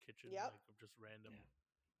drawer in their kitchen, Yep. of just random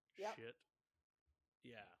Yep. shit.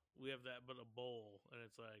 Yeah, we have that, but a bowl, and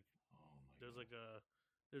it's there's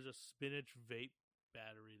a spinach vape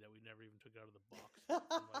battery that we never even took out of the box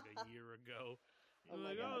from a year ago. Oh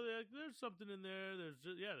We're God. there's something in there.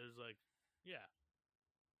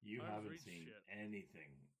 You haven't seen anything.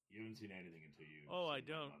 You haven't seen anything until you. Oh, I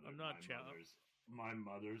don't. I'm not challenged. My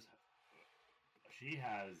mother's. She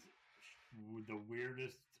has the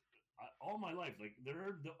weirdest. All my life, there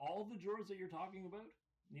are all the drawers that you're talking about.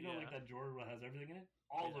 That drawer that has everything in it.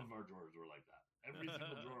 All of our drawers were like that. Every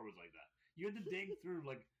single drawer was like that. You had to dig through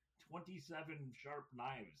 27 sharp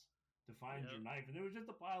knives to find your knife, and it was just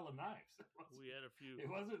a pile of knives. We had a few. It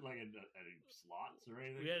wasn't like any slots or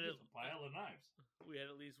anything. It was just a pile of knives. We had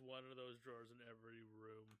at least one of those drawers in every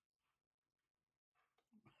room.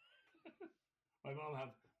 My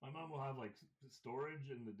mom will have like storage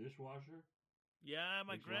in the dishwasher. Yeah,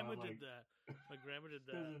 my grandma did that. My grandma did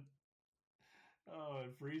that.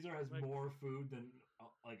 Freezer has more food than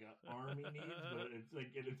like an army needs, but it's like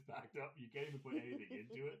it's backed up. You can't even put anything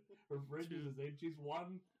into it. Her fridge is the same. She's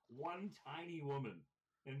one tiny woman,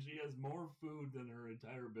 and she has more food than her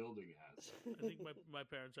entire building has. I think my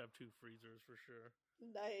parents have 2 freezers for sure.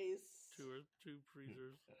 Nice. Two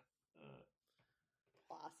freezers.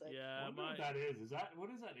 Classic. Yeah, I wonder what that is.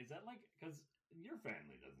 What is that? Is that like, because your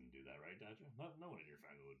family doesn't do that, right, Daccia? No one in your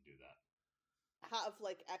family would do that. Have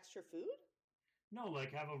like extra food? No,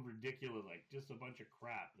 like have a ridiculous, like just a bunch of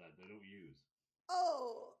crap that they don't use.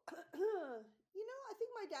 Oh, I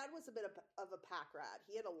think my dad was a bit of a pack rat.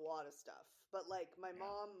 He had a lot of stuff, but like my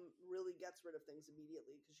mom really gets rid of things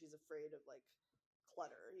immediately because she's afraid of like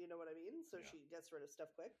clutter. You know what I mean? So she gets rid of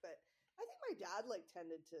stuff quick. But I think my dad like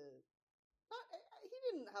tended to. He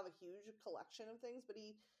didn't have a huge collection of things, but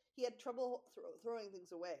he had trouble throwing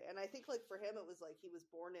things away. And I think like for him, it was like he was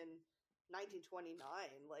born in 1929,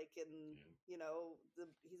 like in,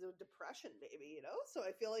 he's a depression baby, So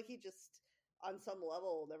I feel like he just, on some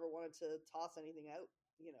level, never wanted to toss anything out,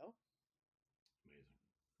 Amazing.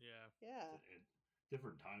 Yeah. Yeah.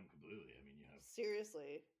 Different time completely. I mean, you have...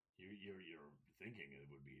 Seriously. You're thinking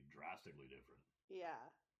it would be drastically different. Yeah.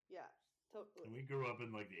 Yeah. Totally. And we grew up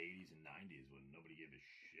in like the 80s and 90s when nobody gave a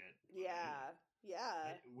shit. Yeah.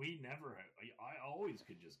 Yeah. I always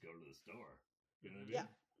could just go to the store. You know what I mean? Yeah.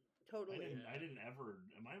 Totally. I didn't ever.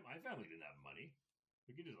 My family didn't have money.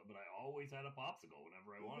 But I always had a popsicle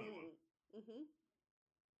whenever I wanted one. Mm-hmm.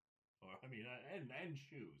 Or and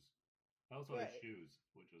shoes. I also had shoes,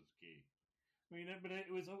 which was key. I mean, but it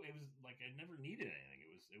was like I never needed anything.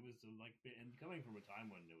 It was like, and coming from a time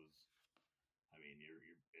when it was. I mean,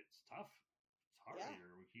 it's tough. It's hard. Yeah.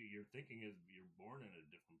 You're thinking as you're born in a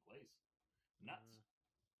different place. Nuts.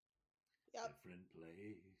 Yep. Different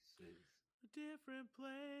places. Different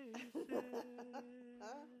places.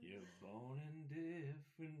 You're born in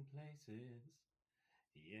different places.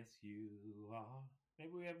 Yes, you are.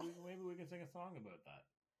 Maybe we can sing a song about that.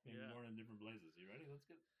 Being born in different places. You ready?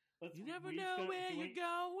 You never know where you're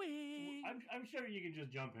going. I'm sure you can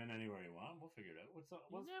just jump in anywhere you want. We'll figure it out. Let's go.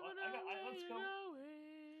 Going.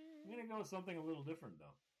 I'm gonna go with something a little different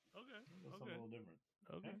though. Okay. Something a little different.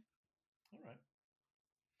 Okay. All right.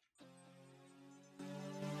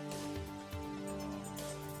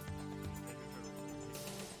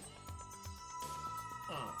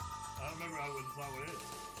 I don't remember what the song is.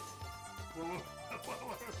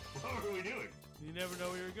 What were we doing? You never know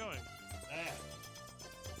where you're going. Yeah.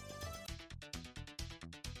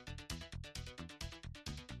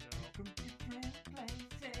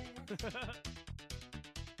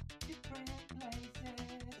 Different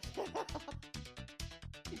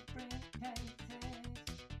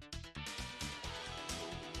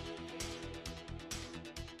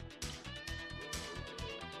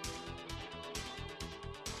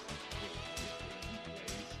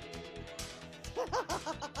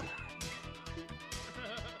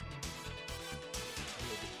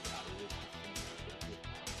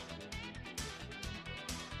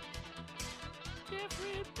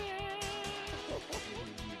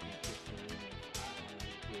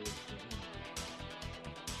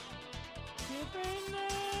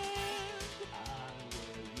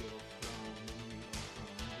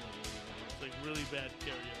It's like really bad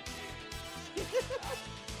karaoke.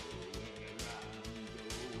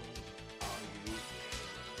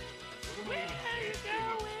 Where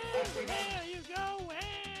you going?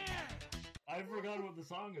 I forgot what the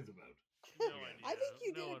song is about. No idea. I think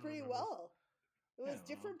you did it pretty well. It was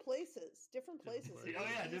different places. Different places.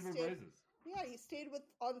 Yeah, you stayed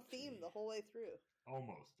on theme the whole way through.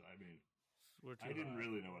 Almost. I mean, I didn't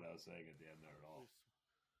really know what I was saying at the end there at all.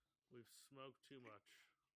 We've smoked too much.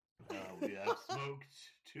 We have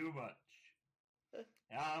smoked too much.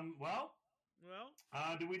 Well.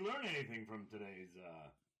 Did we learn anything from today's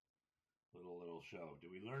little show?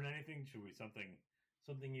 Did we learn anything? Should we something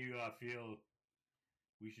you feel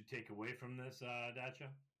we should take away from this,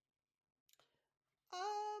 Daccia?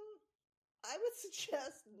 I would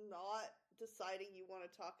suggest not deciding you want to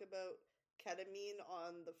talk about ketamine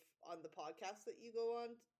on the podcast that you go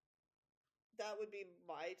on. That would be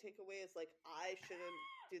my takeaway. Is like I shouldn't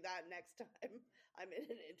do that next time I'm in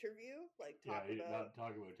an interview. Like talk about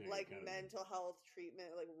like mental health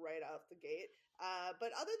treatment, like right off the gate.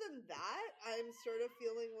 But other than that, I'm sort of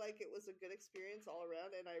feeling like it was a good experience all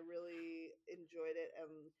around, and I really enjoyed it.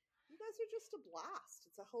 And you guys are just a blast.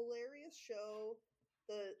 It's a hilarious show.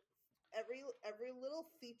 Every little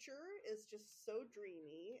feature is just so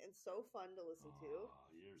dreamy and so fun to listen to.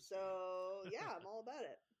 So yeah, I'm all about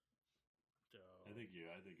it. I think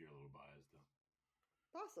you're a little biased though.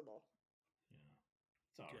 Possible. Yeah,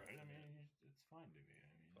 it's all right. I mean, it's fine to be.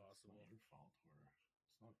 I mean, possible. It's not your fault.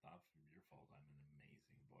 It's not that your fault. I'm an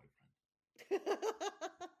amazing boyfriend.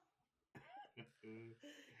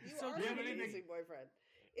 You are an amazing boyfriend.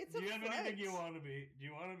 Do you have anything you want to be? Do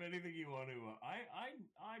you want to have anything you want to? I'm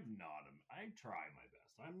not. I try my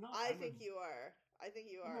best. I'm not. I think you are.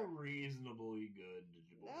 I'm a reasonably good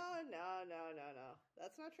boyfriend. No.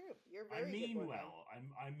 That's not true. You're very. I mean good well.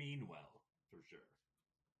 I mean well for sure.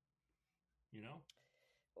 You know.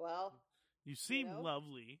 Well. You seem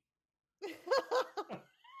lovely. You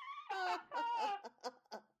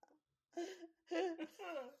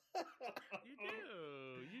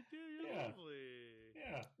do. You're lovely.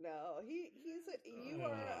 Yeah. No, you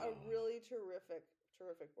are a really terrific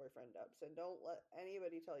boyfriend, Dubs, and don't let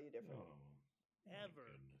anybody tell you different. Ever.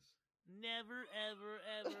 Never, ever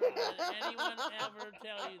let anyone ever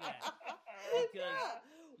tell you that. Because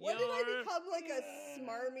when did I become like a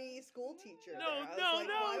smarmy school teacher? No, that wasn't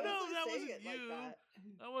you. Like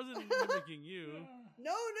that wasn't mimicking you.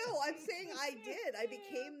 No, I'm saying I did. I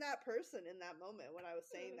became that person in that moment when I was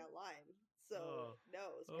saying that line. So,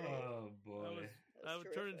 no, it was great. Oh, boy. I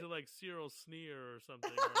would turn into like Cyril Sneer or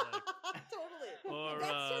something. Or like, totally. Or,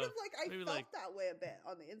 that's sort of like, I felt that way a bit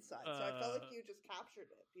on the inside. So I felt like you just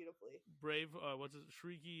captured it beautifully. Brave, what's it?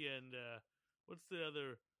 Shrieky and, what's the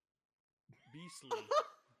other? Beastly.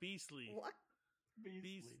 Beastly. What?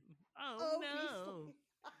 Beastly. Oh, no.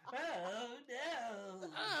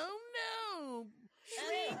 Beastly. Oh, no.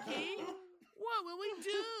 Shrieky, what will we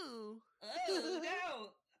do? Oh,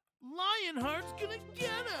 no. Lionheart's gonna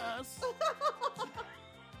get us!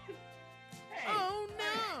 Hey, oh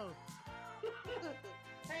no!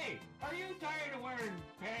 Hey, are you tired of wearing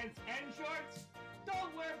pants and shorts?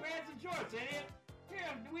 Don't wear pants and shorts, idiot!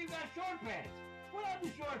 Here, we've got short pants. Put on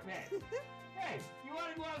the short pants. Hey, you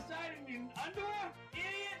want to go outside in underwear,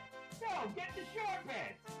 idiot? No, get the short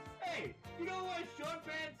pants. Hey, you don't wear short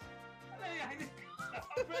pants?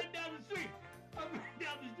 I'm running down the street.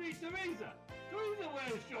 Teresa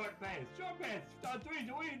wears short pants. Short pants.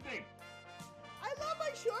 Teresa, what do you think? I love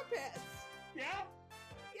my short pants. Yeah?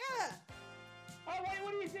 Yeah. Oh,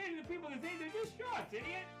 what do you say to the people that say they're just shorts,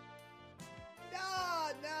 idiot? No.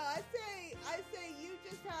 I say you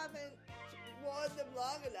just haven't worn them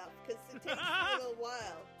long enough because it takes a little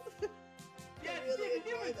while to really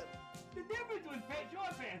enjoy them. The difference with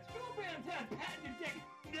short pants have patented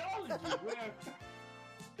technology where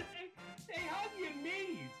they hug your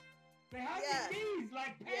knees. They hug your knees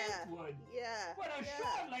like pants would. Yeah. But a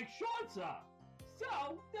short like shorts are.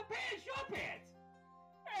 So, the pants, short pants.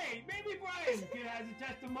 Hey, maybe Brian has a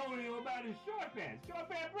testimonial about his short pants. Short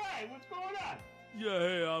pant Brian, what's going on? Yeah,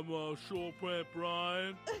 hey, I'm short pant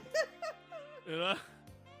Brian. And I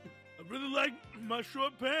really like my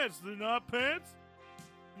short pants. They're not pants.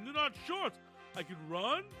 They're not shorts. I can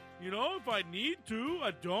run, if I need to.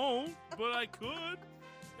 I don't, but I could.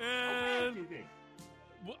 And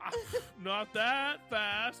well, not that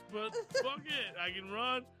fast, but fuck it. I can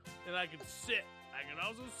run and I can sit. I can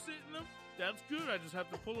also sit in them. That's good. I just have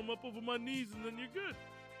to pull them up over my knees and then you're good.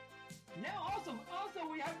 Now, also,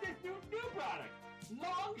 we have this new product.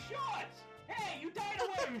 Long shorts. Hey, you tired of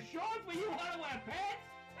wearing shorts when you want to wear pants?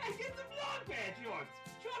 Hey, get some long pant shorts.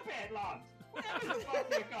 Short pant longs. Whatever the fuck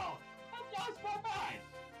they're called. I've lost my mind.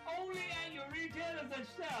 Only at your retailers that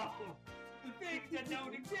sell the things that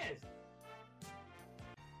don't exist.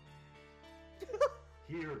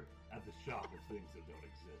 Here at the shop of things that don't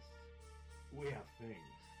exist, we have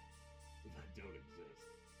things that don't exist.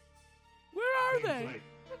 Where are they?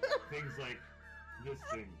 Things like this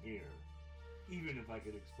thing here. Even if I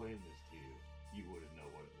could explain this to you, you wouldn't know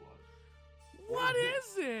what it was. What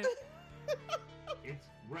is it? It's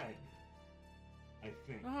red, I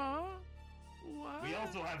think. What? We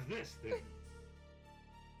also have this thing.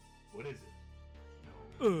 What is it?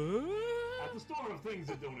 No. At the store of things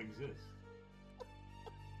that don't exist.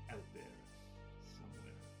 Out there.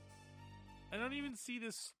 Somewhere. I don't even see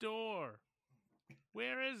the store.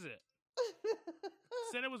 Where is it?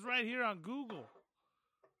 Said it was right here on Google.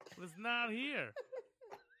 But it's not here.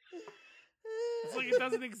 It's like it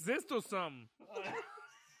doesn't exist or something.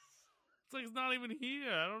 It's like it's not even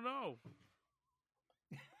here. I don't know.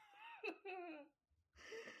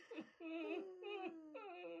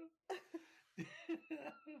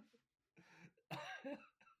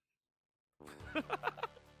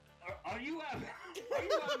 Are you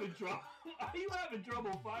having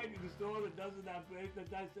trouble finding the store that doesn't have things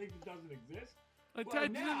that doesn't exist? I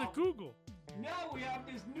typed it into Google. Now we have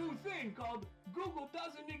this new thing called Google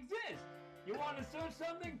doesn't exist. You want to search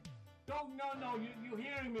something? No, you're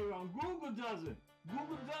hearing me wrong. Google doesn't.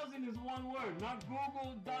 Google doesn't is one word, not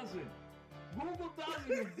Google doesn't. Google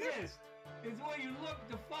doesn't exist. It's where you look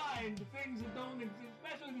to find the things that don't exist,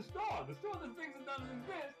 especially the store. The store, the things that doesn't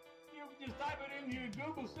exist, you just type it in your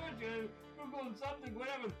Google search, Google something,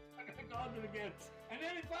 whatever, I'm going to call it again, and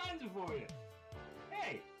then it finds it for you.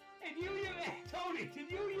 Hey, Tony,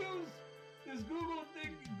 did you use this Google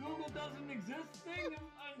thing, Google doesn't exist thing,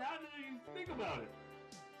 and how did you think about it?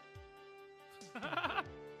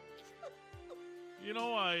 You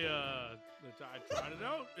know, I tried it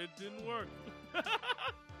out. It didn't work.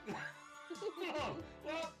 Oh,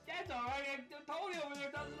 well, that's all right. Tony over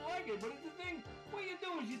there doesn't like it, but it's the thing. What you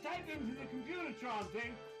do is you type into the Computertron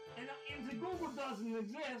thing, and into Google doesn't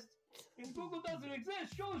exist. And Google doesn't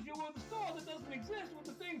exist shows you where the store that doesn't exist with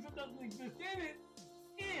the things that doesn't exist in it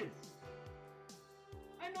is.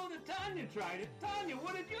 I know that Tanya tried it. Tanya,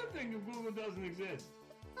 what did you think of Google doesn't exist?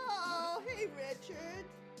 Oh, hey, Richard.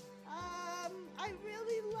 I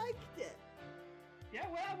really liked it. Yeah,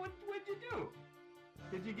 well, what'd you do?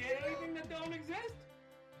 Did you get anything that don't exist?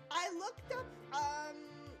 I looked up,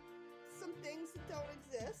 some things that don't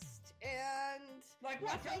exist, and... Like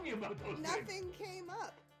what? Tell me about those things. Nothing came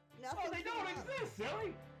up. Nothing they don't exist,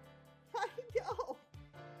 silly. I know.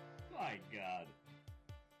 My God.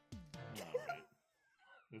 All right.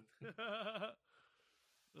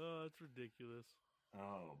 Oh, that's ridiculous.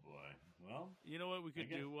 Oh, boy. Well, you know what we could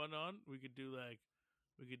do one on? We could do a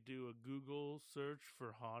Google search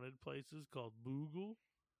for haunted places called Boogle.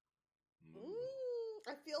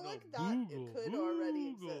 I feel like that it could already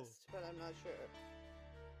exist, but I'm not sure.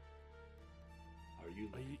 Are you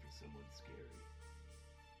looking for someone scary?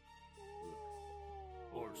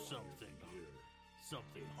 Or something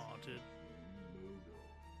haunted?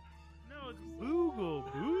 No, it's Boogle.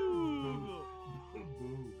 Boogle.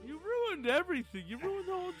 You ruined everything. You ruined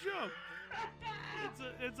the whole joke.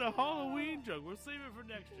 It's a Halloween joke. We'll save it for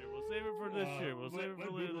next year. We'll save it for this year. We'll save it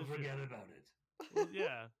for later this year. Forget about it. Well,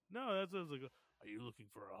 yeah. No, that sounds like. Are you looking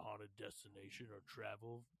for a haunted destination or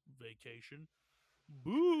travel vacation?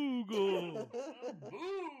 Boogle.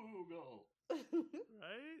 Boogle.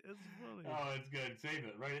 Right? It's funny. Oh, it's good. Save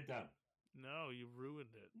it. Write it down. No, you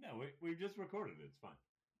ruined it. No, we just recorded it. It's fine.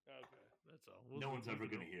 Okay, that's all. No one's ever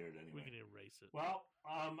going to hear it anyway. We can erase it. Well,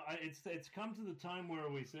 it's come to the time where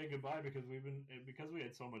we say goodbye because we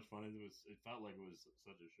had so much fun. It felt like it was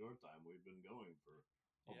such a short time. We've been going for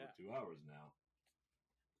over 2 hours now.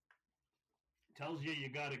 Tells you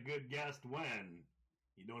got a good guest when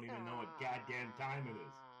you don't even know what goddamn time it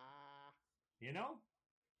is. You know?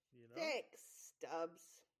 Thanks,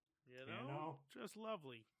 Stubbs. You know? Just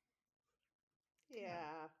lovely.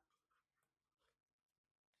 Yeah.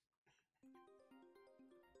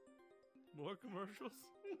 More commercials?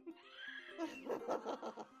 I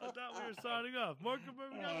thought we were signing off. More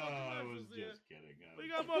commercials. I was just kidding. We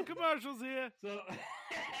got more commercials here. So,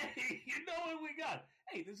 you know what we got?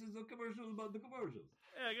 Hey, this is a commercial about the commercials.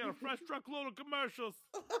 Yeah, I got a fresh truckload of commercials.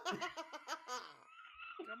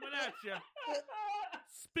 Coming at you.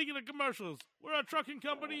 Speaking of commercials, we're a trucking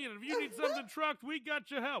company, and if you need something trucked, we got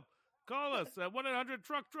your help. Call us at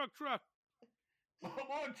 1-800-TRUCK.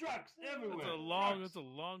 More trucks everywhere. It's a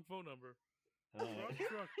long phone number.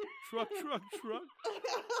 Truck.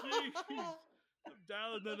 Jeez. I'm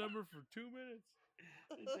dialing that number for 2 minutes.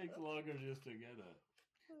 It takes longer just to get to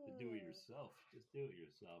do it yourself. Just do it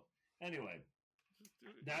yourself. Anyway,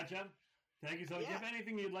 Daccia, thank you so much. If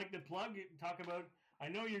anything you'd like to plug, talk about. I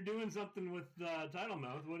know you're doing something with Title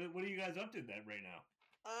Mouth. What are you guys up to right now?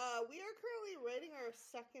 We are currently writing our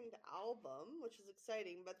second album, which is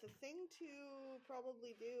exciting. But the thing to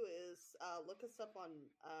probably do is look us up on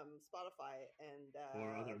Spotify and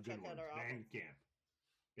or other check good out ones. our album. Bandcamp.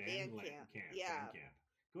 Yeah. Bandcamp.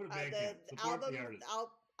 Go to Bandcamp. Support the artist.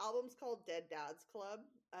 Album's called Dead Dad's Club.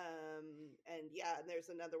 And there's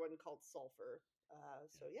another one called Sulfur.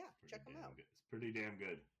 Check them out. Good. It's pretty damn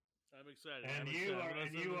good. I'm excited.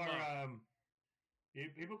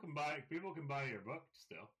 People can buy your book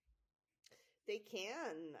still. They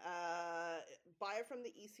can buy it from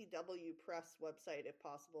the ECW Press website if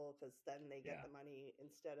possible, because then they get the money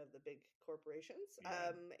instead of the big corporations.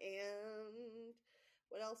 Yeah. And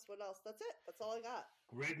what else? That's it. That's all I got.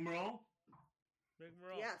 Rigmarole.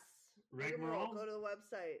 Yes. Rigmarole. Go to the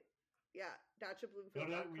website. Yeah,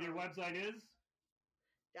 DacciaBloomfield.com. Your website is?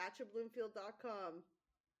 DacciaBloomfield.com.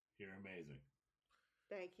 You're amazing.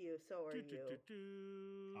 Thank you. So are you.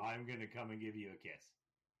 I'm going to come and give you a kiss.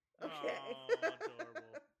 Okay. Oh,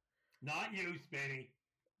 adorable. Not you, Spinny.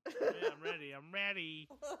 Yeah, I'm ready. I'm ready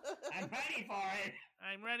for it.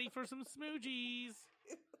 I'm ready for some smoogies.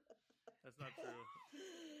 That's not true.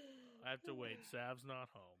 I have to wait. Sav's not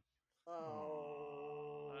home.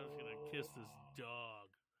 Oh. I'm just going to kiss this dog.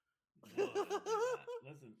 No, don't do that.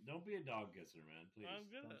 Listen, don't be a dog kisser, man. Please. I'm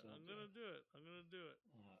gonna do it.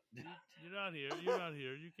 You're not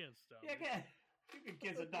here. You can't stop. You can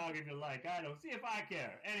kiss a dog if you like. I don't see if I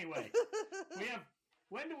care. Anyway, we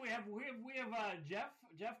have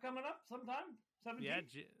Jeff coming up sometime. 17th? Yeah,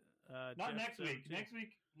 not Jeff next week.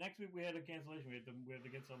 17th. Next week we had a cancellation. We have to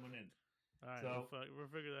get someone in. All right, so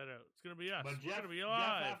we'll figure that out. It's gonna be us. But We're gonna be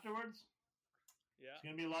alive afterwards. Yeah, it's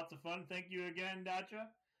gonna be lots of fun. Thank you again,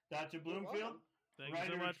 Daccia Bloomfield. Thank Writer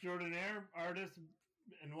you so much. extraordinaire, artist,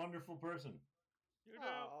 and wonderful person. You're dope.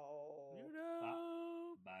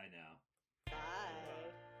 Bye now.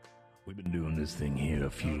 Bye. We've been doing this thing here a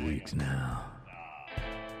few weeks now.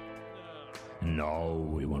 And all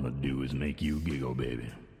we want to do is make you giggle,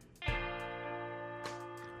 baby.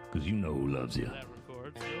 Because you know who loves you. That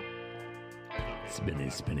records, too. Spinny,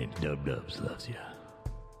 dubs loves you.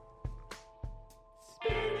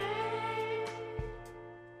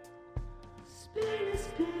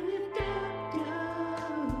 Spinny, dubs.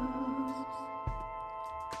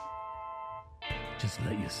 Just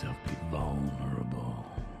let yourself be vulnerable.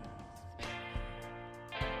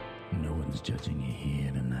 No one's judging you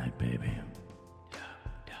here tonight, baby.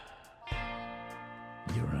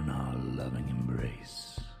 You're in our loving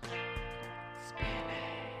embrace.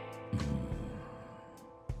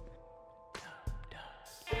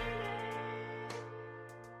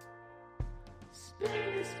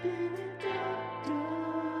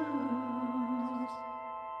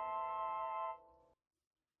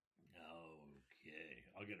 Okay,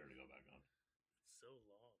 I'll get her to go back on. So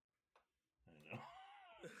long. I know.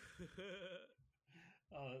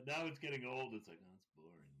 Now it's getting old. It's like, oh, it's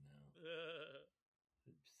boring now.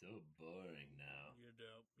 It's so boring now.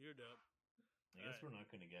 You're dope. I guess we're not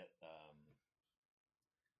going to get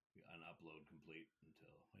an upload complete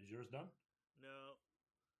until... Is yours done? No.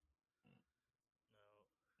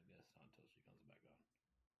 I guess not until she comes back on.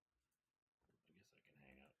 I guess I can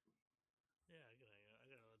hang out. Yeah, I can hang out. I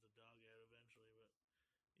gotta let the dog out eventually, but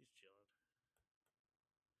he's chilling.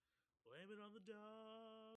 Blame it on the dog.